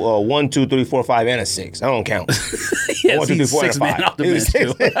Johnson was 1, 2, 3, 4, 5, and a 6. I don't count. Yes, 1, 2, 3, 4, and 5. Off the bench,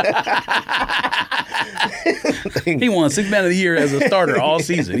 too. He won 6th man of the year as a starter all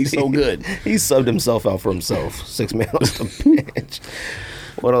season. He's so good. He subbed himself out for himself. 6th man off the bench.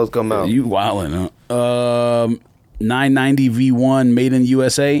 What else come out? You wildin', huh? 990 V1 made in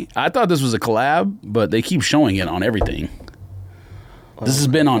USA. I thought this was a collab, but they keep showing it on everything. This has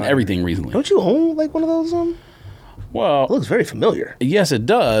been on everything recently. Don't you own like one of those? Well, it looks very familiar. Yes, it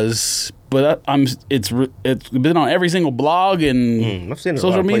does. But it's been on every single blog and I've seen it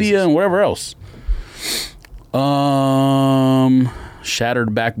social media and wherever else.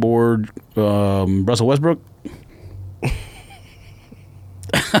 Shattered backboard, Russell Westbrook.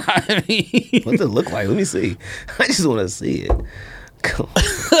 I mean, what's it look like? Let me see. I just want to see it.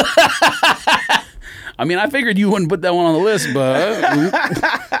 I mean, I figured you wouldn't put that one on the list, but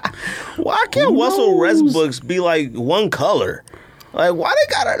why can't Russell Westbrook be like one color? Like, why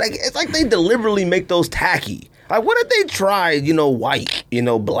they gotta, like, it's like they deliberately make those tacky. Like, what if they tried, white,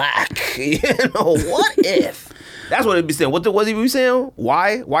 black? What if? That's what it'd be saying. What he be saying?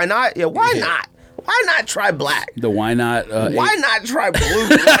 Why? Why not? Yeah, why not? Why not try black? The why not? Why not try blue?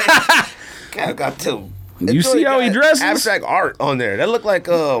 Like, got to. You see how he dresses? Abstract art on there. That look like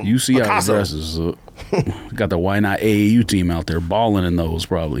You see Picasso. how he dresses. Got the why not AAU team out there balling in those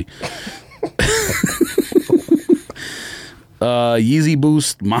probably. Yeezy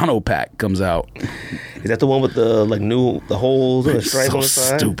Boost Mono Pack comes out. Is that the one with the the holes and the stripe on the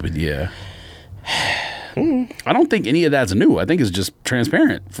side? Stupid, yeah. I don't think any of that's new. I think it's just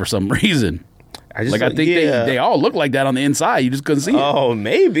transparent for some reason. I think they all look like that on the inside. You just couldn't see it. Oh,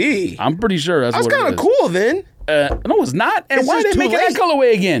 maybe. I'm pretty sure that's what it is. That's kind of cool then. No, it's not. And why did they make it that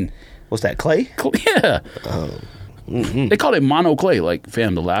colorway again? What's that, clay? Yeah. They called it mono clay. Like,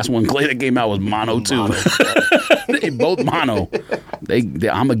 fam, the last one clay that came out was mono too. They both mono. I'm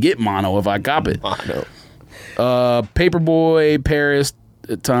gonna get mono if I cop it. Mono. Paperboy, Paris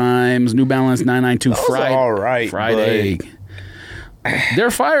Times, New Balance 992 fried. All right, fried egg.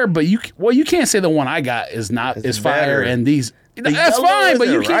 They're fire, but you can't say the one I got is fire and these. That's fine, but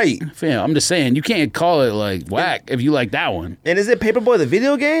you can't. Right. Fam, I'm just saying you can't call it like whack if you like that one. And is it Paperboy the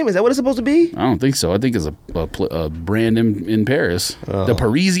video game? Is that what it's supposed to be? I don't think so. I think it's a brand in Paris, the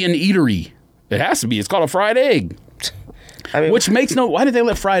Parisian Eatery. It has to be. It's called a fried egg. Which makes why did they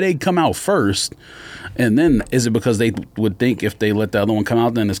let fried egg come out first? And then is it because they would think if they let the other one come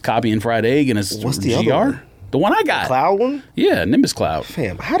out, then it's copying fried egg and it's what's the GR? Other one? The one I got. The Cloud one? Yeah, Nimbus Cloud.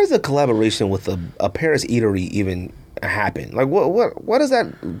 Fam, how does a collaboration with a Paris eatery even happen? Like what does that?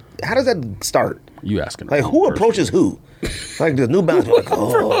 How does that start? You asking? Like who approaches who? Like the New Balance, like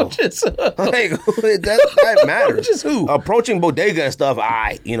approaches. Like that matters. Approaches who? Approaching Bodega and stuff.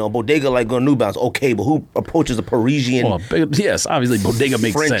 Bodega like going New Balance. Okay, but who approaches a Parisian? Yes, obviously Bodega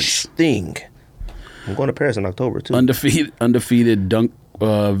makes French sense. Thing. I'm going to Paris in October too. Undefeated Dunk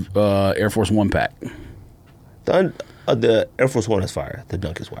Air Force One pack. The Air Force One is fire. The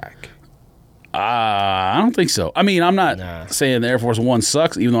Dunk is whack. I don't think so. I mean, I'm not saying the Air Force One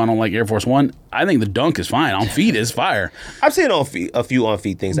sucks, even though I don't like Air Force One. I think the Dunk is fine. On feet is fire. I've seen a few on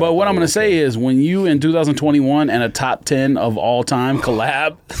feet things. But what I'm going to say is when you in 2021 and a top 10 of all time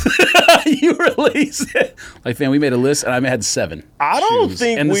collab, you release it. Like, fam, we made a list and I had 7. I don't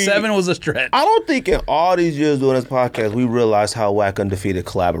think and the 7 was a stretch. I don't think in all these years doing this podcast, we realized how whack undefeated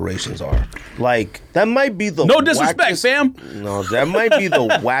collaborations are. Like, that might be the no disrespect, fam. No, that might be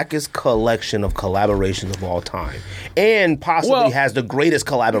the wackest collection of collaborations of all time. And possibly has the greatest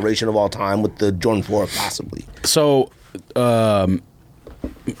collaboration of all time with the Jordan 4, possibly. So,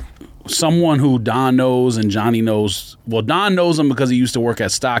 someone who Don knows and Johnny knows, well, Don knows him because he used to work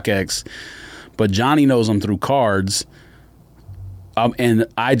at StockX, but Johnny knows him through cards. And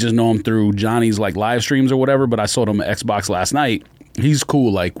I just know him through Johnny's like live streams or whatever, but I sold him an Xbox last night. He's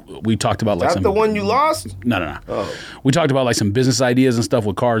cool. Like, we talked about like That's the one you lost? No. Oh. We talked about like some business ideas and stuff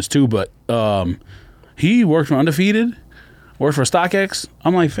with cards too, but he worked for Undefeated, worked for StockX.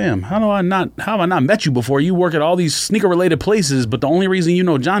 I'm like, fam, how have I not met you before? You work at all these sneaker related places, but the only reason you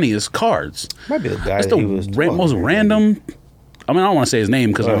know Johnny is cards. Might be the guy That's the most random. I mean, I don't want to say his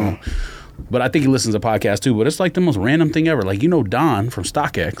name because I don't know. But I think he listens to podcasts too. But it's like the most random thing ever. Like, you know Don from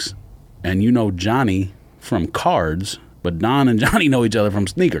StockX, and you know Johnny from cards. But Don and Johnny know each other from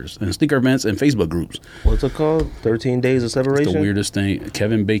sneakers and sneaker events and Facebook groups. What's it called? 13 Days of Separation? It's the weirdest thing.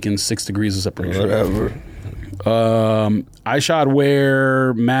 Kevin Bacon's 6 Degrees of Separation. Whatever. iShot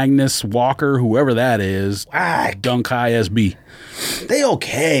Wear, Magnus Walker, whoever that is. Dunk High SB. They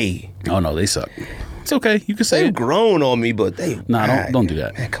okay. Oh, no, they suck. It's okay. You can say They've grown on me, but they... Nah, don't do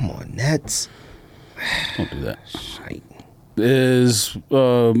that. Man, come on, Nets. Don't do that. Shite. Is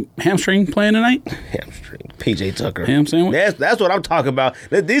Hamstring playing tonight? Hamstring. PJ Tucker. Ham sandwich? That's what I'm talking about.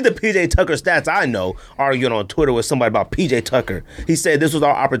 These are the PJ Tucker stats I know. Arguing on Twitter with somebody about PJ Tucker. He said this was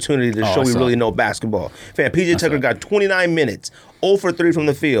our opportunity to show we really know basketball. Fam, PJ Tucker got 29 minutes, 0 for 3 from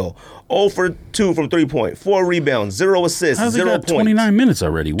the field, 0 for 2 from 3-point, 4 rebounds, 0 assists, 0 points. 29 minutes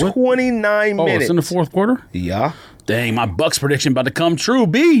already. What? 29 minutes. Oh, it's in the fourth quarter? Yeah. Dang, my Bucks prediction about to come true,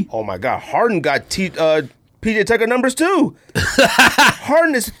 B. Oh, my God. Harden got PJ Tucker numbers too.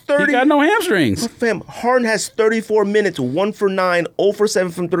 Harden is 30. He got no hamstrings. Fam, Harden has 34 minutes, 1 for 9, 0 for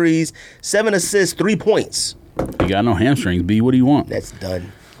 7 from threes, 7 assists, 3 points. He got no hamstrings, B. What do you want? That's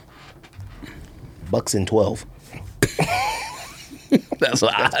done. Bucks in 12. That's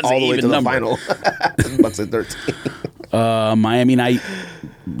all the way to the final. Bucks in 13. Miami night,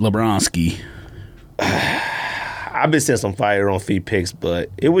 LeBronski. I've been seeing some fire on feet pics, but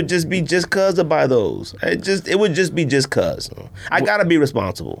it would just be just cause to buy those. It would just be just cause. I gotta be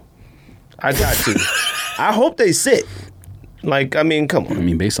responsible. I got to. I hope they sit. Like, I mean, come on. I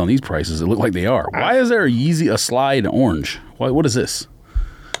mean, based on these prices, it look like they are. Why is there a Yeezy, a Slide orange? What is this?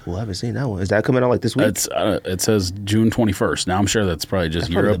 Well, I haven't seen that one. Is that coming out like this week? It says June 21st. Now, I'm sure that's probably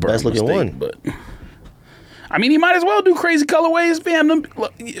just Europe. The best looking one. But I mean, you might as well do crazy colorways, fam.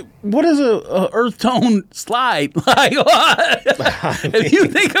 What is a earth tone slide? Like, what? If you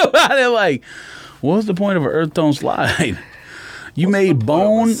think about it, like, what's the point of an earth tone slide? You made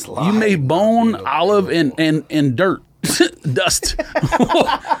bone, olive, and dirt, dust.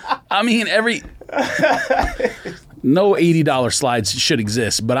 I mean, no $80 slides should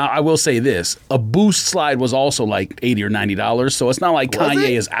exist, but I will say this: a Boost slide was also like $80 or $90, so it's not like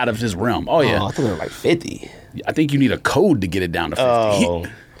Kanye is out of his realm. Oh yeah, I thought they were like $50. I think you need a code to get it down to $50.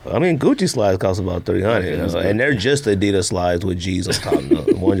 Oh, I mean, Gucci slides cost about $300, and they're just Adidas slides with G's on top.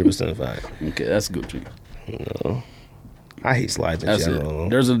 100% fact. Okay, that's Gucci. No. I hate slides in general.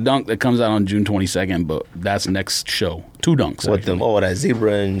 There's a dunk that comes out on June 22nd, but that's next show. 2 dunks. What them? Oh, that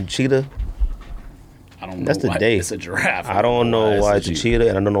zebra and cheetah? I don't know. That's the why day. It's a giraffe. I don't know why it's a cheetah,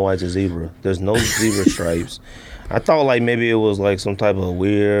 and I don't know why it's a zebra. There's no zebra stripes. I thought like maybe it was like some type of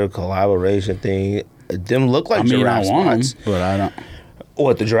weird collaboration thing. Them look like giraffe spots. But I don't.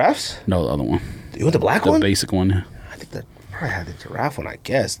 What, the giraffes? No, the other one. You want the black one? The basic one. I think that probably had the giraffe one, I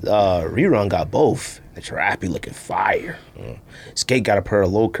guess. Rerun got both. The giraffe be looking fire. Skate got a pair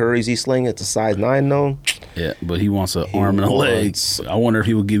of low curries he sling. It's a size 9 though. Yeah, but he wants an arm and a leg. I wonder if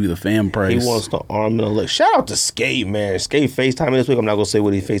he will give you the fan price. He wants the arm and a leg. Shout out to Skate, man. Skate FaceTiming this week. I'm not going to say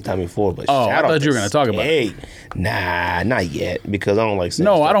what he FaceTiming for, but shout out I thought you were going to talk about it. Nah, not yet, because I don't like saying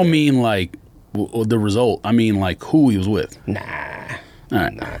No, I don't mean like the result. I mean like who he was with. Nah. All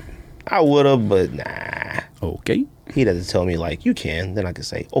right. Nah. I would have, but nah. Okay. He'd have to tell me like you can, then I could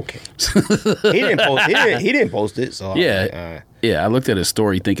say okay. He didn't post it, so yeah. I looked at his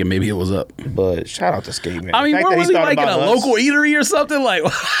story thinking maybe it was up. But shout out to Skate, man. I mean, where was he like in a local eatery or something? Like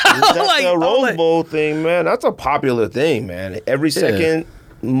that's like the Rose Bowl thing, man. That's a popular thing, man. Every second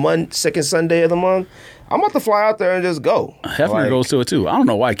Sunday of the month, I'm about to fly out there and just go. Hefner goes to it too. I don't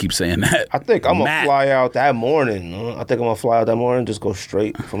know why I keep saying that. I think I'm gonna fly out that morning. Just go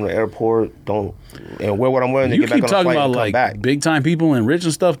straight from the airport. And wear what I'm wearing to get back on the flight and come back. You keep talking about like big time people and rich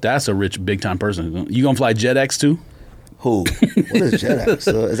and stuff. That's a rich big time person. You gonna fly JetX too? Who? What is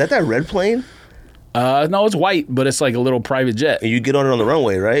JetX? Is that red plane? No, it's white, but it's like a little private jet. And you get on it on the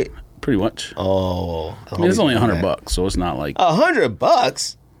runway, right? Pretty much. Oh, I mean, it's only $100, so it's not like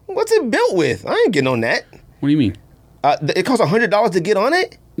 $100. What's it built with? I ain't getting on that. What do you mean? It costs $100 to get on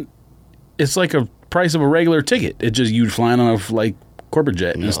it? It's like a price of a regular ticket. It's just you flying on a like corporate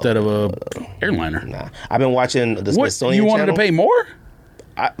jet instead of a airliner. Nah, I've been watching the Smithsonian You wanted channel. To pay more?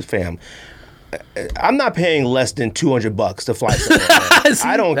 Fam, I'm not paying less than $200 to fly somewhere.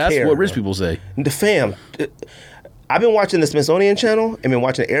 I don't care. That's what rich people say. The fam. I've been watching the Smithsonian channel and been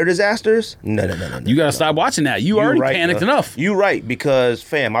watching air disasters. No. You gotta stop watching that. You already panicked enough. You right, because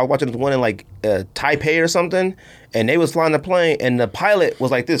fam, I was watching this one in like Taipei or something, and they was flying the plane, and the pilot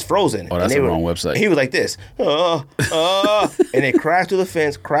was like this, frozen. Oh, that's the wrong website. He was like this, and they crashed through the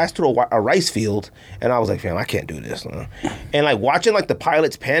fence, crashed through a rice field, and I was like, fam, I can't do this. And like watching like the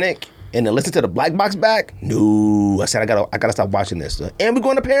pilots panic. And then listen to the black box back. No, I said I gotta stop watching this. And we're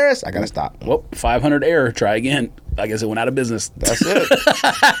going to Paris. I gotta stop. Well, 500 air. Try again. I guess it went out of business. That's it.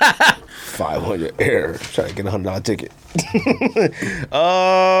 500 air. Try to get a $100 ticket.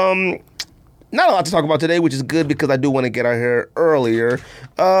 Not a lot to talk about today, which is good because I do want to get out here earlier.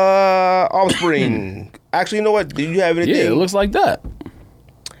 Offspring. Actually, you know what? Do you have anything? Yeah, it looks like that.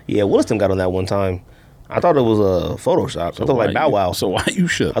 Yeah, Williston got on that one time. I thought it was a Photoshop. So I thought like Bow Wow. So why you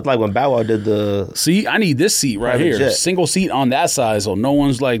should? I thought like when Bow Wow did the... See, I need this seat right here. Jet. Single seat on that side so no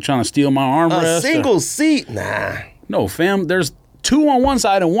one's like trying to steal my armrest. A single seat? Nah. No, fam. There's 2 on one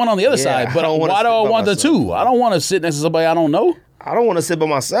side and 1 on the other side. But why do I want the 2? I don't want to sit next to somebody I don't know. I don't want to sit by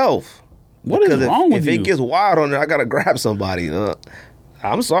myself. What is wrong with you? If it gets wild on there, I got to grab somebody.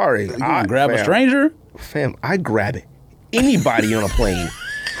 I'm sorry. You gonna grab a stranger? Fam, I grab anybody on a plane.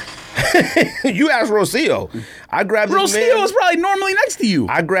 You asked Rocio. I grabbed this man. Rocio is probably normally next to you.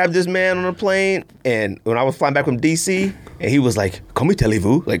 I grabbed this man on a plane, and when I was flying back from D.C., and he was like, "Comment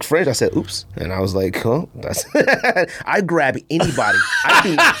allez-vous?" Like French. I said, "Oops," and I was like, "Huh?" I grab anybody. I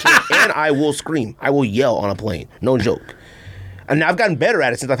do not care, and I will scream. I will yell on a plane. No joke. And I've gotten better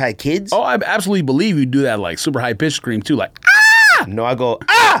at it since I've had kids. Oh, I absolutely believe you do that like super high pitched scream too, like ah. No, I go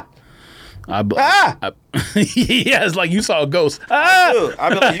ah. Yeah, it's like you saw a ghost. Dude, I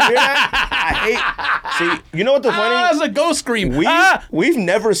be like, you hear that? See, you know what the funny? That's a ghost scream. We've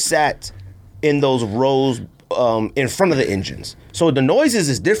never sat in those rows in front of the engines, so the noises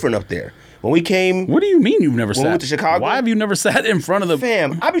is different up there. When we came... What do you mean you've never sat? When we went to Chicago? Why have you never sat in front of the...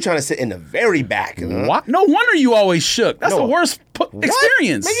 Fam, I be trying to sit in the very back. What? No wonder you always shook. That's the worst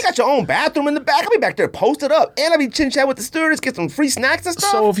experience. Man, you got your own bathroom in the back. I'll be back there posted up. And I'll be chit-chat with the stewardess, get some free snacks and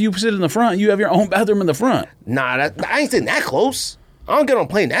stuff. So if you sit in the front, you have your own bathroom in the front. Nah, I ain't sitting that close. I don't get on a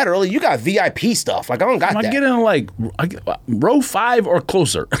plane that early. You got VIP stuff. Like, I don't got that. I get in like row 5 or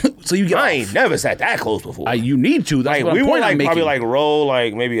closer. So you get I ain't never sat that close before. You need to. That's like, what we were like probably like row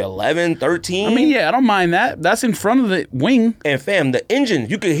like maybe 11, 13. I mean, yeah, I don't mind that. That's in front of the wing. And fam, the engine,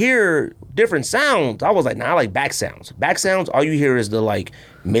 you could hear different sounds. I was like, I like back sounds. Back sounds, all you hear is the like,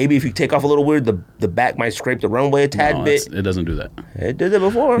 maybe if you take off a little weird, the back might scrape the runway a tad bit. It doesn't do that. It did it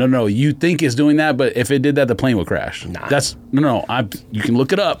before. No, you think it's doing that, but if it did that, the plane would crash. Nah. You can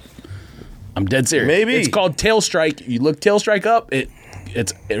look it up. I'm dead serious. Maybe. It's called tail strike. You look tail strike up, it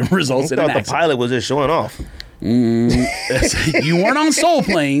results in an accident. The pilot was just showing off. You weren't on Soul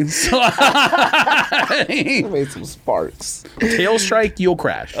Plane, so made some sparks. Tail strike, you'll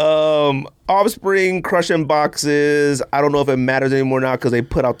crash. Offspring crushing boxes. I don't know if it matters anymore now because they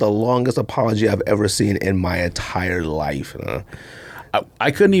put out the longest apology I've ever seen in my entire life.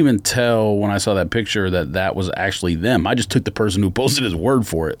 I couldn't even tell when I saw that picture that was actually them. I just took the person who posted his word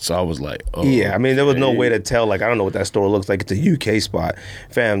for it. So I was like, oh. Yeah, I mean, there was no way to tell. Like, I don't know what that store looks like. It's a UK spot.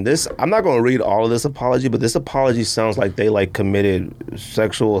 Fam, I'm not going to read all of this apology, but this apology sounds like they, like, committed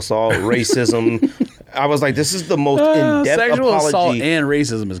sexual assault, racism. I was like, this is the most in-depth sexual apology. Assault and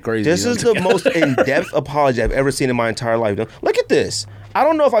racism is crazy. This is the most in-depth apology I've ever seen in my entire life. Look at this. I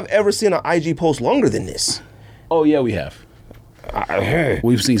don't know if I've ever seen an IG post longer than this. Oh, yeah, we have.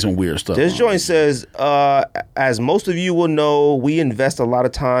 We've seen some weird stuff. This joint says, as most of you will know, we invest a lot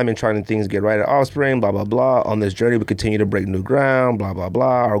of time in trying to things get right at Offspring, blah, blah, blah. On this journey, we continue to break new ground, blah, blah,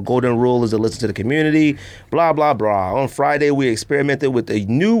 blah. Our golden rule is to listen to the community, blah, blah, blah. On Friday, we experimented with a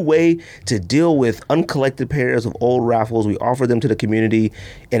new way to deal with uncollected pairs of old raffles. We offer them to the community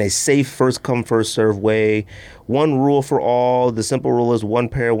in a safe, first-come, first-served way. One rule for all. The simple rule is one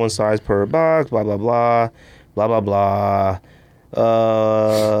pair, one size per box, blah, blah, blah, blah, blah, blah.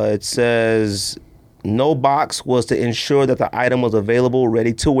 It says no box was to ensure that the item was available,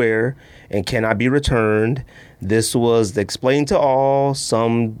 ready to wear, and cannot be returned. This was explained to all.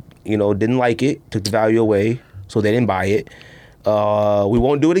 Some, didn't like it, took the value away, so they didn't buy it. We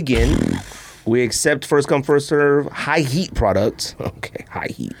won't do it again. We accept first come, first serve, high heat products. Okay, high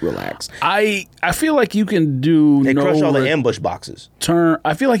heat, relax. I feel like you can do They crush all the ambush boxes.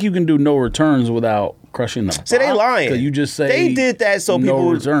 I feel like you can do no returns without crushing them. So they lying. You just say they did that so no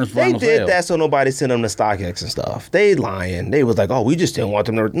people returns. They did that so nobody sent them to StockX and stuff. They lying. They was like, oh, we just didn't want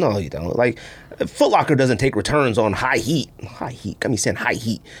them to. No, you don't. Like, Foot Locker doesn't take returns on high heat. High heat. Got me saying high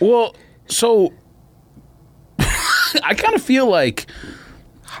heat. Well, so I kind of feel like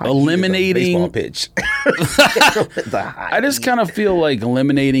eliminating baseball pitch. I just kind of feel like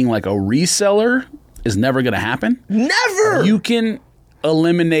eliminating like a reseller is never going to happen. Never. You can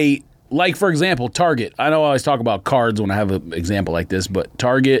eliminate, like, for example, Target. I know I always talk about cards when I have an example like this, but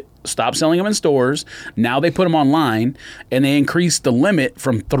Target stopped selling them in stores. Now they put them online, and they increased the limit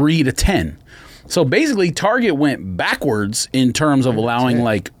from 3 to 10. So basically, Target went backwards in terms of allowing,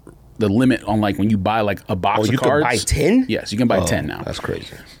 like, the limit on, like, when you buy, like, a box of cards. You can buy 10? Yes, you can buy 10 now. That's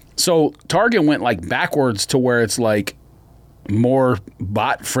crazy. So Target went, like, backwards to where it's, like, more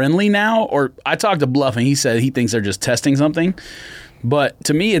bot-friendly now. Or I talked to Bluff, and he said he thinks they're just testing something. But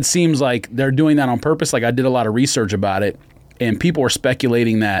to me, it seems like they're doing that on purpose. Like, I did a lot of research about it, and people are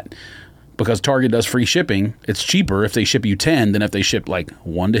speculating that because Target does free shipping, it's cheaper if they ship you 10 than if they ship, like,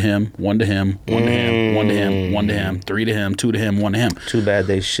 1 to him, 1 to him, 1 to him, 1 to him, 1 to him, 3 to him, 2 to him, 1 to him. Too bad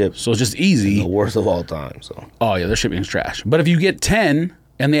they ship. So it's just easy. The worst of all time. So. Oh, yeah, their shipping's trash. But if you get 10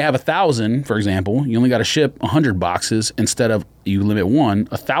 and they have 1,000, for example, you only got to ship 100 boxes instead of, you limit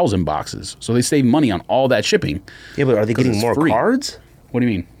 1,000 boxes. So they save money on all that shipping. Yeah, but are they getting more cards? What do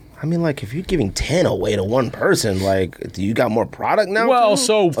you mean? I mean, like, if you're giving 10 away to one person, like, do you got more product now? Well, too?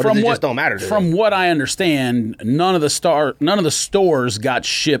 so or from does it what just don't matter to from them? what I understand, none of the stores got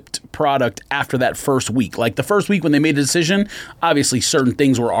shipped product after that first week. Like the first week when they made the decision, obviously certain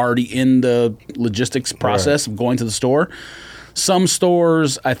things were already in the logistics process of going to the store. Some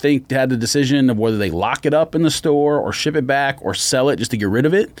stores, I think, had the decision of whether they lock it up in the store or ship it back or sell it just to get rid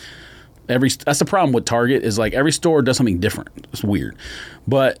of it. That's the problem with Target is, like, every store does something different. It's weird.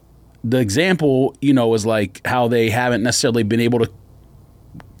 But the example, is like how they haven't necessarily been able to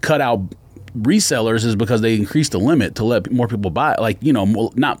cut out resellers is because they increased the limit to let more people buy. Like, you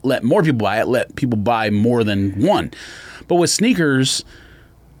know, not let more people buy it, let people buy more than one. But with sneakers,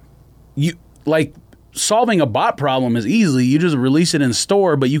 you like solving a bot problem is easy. You just release it in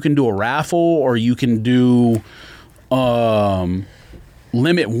store, but you can do a raffle or you can do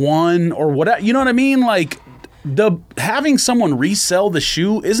limit one or whatever. You know what I mean? Like having someone resell the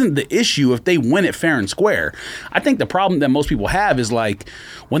shoe isn't the issue if they win it fair and square. I think the problem that most people have is like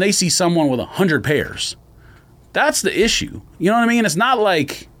when they see someone with 100 pairs. That's the issue. You know what I mean? It's not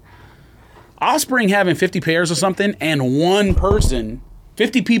like Offspring having 50 pairs or something and one person,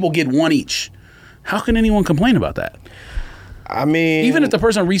 50 people get one each. How can anyone complain about that? I mean, even if the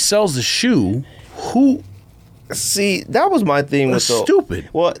person resells the shoe, who? See, that was my thing with stupid.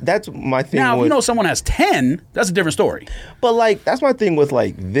 Well, that's my thing. Now, if you know someone has 10, that's a different story. But like, that's my thing with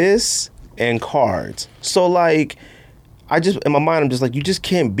like this and cards. So like, I just in my mind, I'm just like, you just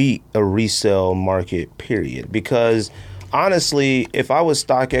can't beat a resale market, period. Because honestly, if I was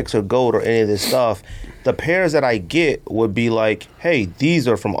StockX or Gold or any of this stuff, the pairs that I get would be like, hey, these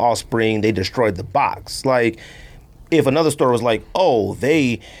are from Offspring. They destroyed the box. Like, if another store was like, oh,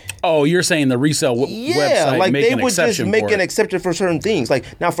 you're saying the resale website like make they an would just make an exception for certain things.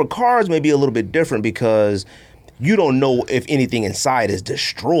 Like now for cards, maybe a little bit different because you don't know if anything inside is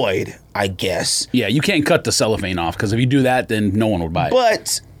destroyed, I guess. Yeah, you can't cut the cellophane off because if you do that, then no one would buy it.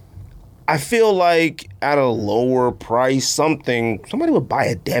 But I feel like at a lower price, somebody would buy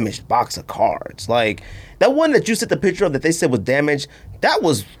a damaged box of cards. Like that one that you sent the picture of that they said was damaged, it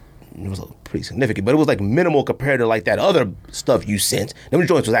was pretty significant, but it was like minimal compared to like that other stuff you sent. Them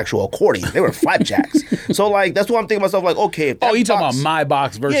joints was actual accordions. They were flapjacks. So like that's what I'm thinking to myself, like, okay, if that you talking about my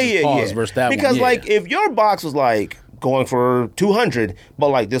box versus Paul's versus that one. Because like if your box was like going for 200, but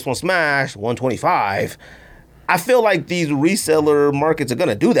like this one smashed 125, I feel like these reseller markets are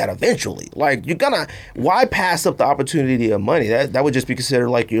gonna do that eventually. Like why pass up the opportunity of money? That would just be considered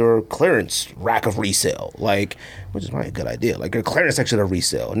like your clearance rack of resale, like, which is probably a good idea. Like your clearance section of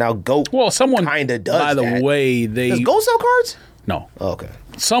resale. Now someone kind of does. By the that. way, does Go sell cards? No. Oh, okay.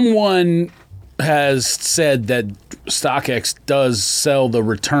 Someone has said that StockX does sell the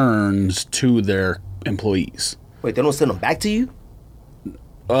returns to their employees. Wait, they don't send them back to you?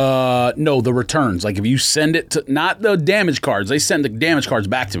 No, the returns. Like if you send it to, not the damaged cards, they send the damaged cards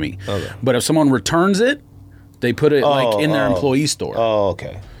back to me. Okay. But if someone returns it, they put it like in their employee store. Oh,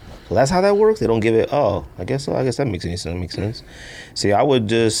 okay. So that's how that works? They don't give it, I guess so. I guess that makes sense. See, I would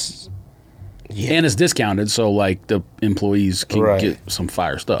just... Yeah. And it's discounted, so like the employees can get some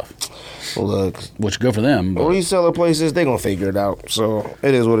fire stuff. Well, look, which good for them. But reseller places, they're gonna figure it out. So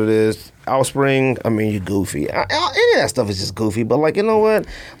it is what it is. Offspring, I mean, you're goofy. Any of that stuff is just goofy. But like, you know what?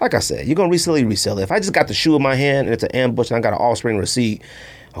 Like I said, you're gonna resell it. If I just got the shoe in my hand and it's an ambush and I got an Offspring receipt,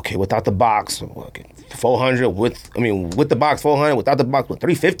 okay, without the box, 400 with the box 400, without the box with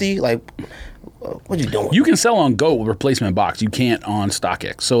 350. Like, what you doing? You can sell on Go with replacement box. You can't on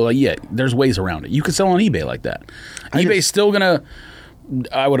StockX. So there's ways around it. You can sell on eBay like that. eBay's still gonna,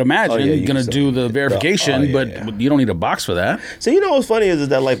 I would imagine, gonna do the verification, but you don't need a box for that. So you know what's funny is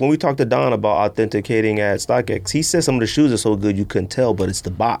that like when we talked to Don about authenticating at StockX, he said some of the shoes are so good you couldn't tell, but it's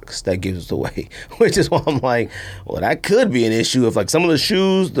the box that gives it away. Which is why I'm like, well, that could be an issue if like some of the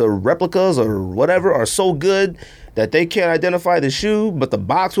shoes, the replicas or whatever, are so good that they can't identify the shoe, but the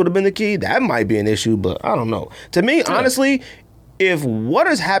box would have been the key. That might be an issue, but I don't know. To me, honestly, if what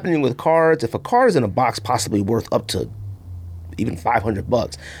is happening with cards, if a card is in a box possibly worth up to even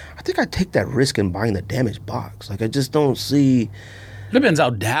 $500, I think I'd take that risk in buying the damaged box. Like I just don't see. Depends how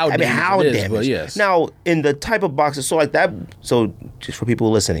damaged it is, but yes. Now, in the type of boxes, so like that, so just for people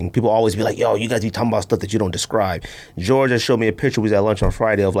listening, people always be like, yo, you guys be talking about stuff that you don't describe. George just showed me a picture, we was at lunch on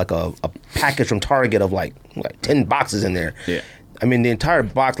Friday, of like a package from Target of like 10 boxes in there. Yeah. I mean, the entire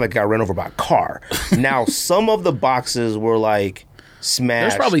box like got run over by a car. Now, some of the boxes were like smashed.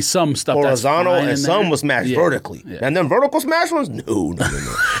 There's probably some stuff horizontal that's and some was smashed vertically. Yeah. And then vertical smash ones, no.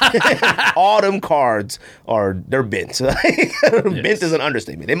 All them cards they're bent. Bent is an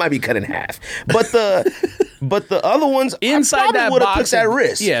understatement. They might be cut in half. But the other ones, inside I that would have box, took that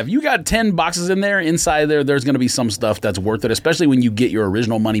risk. Yeah, if you got 10 boxes in there, inside there's going to be some stuff that's worth it, especially when you get your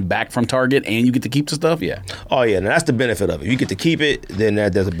original money back from Target and you get to keep the stuff. Yeah. Oh yeah, now that's the benefit of it. You get to keep it, then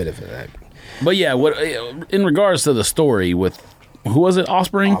there's a benefit of that. But yeah, in regards to the story with. Who was it?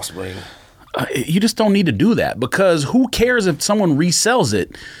 Offspring? Offspring. You just don't need to do that because who cares if someone resells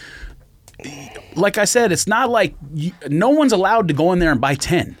it? Like I said, it's not like no one's allowed to go in there and buy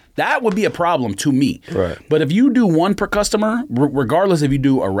 10. That would be a problem to me. Right. But if you do one per customer, regardless if you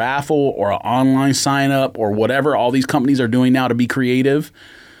do a raffle or an online sign up or whatever all these companies are doing now to be creative,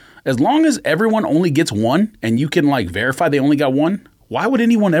 As long as everyone only gets one and you can like verify they only got one, why would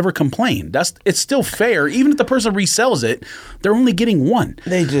anyone ever complain? It's still fair. Even if the person resells it, they're only getting one.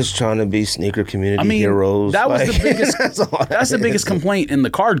 They just trying to be sneaker community heroes. That was the biggest. That's the biggest complaint in the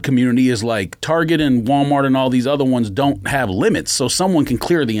card community is like Target and Walmart and all these other ones don't have limits, so someone can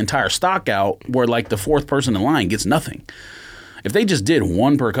clear the entire stock out where like the fourth person in line gets nothing. If they just did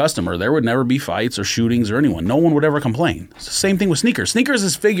one per customer, there would never be fights or shootings or anyone. No one would ever complain. It's the same thing with sneakers. Sneakers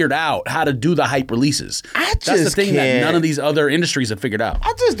has figured out how to do the hype releases. That's the thing that none of these other industries have figured out.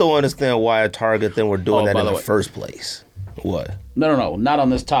 I just don't understand why at Target then we're doing that in the first place. What? No. Not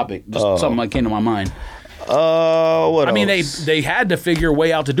on this topic. Just something that came to my mind. What I mean, else? they had to figure a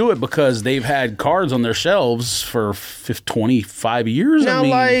way out to do it because they've had cards on their shelves for 25 years. Now,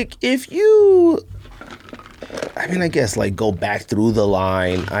 like, if you... I guess, like, go back through the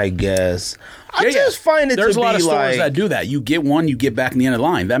line, I guess. I just find it There's to be like... There's a lot of stores that do that. You get one, you get back in the end of the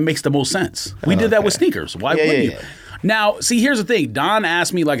line. That makes the most sense. We did that with sneakers. Why wouldn't you? Now, see, here's the thing. Don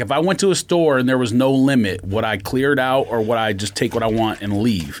asked me, like, if I went to a store and there was no limit, would I clear it out or would I just take what I want and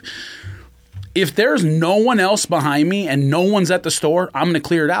leave? If there's no one else behind me and no one's at the store, I'm going to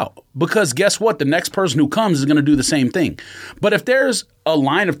clear it out. Because guess what? The next person who comes is going to do the same thing. But if there's a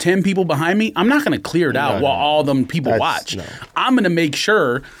line of 10 people behind me, I'm not going to clear it out while all them people watch. No. I'm going to make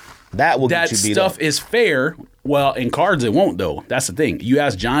sure that stuff is fair. Well, in cards, it won't, though. That's the thing. You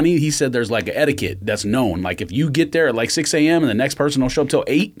ask Johnny, he said there's like an etiquette that's known. Like if you get there at like 6 a.m. and the next person don't show up till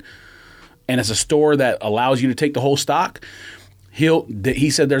 8, and it's a store that allows you to take the whole stock, he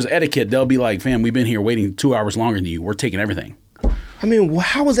said there's etiquette. They'll be like, fam, we've been here waiting 2 hours longer than you. We're taking everything. I mean,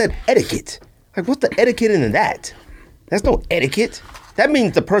 how is that etiquette? Like, what's the etiquette in that? That's no etiquette. That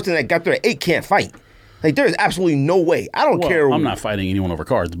means the person that got there at 8 can't fight. Like, there is absolutely no way. I don't care. I'm not fighting anyone over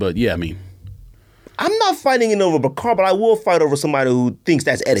cards, but yeah, I mean. I'm not fighting it over a card, but I will fight over somebody who thinks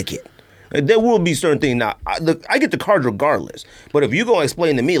that's etiquette. There will be certain things. Now, I get the cards regardless. But if you're going to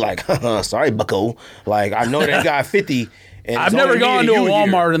explain to me, like, sorry, bucko, like, I know that guy 50. And I've never gone to a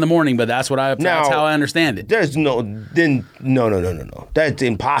Walmart in the morning, but that's how I understand it. There's no. That's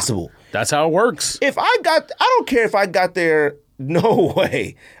impossible. That's how it works. I don't care if I got there. No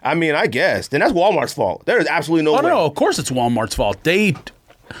way. I mean, I guess. Then that's Walmart's fault. There is absolutely no way. No, of course it's Walmart's fault.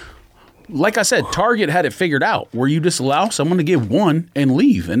 Like I said, Target had it figured out where you just allow someone to get one and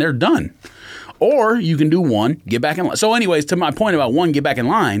leave, and they're done. Or you can do one, get back in line. So anyways, to my point about one, get back in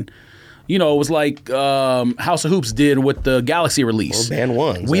line, it was like House of Hoops did with the Galaxy release. Or Band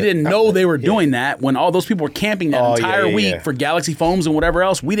 1. We didn't know they were doing that when all those people were camping that entire week for Galaxy foams and whatever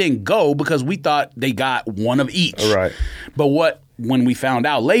else. We didn't go because we thought they got one of each. Right. But when we found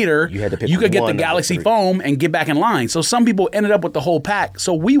out later, you could get the Galaxy foam and get back in line. So some people ended up with the whole pack.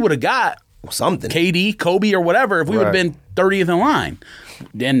 So we would have got something, KD, Kobe, or whatever, if we would have been 30th in line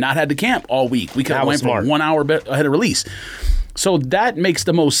and not had to camp all week. We could have went for 1 hour ahead of release. So that makes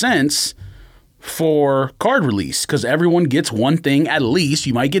the most sense for card release because everyone gets one thing at least.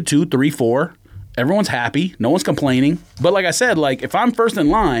 You might get 2, 3, 4. Everyone's happy. No one's complaining. But like I said, like if I'm first in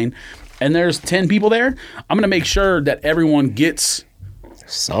line and there's 10 people there, I'm going to make sure that everyone gets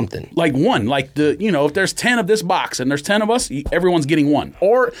something. Like one. Like if there's 10 of this box and there's 10 of us, everyone's getting one.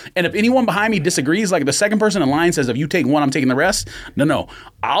 And if anyone behind me disagrees, like the second person in line says, if you take one, I'm taking the rest. No.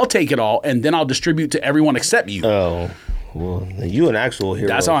 I'll take it all and then I'll distribute to everyone except you. Oh. Well, you an actual hero.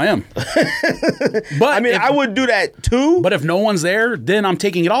 That's how I am. But I would do that too. But if no one's there, then I'm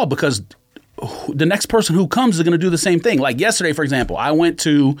taking it all because the next person who comes is going to do the same thing. Like yesterday, for example, I went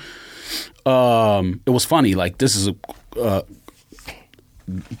to. It was funny. Like this is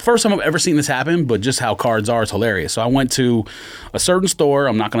first time I've ever seen this happen, but just how cards are, it's hilarious. So I went to a certain store.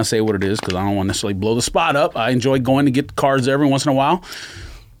 I'm not going to say what it is because I don't want to necessarily blow the spot up. I enjoy going to get cards every once in a while.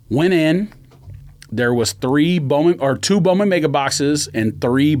 Went in. There was 2 Bowman Mega Boxes and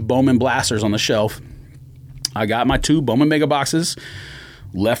 3 Bowman Blasters on the shelf. I got my 2 Bowman Mega Boxes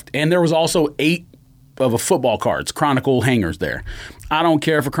left, and there was also 8 of a football cards, Chronicle hangers there. I don't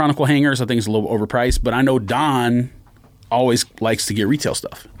care for Chronicle hangers. I think it's a little overpriced, but I know Don always likes to get retail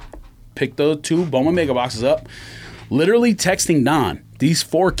stuff. Picked those 2 Bowman Mega Boxes up, literally texting Don. These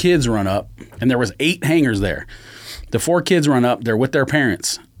 4 kids run up, and there was 8 hangers there. The 4 kids run up. They're with their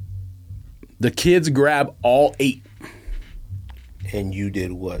parents. The kids grab all 8. And you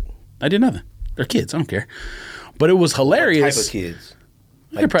did what? I did nothing. They're kids. I don't care. But it was hilarious. What type of kids?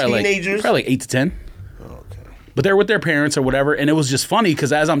 They're probably teenagers? Probably like 8 to 10. Okay. But they're with their parents or whatever. And it was just funny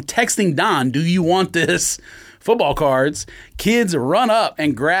because as I'm texting Don, do you want this football cards? Kids run up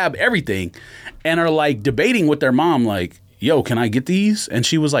and grab everything and are like debating with their mom like, yo, can I get these? And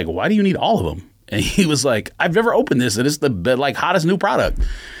she was like, why do you need all of them? And he was like, I've never opened this. And it's the hottest new product.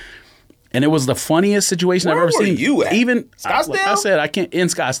 And it was the funniest situation I've ever seen. You at? Even Scottsdale? I said I can't in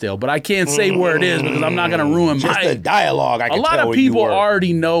Scottsdale, but I can't say where it is because I'm not going to ruin just the dialogue. A lot of people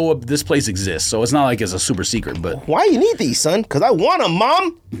already know this place exists, so it's not like it's a super secret. But why you need these, son? Because I want them,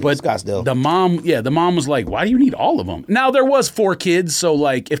 Mom. But Scottsdale. The mom was like, "Why do you need all of them?" Now there was 4 kids, so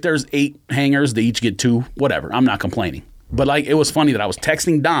like if there's 8 hangers, they each get 2. Whatever. I'm not complaining. But like it was funny that I was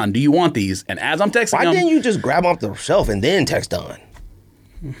texting Don, "Do you want these?" And as I'm texting, why didn't you just grab them off the shelf and then text Don?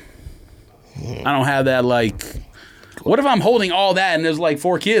 I don't have that, like, what if I'm holding all that and there's like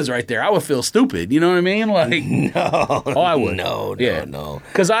 4 kids right there? I would feel stupid. You know what I mean? Like, no. Oh, I would. No.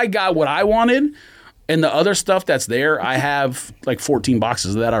 Because I got what I wanted, and the other stuff that's there, I have like 14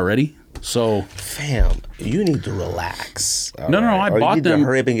 boxes of that already. So, fam, you need to relax. No, I bought them. To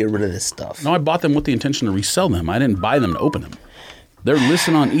hurry up and get rid of this stuff. No, I bought them with the intention to resell them. I didn't buy them to open them. They're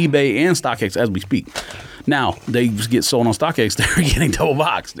listed on eBay and StockX as we speak. Now, they get sold on StockX. They're getting double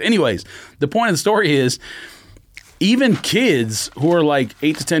boxed. Anyways, the point of the story is even kids who are like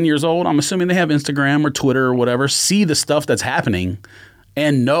 8 to 10 years old, I'm assuming they have Instagram or Twitter or whatever, see the stuff that's happening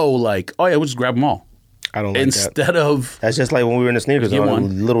and know like, oh, yeah, we'll just grab them all. I don't like Instead of... That's just like when we were in the sneakers.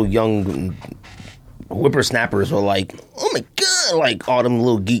 Little young whippersnappers were like, oh, my God, like all them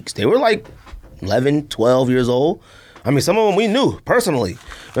little geeks. They were like 11, 12 years old. I mean, some of them we knew personally.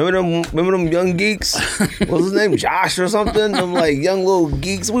 Remember them young geeks? What was his name? Josh or something? Them like young little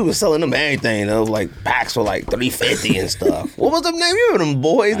geeks. We were selling them everything. Those like packs for like $3.50 and stuff. What was their name? You remember them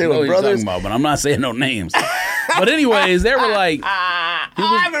boys? They were brothers. What you're talking about, but I'm not saying no names. But anyways, they were like,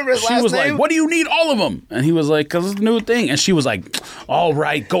 I remember his last name. She was like, what do you need all of them? And he was like, because it's a new thing. And she was like, all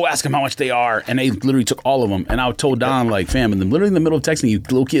right, go ask them how much they are. And they literally took all of them. And I told Don, like, fam, literally in the middle of texting you,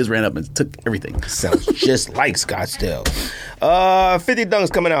 little kids ran up and took everything. Sounds just like Scottsdale. 50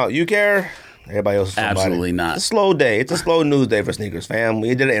 dunks coming out. You care? Everybody else is somebody. Absolutely not. It's a slow day. It's a slow news day for sneakers, fam. We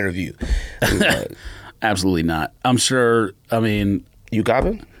did an interview. Absolutely not. I'm sure, I mean... You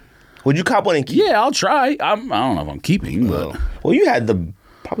copping? Would you cop one and keep? Yeah, I'll try. I don't know if I'm keeping, but... Well, you had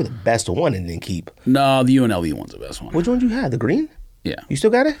probably the best one and didn't keep. No, the UNLV one's the best one. Which one did you have? The green? Yeah. You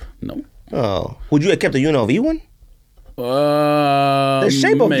still got it? No. Oh. Would you have kept the UNLV one? The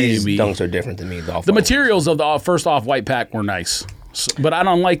shape of these dunks are different to me. The materials of the first off-white pack were nice. But I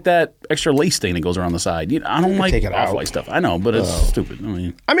don't like that extra lace thing that goes around the side. I don't like off-white stuff. I know, but it's stupid. I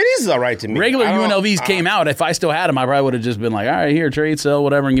mean, this is all right to me. Regular UNLVs came out. If I still had them, I probably would have just been like, all right, here, trade, sell,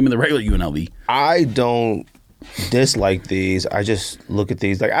 whatever, and give me the regular UNLV. I don't dislike these. I just look at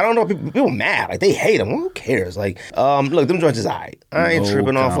these like, I don't know, people mad. Like, they hate them. Who cares? Like, look, them joints is all right. I ain't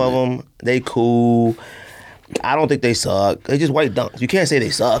tripping off of them. They cool. I don't think they suck. They just white dunks. You can't say they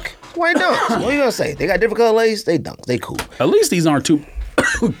suck. White dunks. What are you gonna say? They got different color lace. They dunks. They cool. At least these aren't too.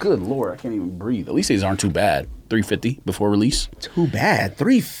 Good Lord, I can't even breathe. At least these aren't too bad. $350 before release. Too bad.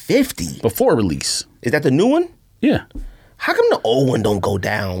 $350 before release. Is that the new one? Yeah. How come the old one don't go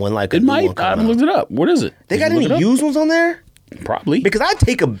down when like it might? I haven't looked it up. What is it? They got any used ones on there? Probably. Because I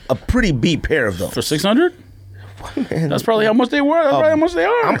take a pretty beat pair of those for $600. Man, that's probably how much they were. That's probably how much they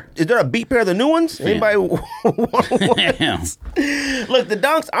are. Is there a beat pair of the new ones? Yeah. Anybody want ones? Look, the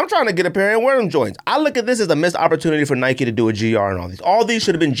dunks, I'm trying to get a pair and wear them joints. I look at this as a missed opportunity for Nike to do a GR and all these. All these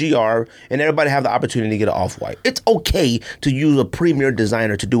should have been GR and everybody have the opportunity to get an off-white. It's okay to use a premier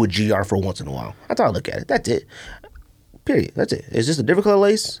designer to do a GR for once in a while. That's how I look at it. That's it. Period. That's it. It's just a different color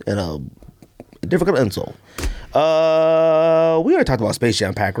lace and a different color insole. We already talked about Space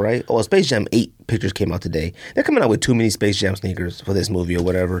Jam pack, right? Oh, Space Jam 8 pictures came out today. They're coming out with too many Space Jam sneakers for this movie or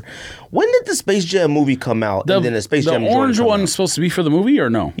whatever. When did the Space Jam movie come out? And then the Space Jam orange one's supposed to be for the movie or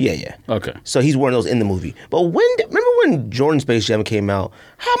no? Yeah. Okay. So he's wearing those in the movie. But remember when Jordan Space Jam came out?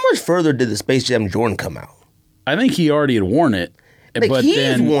 How much further did the Space Jam Jordan come out? I think he already had worn it. Like but he's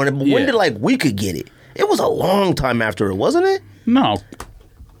then, worn it, but when did we could get it? It was a long time after it, wasn't it? No.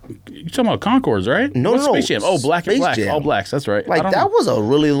 You're talking about Concords, right? No. Space Jam? Oh, black and black. Jam. All blacks, that's right. Like, that was a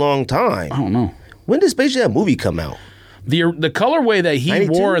really long time. I don't know. When did Space Jam movie come out? The colorway that he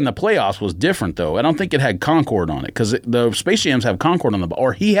 92? wore in the playoffs was different, though. I don't think it had Concord on it, because the Space Jams have Concord on the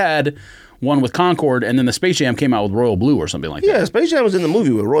or he had one with Concord, and then the Space Jam came out with Royal Blue or something like that. Yeah, Space Jam was in the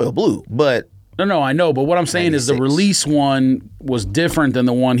movie with Royal Blue, but... No, I know, but what I'm saying 96. Is the release one was different than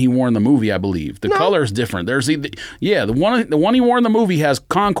the one he wore in the movie, I believe. The color's different. There's the one he wore in the movie has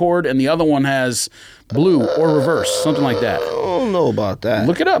Concord, and the other one has blue or reverse, something like that. I don't know about that.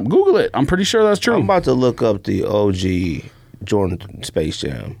 Look it up. Google it. I'm pretty sure that's true. I'm about to look up the OG Jordan Space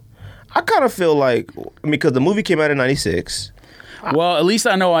Jam. I kind of feel like, because the movie came out in 96. Well, at least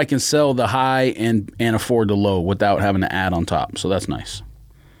I know I can sell the high and afford the low without having to add on top, so that's nice.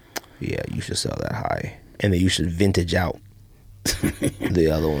 Yeah, you should sell that high. And then you should vintage out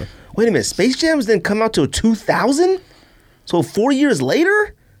the other one. Wait a minute, Space Jams didn't come out till 2000? So 4 years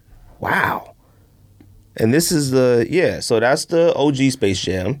later? Wow. And this is so that's the OG Space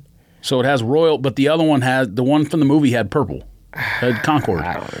Jam. So it has royal, but the other one the one from the movie had purple. Had Concorde.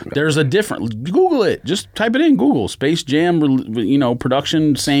 There's a different, Google it. Just type it in Google. Space Jam,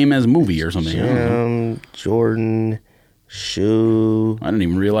 production, same as movie or something. Jam, Jordan, shoe. I didn't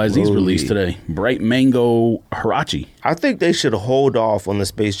even realize these released today. Bright Mango Hirachi. I think they should hold off on the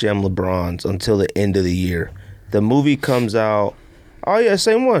Space Jam LeBrons until the end of the year. The movie comes out. Oh yeah,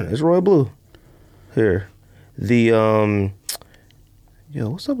 same one. It's royal blue. Here, yo,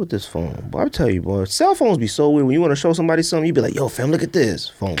 what's up with this phone? Boy, I tell you, boy, cell phones be so weird. When you want to show somebody something, you be like, yo, fam, look at this.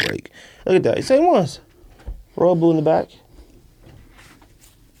 Phone break. Look at that. Same ones. Royal blue in the back.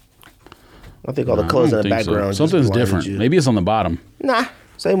 I think all the colors in the background. So. Something's different. Maybe it's on the bottom. Nah,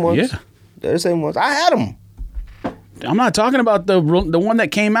 same ones. Yeah. They're the same ones. I had them. I'm not talking about the one that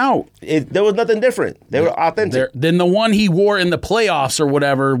came out. There was nothing different. They were authentic. Then the one he wore in the playoffs or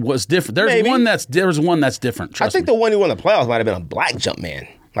whatever was different. There's one that's different. I think the one he won in the playoffs might have been a black jump man.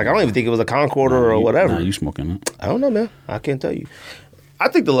 Like, I don't even think it was a Concorde or whatever. Nah, you smoking it. I don't know, man. I can't tell you. I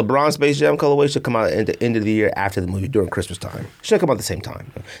think the LeBron Space Jam colorway should come out at the end of the year after the movie during Christmas time. Should come out at the same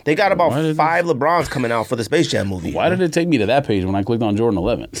time. They got about 5 LeBrons coming out for the Space Jam movie. Why did it take me to that page when I clicked on Jordan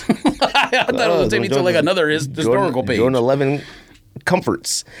 11? I thought it would take me to like another historical page. Jordan 11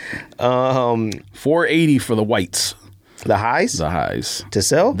 comforts. 480 for the whites. The highs? The highs. To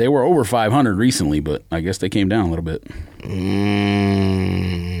sell? They were over 500 recently, but I guess they came down a little bit.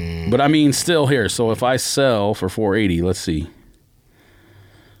 But I mean, still here. So if I sell for 480, let's see.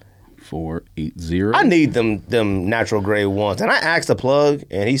 480. I need them natural gray ones. And I asked the plug,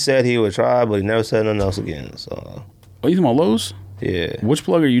 and he said he would try, but he never said nothing else again. So. Oh, you talking about Lowe's? Yeah. Which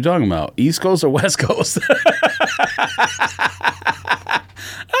plug are you talking about? East Coast or West Coast?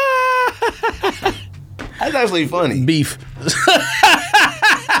 That's actually funny. Beef.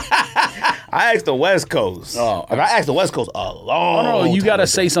 I asked the West Coast. I asked the West Coast a long no, you got to time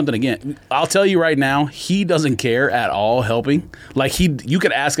say something again. I'll tell you right now, he doesn't care at all helping. Like, you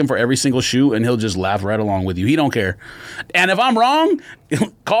could ask him for every single shoe, and he'll just laugh right along with you. He don't care. And if I'm wrong,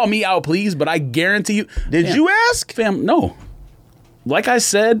 call me out, please, but I guarantee you. Did you ask? Fam, no. Like I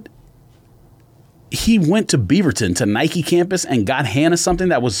said, he went to Beaverton, to Nike campus, and got Hannah something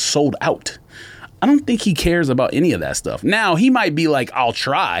that was sold out. I don't think he cares about any of that stuff. Now, he might be like, I'll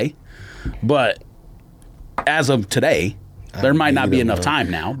try. But as of today, there might not be enough time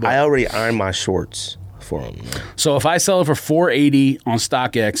now. But. I already ironed my shorts for him. So if I sell it for $480 on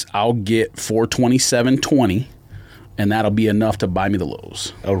StockX, I'll get $427.20, and that'll be enough to buy me the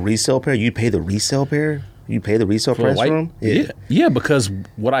Lows. A resale pair? You pay the resale pair? You pay the resale price for them? Yeah, because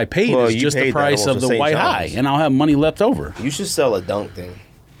what I paid is just the price of the white high, and I'll have money left over. You should sell a dunk thing.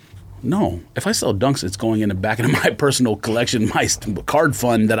 No. If I sell dunks, it's going in the back of my personal collection, my card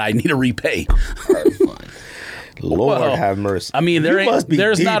fund that I need to repay. Card fund. Lord have mercy. I mean,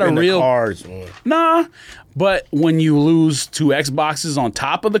 there's not a real cards. Nah, but when you lose 2 Xboxes on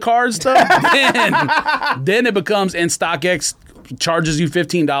top of the card stuff, then it becomes, and StockX charges you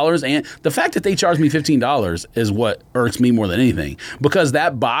 $15, and the fact that they charge me $15 is what irks me more than anything, because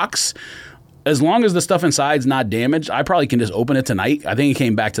that box, as long as the stuff inside's not damaged, I probably can just open it tonight. I think it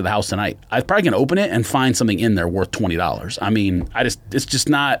came back to the house tonight. I probably can open it and find something in there worth $20. I mean, it's just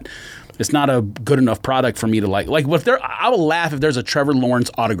not. It's not a good enough product for me to like. Like, I will laugh if there's a Trevor Lawrence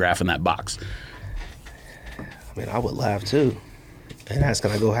autograph in that box. I mean, I would laugh too. And that's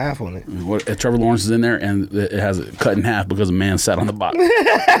gonna go half on it. If Trevor Lawrence is in there and it has it cut in half because a man sat on the box,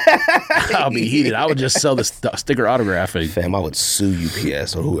 I'll be heated. I would just sell the sticker autograph. Fam, I would sue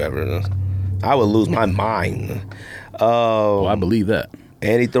UPS or whoever. I would lose my mind. I believe that.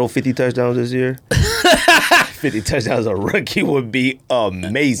 And he throw 50 touchdowns this year. 50 touchdowns as a rookie would be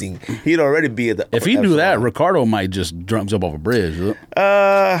amazing. He'd already be at the. If he do that, Ricardo might just jump off a bridge.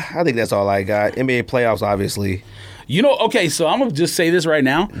 I think that's all I got. NBA playoffs, obviously. You know, okay, so I'm going to just say this right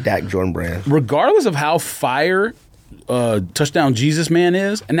now. Dak Jordan brand. Regardless of how fire Touchdown Jesus Man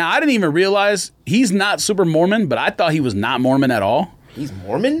is, and now I didn't even realize he's not super Mormon, but I thought he was not Mormon at all. He's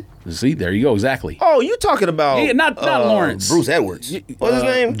Mormon? See, there you go, exactly. Oh, you talking about... Yeah, not Lawrence. Bruce Edwards. What's his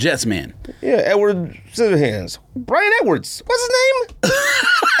name? Jets Man. Yeah, Edward Scissorhands. Brian Edwards. What's his name?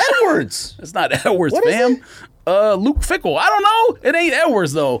 Edwards. It's not Edwards, what fam. Is it? Luke Fickle. I don't know. It ain't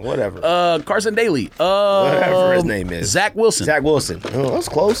Edwards, though. Whatever. Carson Daly. Whatever his name is. Zach Wilson. Zach Wilson. Oh, that's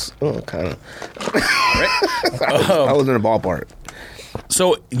close. Oh, kind of. I was in the ballpark.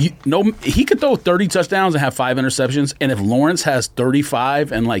 So, he could throw 30 touchdowns and have 5 interceptions, and if Lawrence has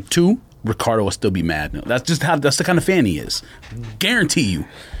 35 and like 2, Ricardo will still be mad. That's the kind of fan he is. Guarantee you.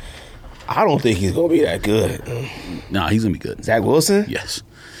 I don't think he's going to be that good. No, he's going to be good. Zach Wilson? Yes.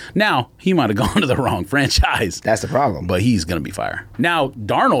 Now, he might have gone to the wrong franchise. That's the problem. But he's going to be fire. Now,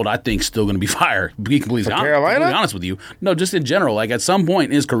 Darnold, I think, still going to be fire. Be completely honest with you. No, just in general. Like, at some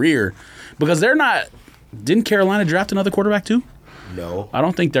point in his career, because they're not... Didn't Carolina draft another quarterback, too? No. I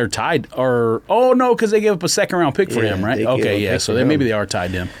don't think they're tied. Or no, because they gave up a second-round pick for him, right? Okay, yeah, so maybe they are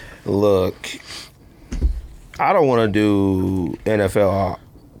tied to him. Look, I don't want to do NFL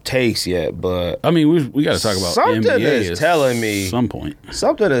takes yet, but I mean, we got to talk about something NBA is telling me some point.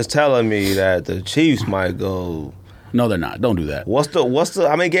 Something is telling me that the Chiefs might go. No, they're not. Don't do that. What's the?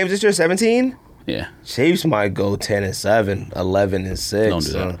 How many games this year? 17. Yeah. Chiefs might go 10-7, 11-6. Don't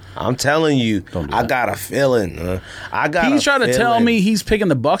do that. I'm telling you, I got a feeling. He's trying to tell me he's picking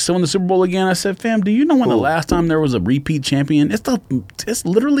the Bucs to win the Super Bowl again. I said, fam, do you know when the last time there was a repeat champion? It's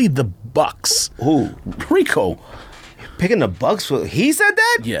literally the Bucs. Who? Rico. Picking the Bucs? He said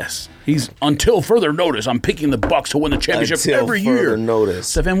that? Yes. He's until further notice. I'm picking the Bucs to win the championship every year. Further notice.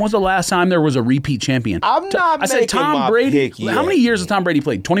 So, fam, when's the last time there was a repeat champion? I'm not. I said Tom Brady. Pick yet. How many years has Tom Brady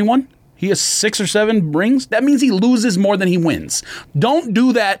played? 21. He has 6 or 7 rings. That means he loses more than he wins. Don't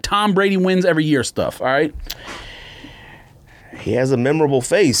do that. Tom Brady wins every year stuff. All right. He has a memorable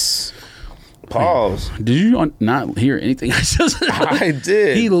face. Pause. Did you not hear anything I just said? I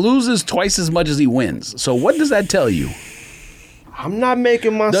did. He loses twice as much as he wins. So what does that tell you? I'm not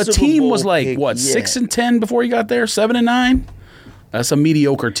making my The Super team Bowl was like, pick what, yet. 6-10 before he got there? 7-9? That's a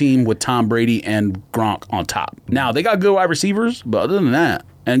mediocre team with Tom Brady and Gronk on top. Now, they got good wide receivers, but other than that,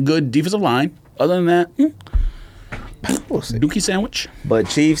 and good defensive line. Other than that, we'll see. Dookie sandwich. But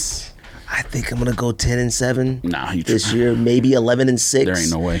Chiefs, I think I'm gonna go 10-7. Nah, this year, maybe 11-6. There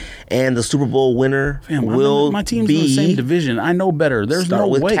ain't no way. And the Super Bowl winner my team's in the same division. I know better. There's no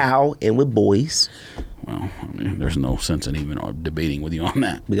way. Start with Cal and with boys. Well, I mean, there's no sense in even debating with you on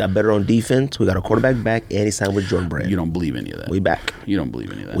that. We got better on defense. We got a quarterback back, and he signed with Jordan Brand. You don't believe any of that. We back. You don't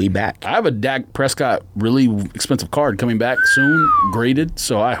believe any of that. We back. I have a Dak Prescott really expensive card coming back soon, graded,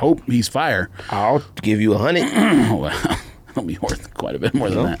 so I hope he's fire. I'll give you 100. Well, it'll be worth quite a bit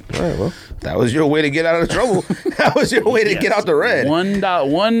more than that. All right, well, that was your way to get out of trouble. That was your way to get out the red. One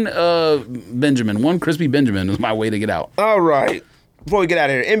crispy Benjamin was my way to get out. All right. Before we get out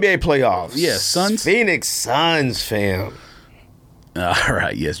of here, NBA playoffs. Yes, Suns. Phoenix Suns, fam. All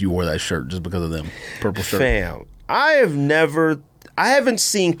right, yes, you wore that shirt just because of them. Purple shirt. Fam, I haven't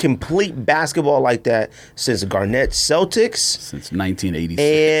seen complete basketball like that since Garnett Celtics. Since 1986.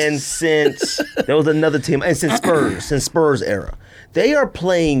 And since, there was another team, and since Spurs era. They are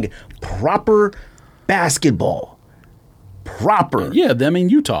playing proper basketball. Proper. Yeah, them in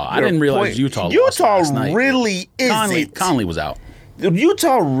Utah. I didn't realize Utah lost last night. Really isn't. Conley was out.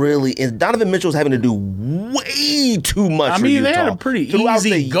 Utah really is. Donovan Mitchell's having to do way too much for Utah. They had a pretty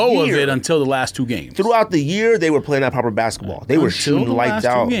easy go of it until the last 2 games. Throughout the year, they were playing that proper basketball. They were shooting lights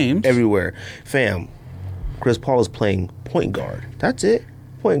out everywhere. Fam, Chris Paul is playing point guard. That's it.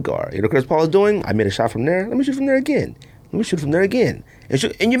 Point guard. You know what Chris Paul is doing? I made a shot from there. Let me shoot from there again. Let me shoot from there again.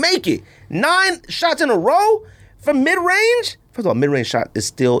 And you make it. 9 shots in a row from mid-range? First of all, mid-range shot is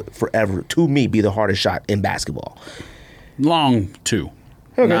still forever, to me, be the hardest shot in basketball. Long 2.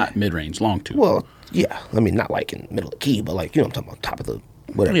 Okay. Not mid-range, long 2. Well, yeah. I mean, not like in middle of the key, but like, you know what I'm talking about, top of the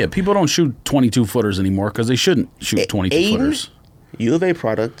whatever. Yeah, people don't shoot 22-footers anymore because they shouldn't shoot 22-footers. U of A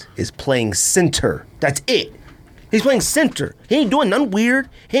product is playing center. That's it. He's playing center. He ain't doing nothing weird.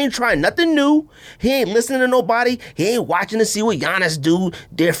 He ain't trying nothing new. He ain't listening to nobody. He ain't watching to see what Giannis do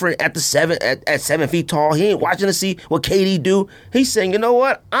different at 7 feet tall. He ain't watching to see what KD do. He's saying, you know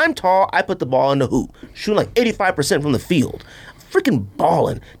what? I'm tall. I put the ball in the hoop. Shooting like 85% from the field. Freaking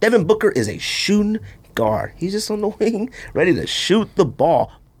balling. Devin Booker is a shooting guard. He's just on the wing, ready to shoot the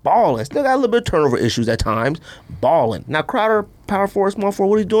ball. Balling. Still got a little bit of turnover issues at times. Balling. Now Crowder, power forward, small forward,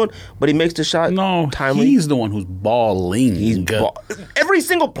 what he's doing, but he makes the shot timely. He's the one who's balling. Every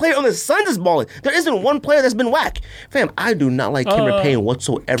single player on the Suns is balling. There isn't one player that's been whack. Fam, I do not like Cameron Payne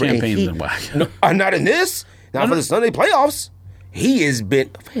whatsoever. Cameron Payne's been whack. No, not in this. Not for the Sunday playoffs. He has been.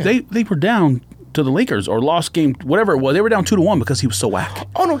 Fam. They were down to the Lakers or lost game, whatever it was. They were down 2-1 because he was so whack.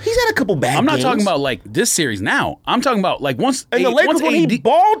 Oh no, he's had a couple bad games. I'm not talking about like this series now. I'm talking about like once. And the Lakers when he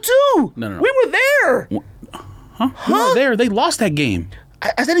balled too. No. We were there. Huh? We were there. They lost that game.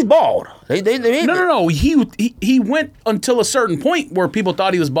 I said he's balled. No. He went until a certain point where people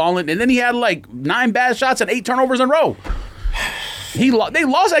thought he was balling, and then he had like 9 bad shots and 8 turnovers in a row. They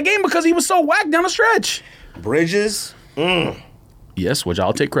lost that game because he was so whack down the stretch. Bridges. Yes, which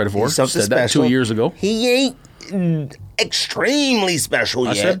I'll take credit for. He's something said that special. 2 years ago. He ain't extremely special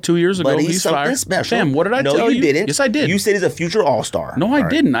yet. I said 2 years ago but he's something fired. special. Sam, what did I tell you? No, you didn't. Yes, I did. You said he's a future All-Star. No, I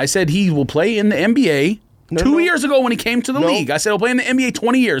didn't. I said he will play in the NBA. Two years ago when he came to the league, I said he'll play in the NBA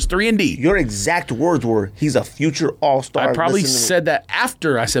 20 years, 3 and D. Your exact words were, he's a future All-Star. I probably said that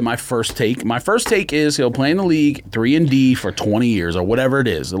after I said my first take. My first take is he'll play in the league 3 and D for 20 years or whatever it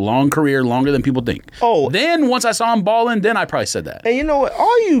is. A long career, longer than people think. Oh. Then once I saw him balling, then I probably said that. And you know what?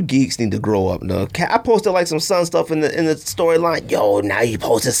 All you geeks need to grow up. No, I posted like some Sun stuff in the storyline. Yo, now you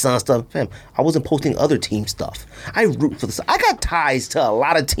posted Sun stuff. Fam, I wasn't posting other team stuff. I root for the Suns. I got ties to a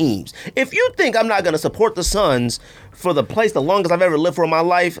lot of teams. If you think I'm not going to support the Suns for the place the longest I've ever lived for in my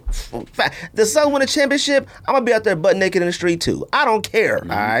life, the Suns win a championship, I'm going to be out there butt naked in the street too. I don't care, all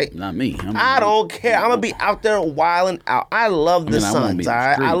right? Not me. I don't care. I'm going to be out there wilding out. I love the Suns, all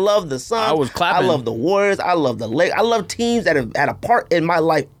right? I love the Suns. I was clapping. I love the Warriors. I love the Lakers. I love teams that have had a part in my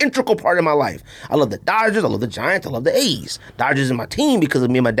life, integral part in my life. I love the Dodgers. I love the Giants. I love the A's. Dodgers is my team because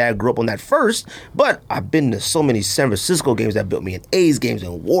me and my dad grew up on that first, but I've been to so many San Francisco games that built me, and A's games,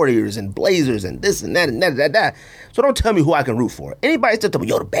 and Warriors, and Blazers, and this and that, and that. So don't tell me who I can root for. Anybody still tell me,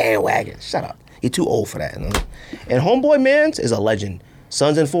 yo, the bandwagon. Shut up. You're too old for that. And homeboy Mans is a legend.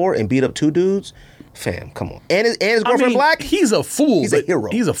 Suns in 4 and beat up 2 dudes. Fam, come on. And his girlfriend Black? He's a fool. He's a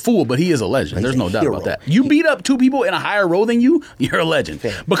hero. He's a fool, but he is a legend. There's no doubt about that. You beat up 2 people in a higher row than you, you're a legend.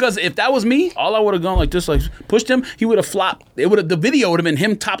 Fam. Because if that was me, all I would have gone like this, like pushed him, he would have flopped. The video would have been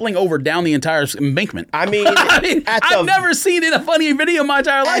him toppling over down the entire embankment. I mean, I've never seen a funny video in my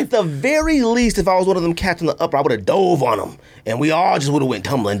entire life. At the very least, if I was one of them cats in the upper, I would have dove on them, and we all just would have went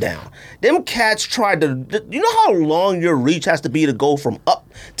tumbling down. Them cats tried to, you know how long your reach has to be to go from up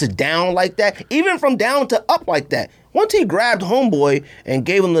to down like that? Even from down to up like that. Once he grabbed homeboy and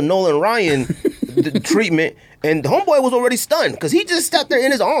gave him the Nolan Ryan treatment, and homeboy was already stunned because he just sat there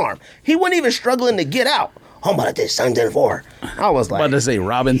in his arm. He wasn't even struggling to get out. Homeboy like this, Suns in 4. I was like, about to say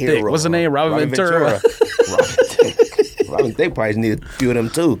Robin Thicke. What's the name? Robin Ventura. Robin Thicke probably needed a few of them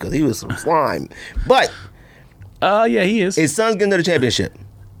too because he was some slime. But yeah, he is. His Suns getting to the championship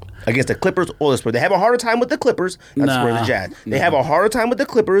against the Clippers or the Spurs. They have a harder time with the Clippers than the Spurs and Jazz. They have a harder time with the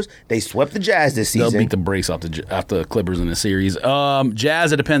Clippers. They swept the Jazz this season. They'll beat the brakes off the Clippers in the series.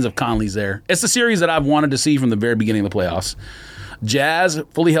 Jazz, it depends if Conley's there. It's the series that I've wanted to see from the very beginning of the playoffs. Jazz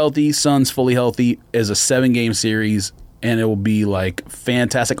fully healthy, Suns fully healthy is a 7-game series, and it will be like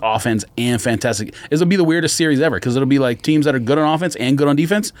fantastic offense and fantastic. It'll be the weirdest series ever because it'll be like teams that are good on offense and good on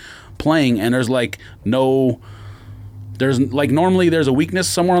defense playing, and there's like no. There's like normally there's a weakness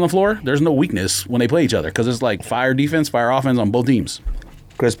somewhere on the floor. There's no weakness when they play each other because it's like fire defense, fire offense on both teams.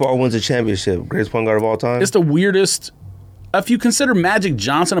 Chris Paul wins the championship. Greatest point guard of all time. It's the weirdest. If you consider Magic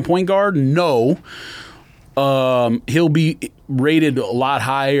Johnson a point guard, no. He'll be rated a lot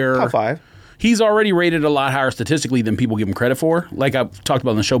higher. Top 5. He's already rated a lot higher statistically than people give him credit for. Like I've talked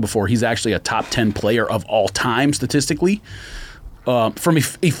about on the show before, he's actually a top 10 player of all time statistically from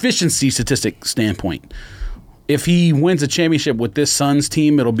efficiency statistic standpoint. If he wins a championship with this Suns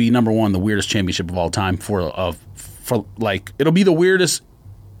team, it'll be number 1, the weirdest championship of all time for like it'll be the weirdest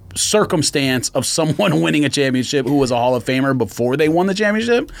circumstance of someone winning a championship who was a Hall of Famer before they won the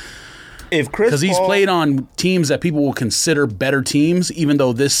championship. Because he's played on teams that people will consider better teams, even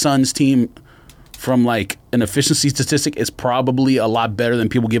though this Suns team, from like an efficiency statistic, is probably a lot better than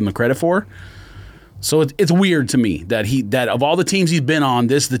people give him the credit for. So it's weird to me that of all the teams he's been on,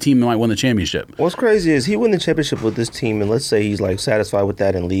 this is the team that might win the championship. What's crazy is he win the championship with this team, and let's say he's like satisfied with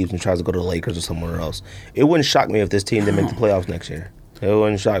that and leaves and tries to go to the Lakers or somewhere else. It wouldn't shock me if this team didn't make the playoffs next year. It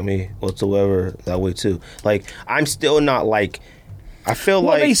wouldn't shock me whatsoever that way too. Like I'm still not like. I feel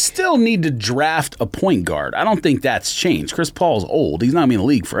like they still need to draft a point guard. I don't think that's changed. Chris Paul's old. He's not going to be in the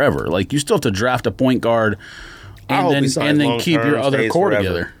league forever. Like you still have to draft a point guard and then keep your other core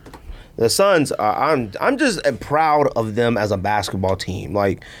together. The Suns, I'm just proud of them as a basketball team.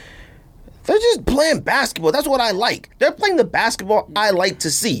 Like they're just playing basketball. That's what I like. They're playing the basketball I like to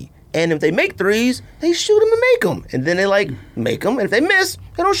see. And if they make threes, they shoot them and make them. And then they make them. And if they miss,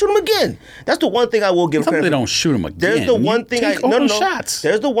 they don't shoot them again. That's the one thing I will give credit for. They don't shoot them again. There's the one thing shots.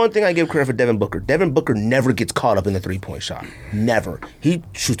 There's the one thing I give credit for Devin Booker. Devin Booker never gets caught up in the 3-point shot. Never. He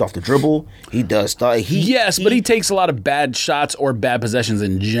shoots off the dribble. He does stuff. But he takes a lot of bad shots or bad possessions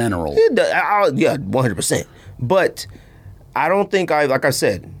in general. Yeah, 100%. But I don't think like I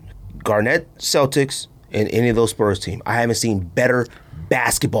said, Garnett, Celtics, and any of those Spurs teams, I haven't seen better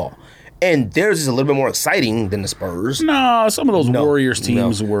basketball. And theirs is a little bit more exciting than the Spurs. No, some of those Warriors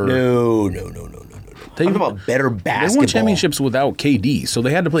teams were. No. I'm talking about better basketball. They won championships without KD, so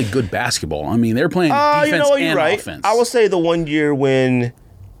they had to play good basketball. I mean, they're playing defense and offense. I will say the one year when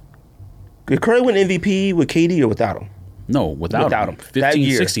Did Curry win MVP with KD or without him? No, without him. 15, that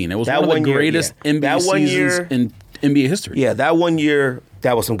year, 16. It was one of the greatest NBA seasons in NBA history. Yeah, that one year,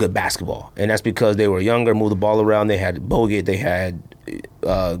 that was some good basketball. And that's because they were younger, moved the ball around. They had Bogut, they had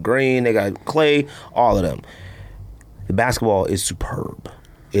Green, they got Clay, all of them. The basketball is superb.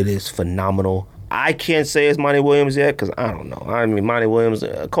 It is phenomenal. I can't say it's Monty Williams yet because I don't know. I mean, Monty Williams,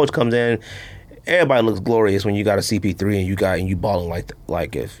 coach comes in, everybody looks glorious when you got a CP3 and you balling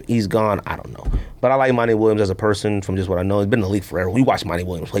like if he's gone, I don't know. But I like Monty Williams as a person from just what I know. He's been in the league forever. We watch Monty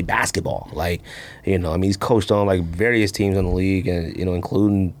Williams play basketball. Like, you know, I mean, he's coached on like various teams in the league and, you know,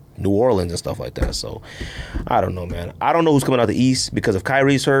 including New Orleans and stuff like that. So I don't know, man. I don't know who's coming out the East because if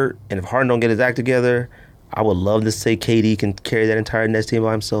Kyrie's hurt and if Harden don't get his act together, I would love to say KD can carry that entire Nets team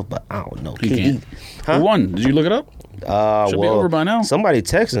by himself, but I don't know. KD, huh? Who won? Did you look it up? Should be over by now. Somebody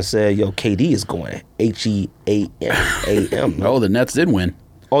texted and said, "Yo, KD is going HEAM." Oh, the Nets did win.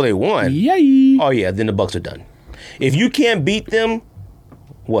 Oh, they won. Yay! Oh yeah, then the Bucks are done. If you can't beat them,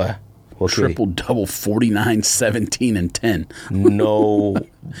 what? Triple double 49, 17, and 10. No,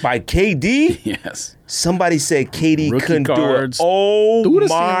 by KD. Yes. Somebody said KD Rookie couldn't cards. do it. Oh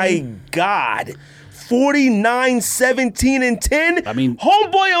my God. 49, 17, and 10. I mean,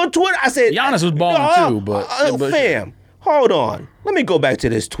 homeboy on Twitter, I said, Giannis was balling too, but fam, hold on. Let me go back to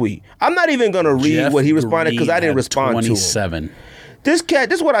this tweet. I'm not even going to read what he responded because I didn't respond 27. to him. This cat,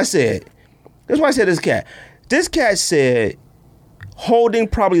 this is what I said. This is what I said to this cat. This cat said, holding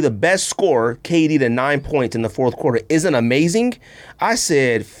probably the best scorer, KD, to 9 points in the fourth quarter isn't amazing. I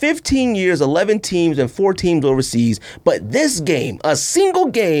said 15 years, 11 teams, and 4 teams overseas. But this game, a single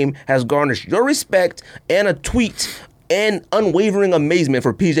game, has garnished your respect and a tweet and unwavering amazement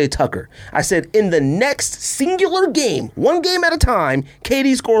for PJ Tucker. I said in the next singular game, one game at a time,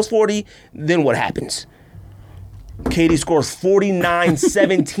 KD scores 40, then what happens? KD scores 49,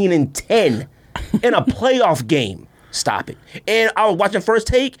 17, and 10 in a playoff game. Stop it. And I was watching First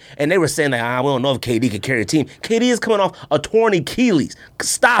Take, and they were saying that, we don't know if KD could carry a team. KD is coming off a torn Achilles.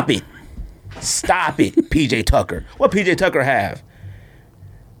 Stop it. Stop it, PJ Tucker. What PJ Tucker have?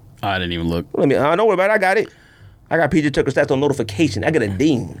 I didn't even look. Don't worry about it. I got it. I got PJ Tucker stats on notification. I get a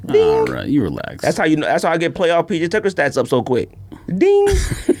ding. Ding. All right, you relax. That's how you know. That's how I get playoff PJ Tucker stats up so quick. Ding.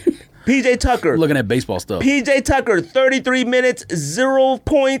 PJ Tucker. Looking at baseball stuff. PJ Tucker, 33 minutes, 0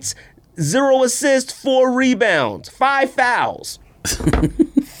 points, 0 assists, 4 rebounds, 5 fouls.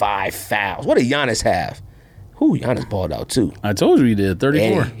 5 fouls. What did Giannis have? Giannis balled out too. I told you he did.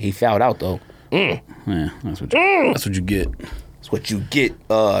 34. And he fouled out though. Yeah, that's what you get. That's what you get,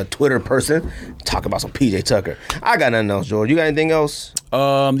 Twitter person. Talk about some PJ Tucker. I got nothing else, George. You got anything else? The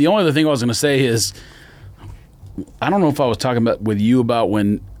only other thing I was going to say is, I don't know if I was talking with you about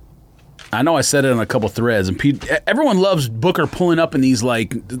when. I know I said it on a couple threads, and everyone loves Booker pulling up in these like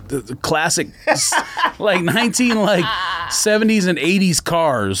the classic, like 70s and 80s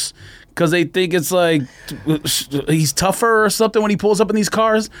cars because they think it's like he's tougher or something when he pulls up in these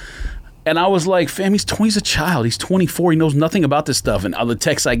cars. And I was like, fam, he's a child. He's 24. He knows nothing about this stuff. And all the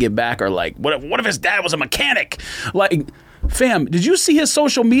texts I get back are like, what if his dad was a mechanic? Like, fam, did you see his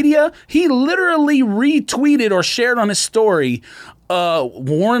social media? He literally retweeted or shared on his story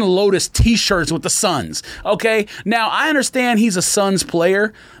Warren Lotus T-shirts with the Suns. Okay, now I understand he's a Suns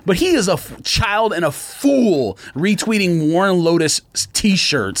player, but he is a child and a fool retweeting Warren Lotus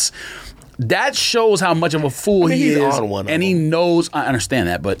T-shirts. That shows how much of a fool he is, and he knows. I understand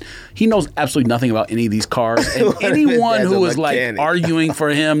that, but he knows absolutely nothing about any of these cars. And anyone who is like arguing for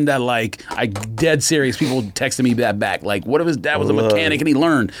him, that like, I dead serious. People texting me that back, like, what if his dad was a mechanic and he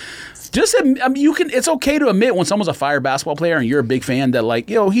learned? Just you can. It's okay to admit when someone's a fire basketball player and you're a big fan that like,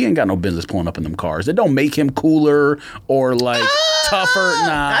 yo, he ain't got no business pulling up in them cars. It don't make him cooler or like tougher.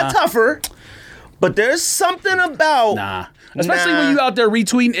 Nah, not tougher. But there's something about especially when you out there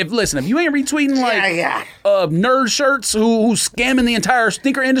retweeting. If you ain't retweeting like nerd shirts who's scamming the entire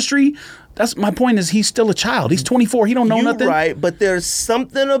sneaker industry. That's my point. Is he's still a child? He's 24. He don't know nothing. Right, but there's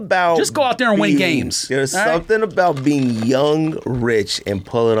something about just go out there and win games. There's something about being young, rich, and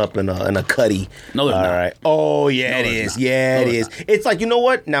pulling up in a cutty. No, all right. Oh yeah, it is. Yeah, it is. It's like, you know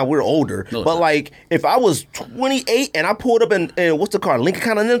what? Now we're older, but like if I was 28 and I pulled up in what's the car, Lincoln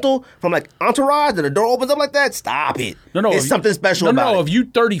Continental from like Entourage, and the door opens up like that, stop it. No, it's something special about it. If you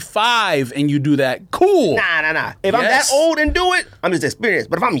 35 and you do that, cool. Nah. If I'm that old and do it, I'm just experienced.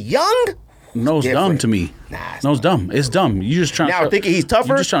 But if I'm young. No, it's dumb to me. Nah, no, it's dumb. It's dumb. You just trying now thinking he's tougher.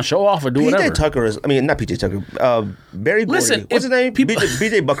 You're just trying to show off or do whatever. PJ Tucker is. I mean, not PJ Tucker. Barry. Listen, what's his name?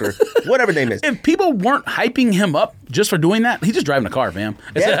 BJ Bucker. Whatever his name is. If people weren't hyping him up just for doing that, he's just driving a car, fam.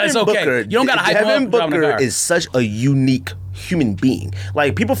 It's okay. Booker, you don't got to hype him up. Devin Booker is such a unique human being.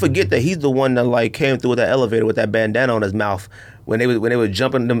 Like, people forget that he's the one that like came through with that elevator with that bandana on his mouth when they were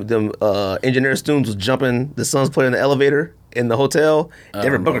jumping. Them engineer students was jumping the Suns player in the elevator in the hotel.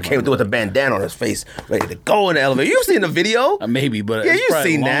 Devin Booker came through with a bandana on his face, ready to go in the elevator. You've seen the video, maybe, but yeah, you've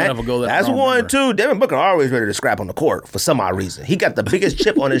seen that. That's one too. Devin Booker always ready to scrap on the court for some odd reason. He got the biggest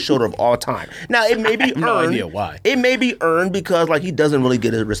chip on his shoulder of all time. Now it may be earned. No idea why. It may be earned because like he doesn't really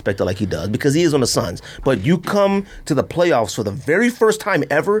get his respect like he does because he is on the Suns. But you come to the playoffs for the very first time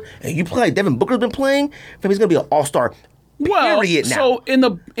ever, and you play like Devin Booker's been playing. He's gonna be an all-star. Well, so in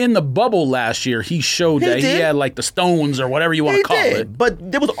the bubble last year, he showed that he had like the stones or whatever you want to call it.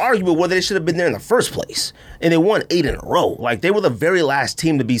 But there was argument whether they should have been there in the first place, and they won 8 in a row. Like they were the very last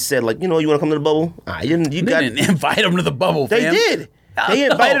team to be said, like, you know, you want to come to the bubble? They didn't invite them to the bubble. They fam. did. They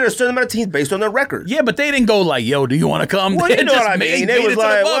invited a certain amount of teams based on their record. Yeah, but they didn't go like, "Yo, do you want to come?" Well, you know what I mean. They was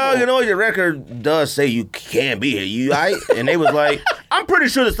like, "Well, you know, your record does say you can't be here." And they was like, "I'm pretty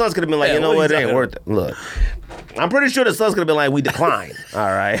sure the Suns could have been like, you know what, it ain't worth it." Look. I'm pretty sure the Suns could have been like, we declined. All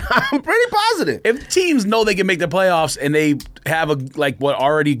right. I'm pretty positive. If teams know they can make the playoffs and they have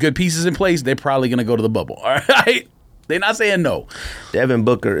already good pieces in place, they're probably going to go to the bubble. All right. They're not saying no. Devin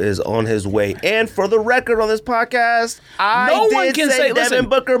Booker is on his way. And for the record on this podcast, I did say Devin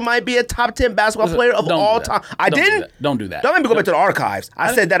Booker might be a top 10 basketball player of all time. I didn't. Don't do that. Don't let me go back to the archives.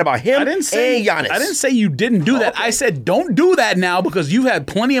 I said that about him and Giannis. I didn't say you didn't do that. Okay. I said don't do that now because you've had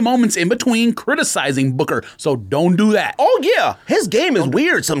plenty of moments in between criticizing Booker. So don't do that. Oh, yeah. His game is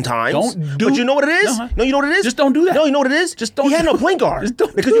weird sometimes. But you know what it is? No, you know what it is? Just don't do that. No, you know what it is? Just don't. He had no point guard.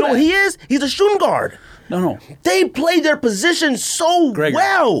 Because you know what he is? He's a shooting guard. No. They play their position so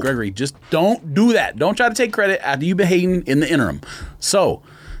well. Gregory, just don't do that. Don't try to take credit after you've been hating in the interim. So,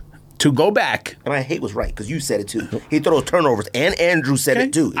 to go back. And my hate was right because you said it too. He throws turnovers, and Andrew said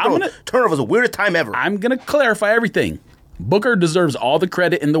it too. Turnovers the weirdest time ever. I'm going to clarify everything. Booker deserves all the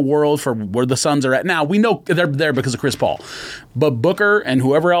credit in the world for where the Suns are at. Now, we know they're there because of Chris Paul. But Booker and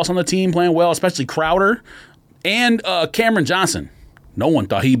whoever else on the team playing well, especially Crowder and Cameron Johnson. No one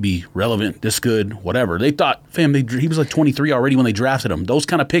thought he'd be relevant, this good, whatever. They thought, he was like 23 already when they drafted him. Those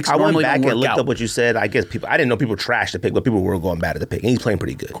kind of picks normally don't work out. I went back and looked up what you said. I guess I didn't know people trashed the pick, but people were going bad at the pick. And he's playing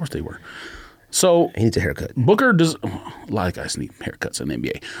pretty good. Of course they were. So he needs a haircut. Booker does. A lot of guys need haircuts in the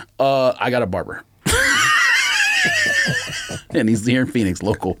NBA. I got a barber. And he's here in Phoenix,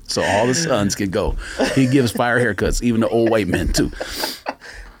 local. So all the Suns can go. He gives fire haircuts, even to old white men, too.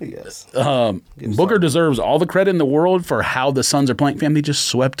 Yes. Booker deserves all the credit in the world for how the Suns are playing. Fam, they just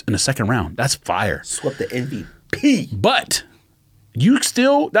swept in the second round. That's fire. Swept the MVP. But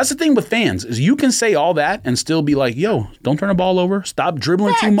that's the thing with fans, is you can say all that and still be like, yo, don't turn the ball over. Stop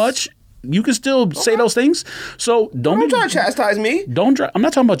dribbling too much. You can still say those things. So don't try to chastise me. I'm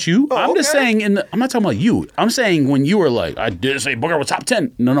not talking about you. I'm just saying I'm not talking about you. I'm saying when you were like, I did say Booker was top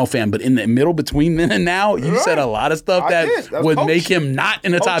 10. No, fam. But in the middle between then and now, you said a lot of stuff that would make him not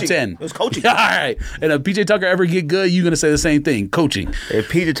in the top 10. It was coaching. All right. And if PJ Tucker ever get good, you're going to say the same thing. Coaching. If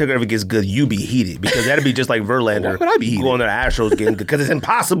PJ Tucker ever gets good, you be heated. Because that'd be just like Verlander. Why would I be heated? Going to the Astros getting good. Because it's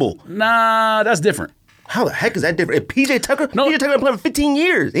impossible. Nah, that's different. How the heck is that different? If PJ Tucker been playing for 15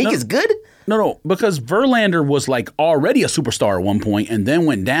 years. He gets good? No, because Verlander was like already a superstar at one point and then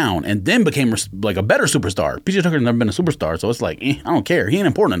went down and then became like a better superstar. PJ Tucker's never been a superstar, so it's like, I don't care. He ain't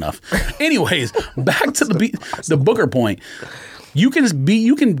important enough. Anyways, back to the Booker point. You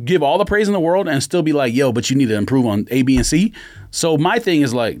can give all the praise in the world and still be like, yo, but you need to improve on A, B, and C. So my thing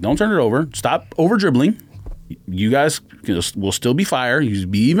is like, don't turn it over. Stop over dribbling. You guys will still be fire. You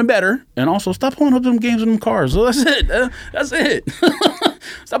be even better. And also stop pulling up them games in them cars. So that's it. That's it.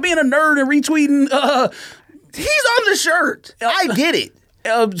 Stop being a nerd and retweeting. He's on the shirt. I get it.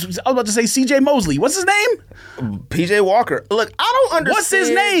 I was about to say C.J. Mosley. What's his name? P.J. Walker. Look, I don't understand. What's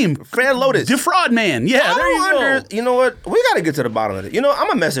his name? Fran Lotus. Defraud man. Yeah, there you go. You know what? We got to get to the bottom of it. I'm going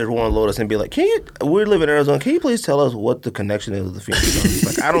to message Juan Lotus and be like, we live in Arizona. Can you please tell us what the connection is with the Phoenix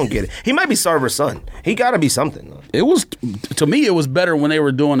Suns? Like, I don't get it. He might be Sarver's son. He got to be something. To me, it was better when they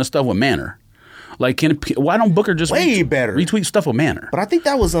were doing the stuff with Manor. Like, why don't Booker just retweet stuff with Manor? But I think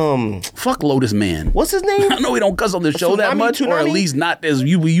that was fuck Lotus Man. What's his name? I know we don't cuss on the show that much, or at least not as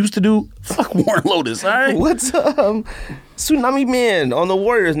we used to do. Fuck Warren Lotus. All right. What's Tsunami Man on the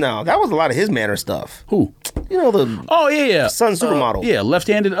Warriors now? That was a lot of his Manor stuff. Who? The Sun supermodel. Yeah,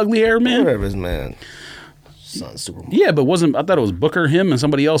 left-handed ugly hair man. Whatever his man. son's supermodel. Yeah, but I thought it was Booker, him, and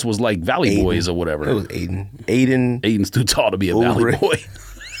somebody else was like Valley Aiden. Boys or whatever. It was Aiden. Aiden's too tall to be a Valley Boy.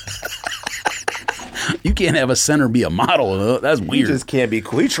 You can't have a center be a model. That's weird. He just can't be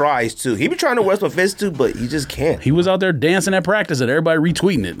cool. He tries to. He be trying to wrestle fists too, but he just can't. He was out there dancing at practice and everybody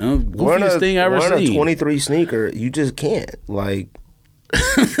retweeting it. Goofiest thing I ever seen. A 23 sneaker, you just can't. Like,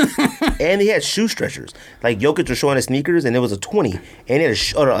 and he had shoe stretchers. Like Jokic was showing his sneakers, and it was a 20, and he had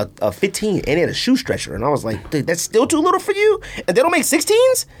a 15, and he had a shoe stretcher, and I was like, dude, that's still too little for you, and they don't make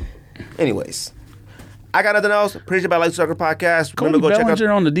 16s. Anyways, I got nothing else. Appreciate by Like Soccer Podcast. Cody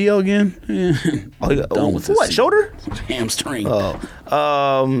Bellinger on the deal again. Yeah. Done with what? Shoulder? Hamstring.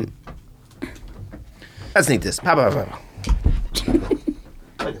 Let's sneak this. Bye.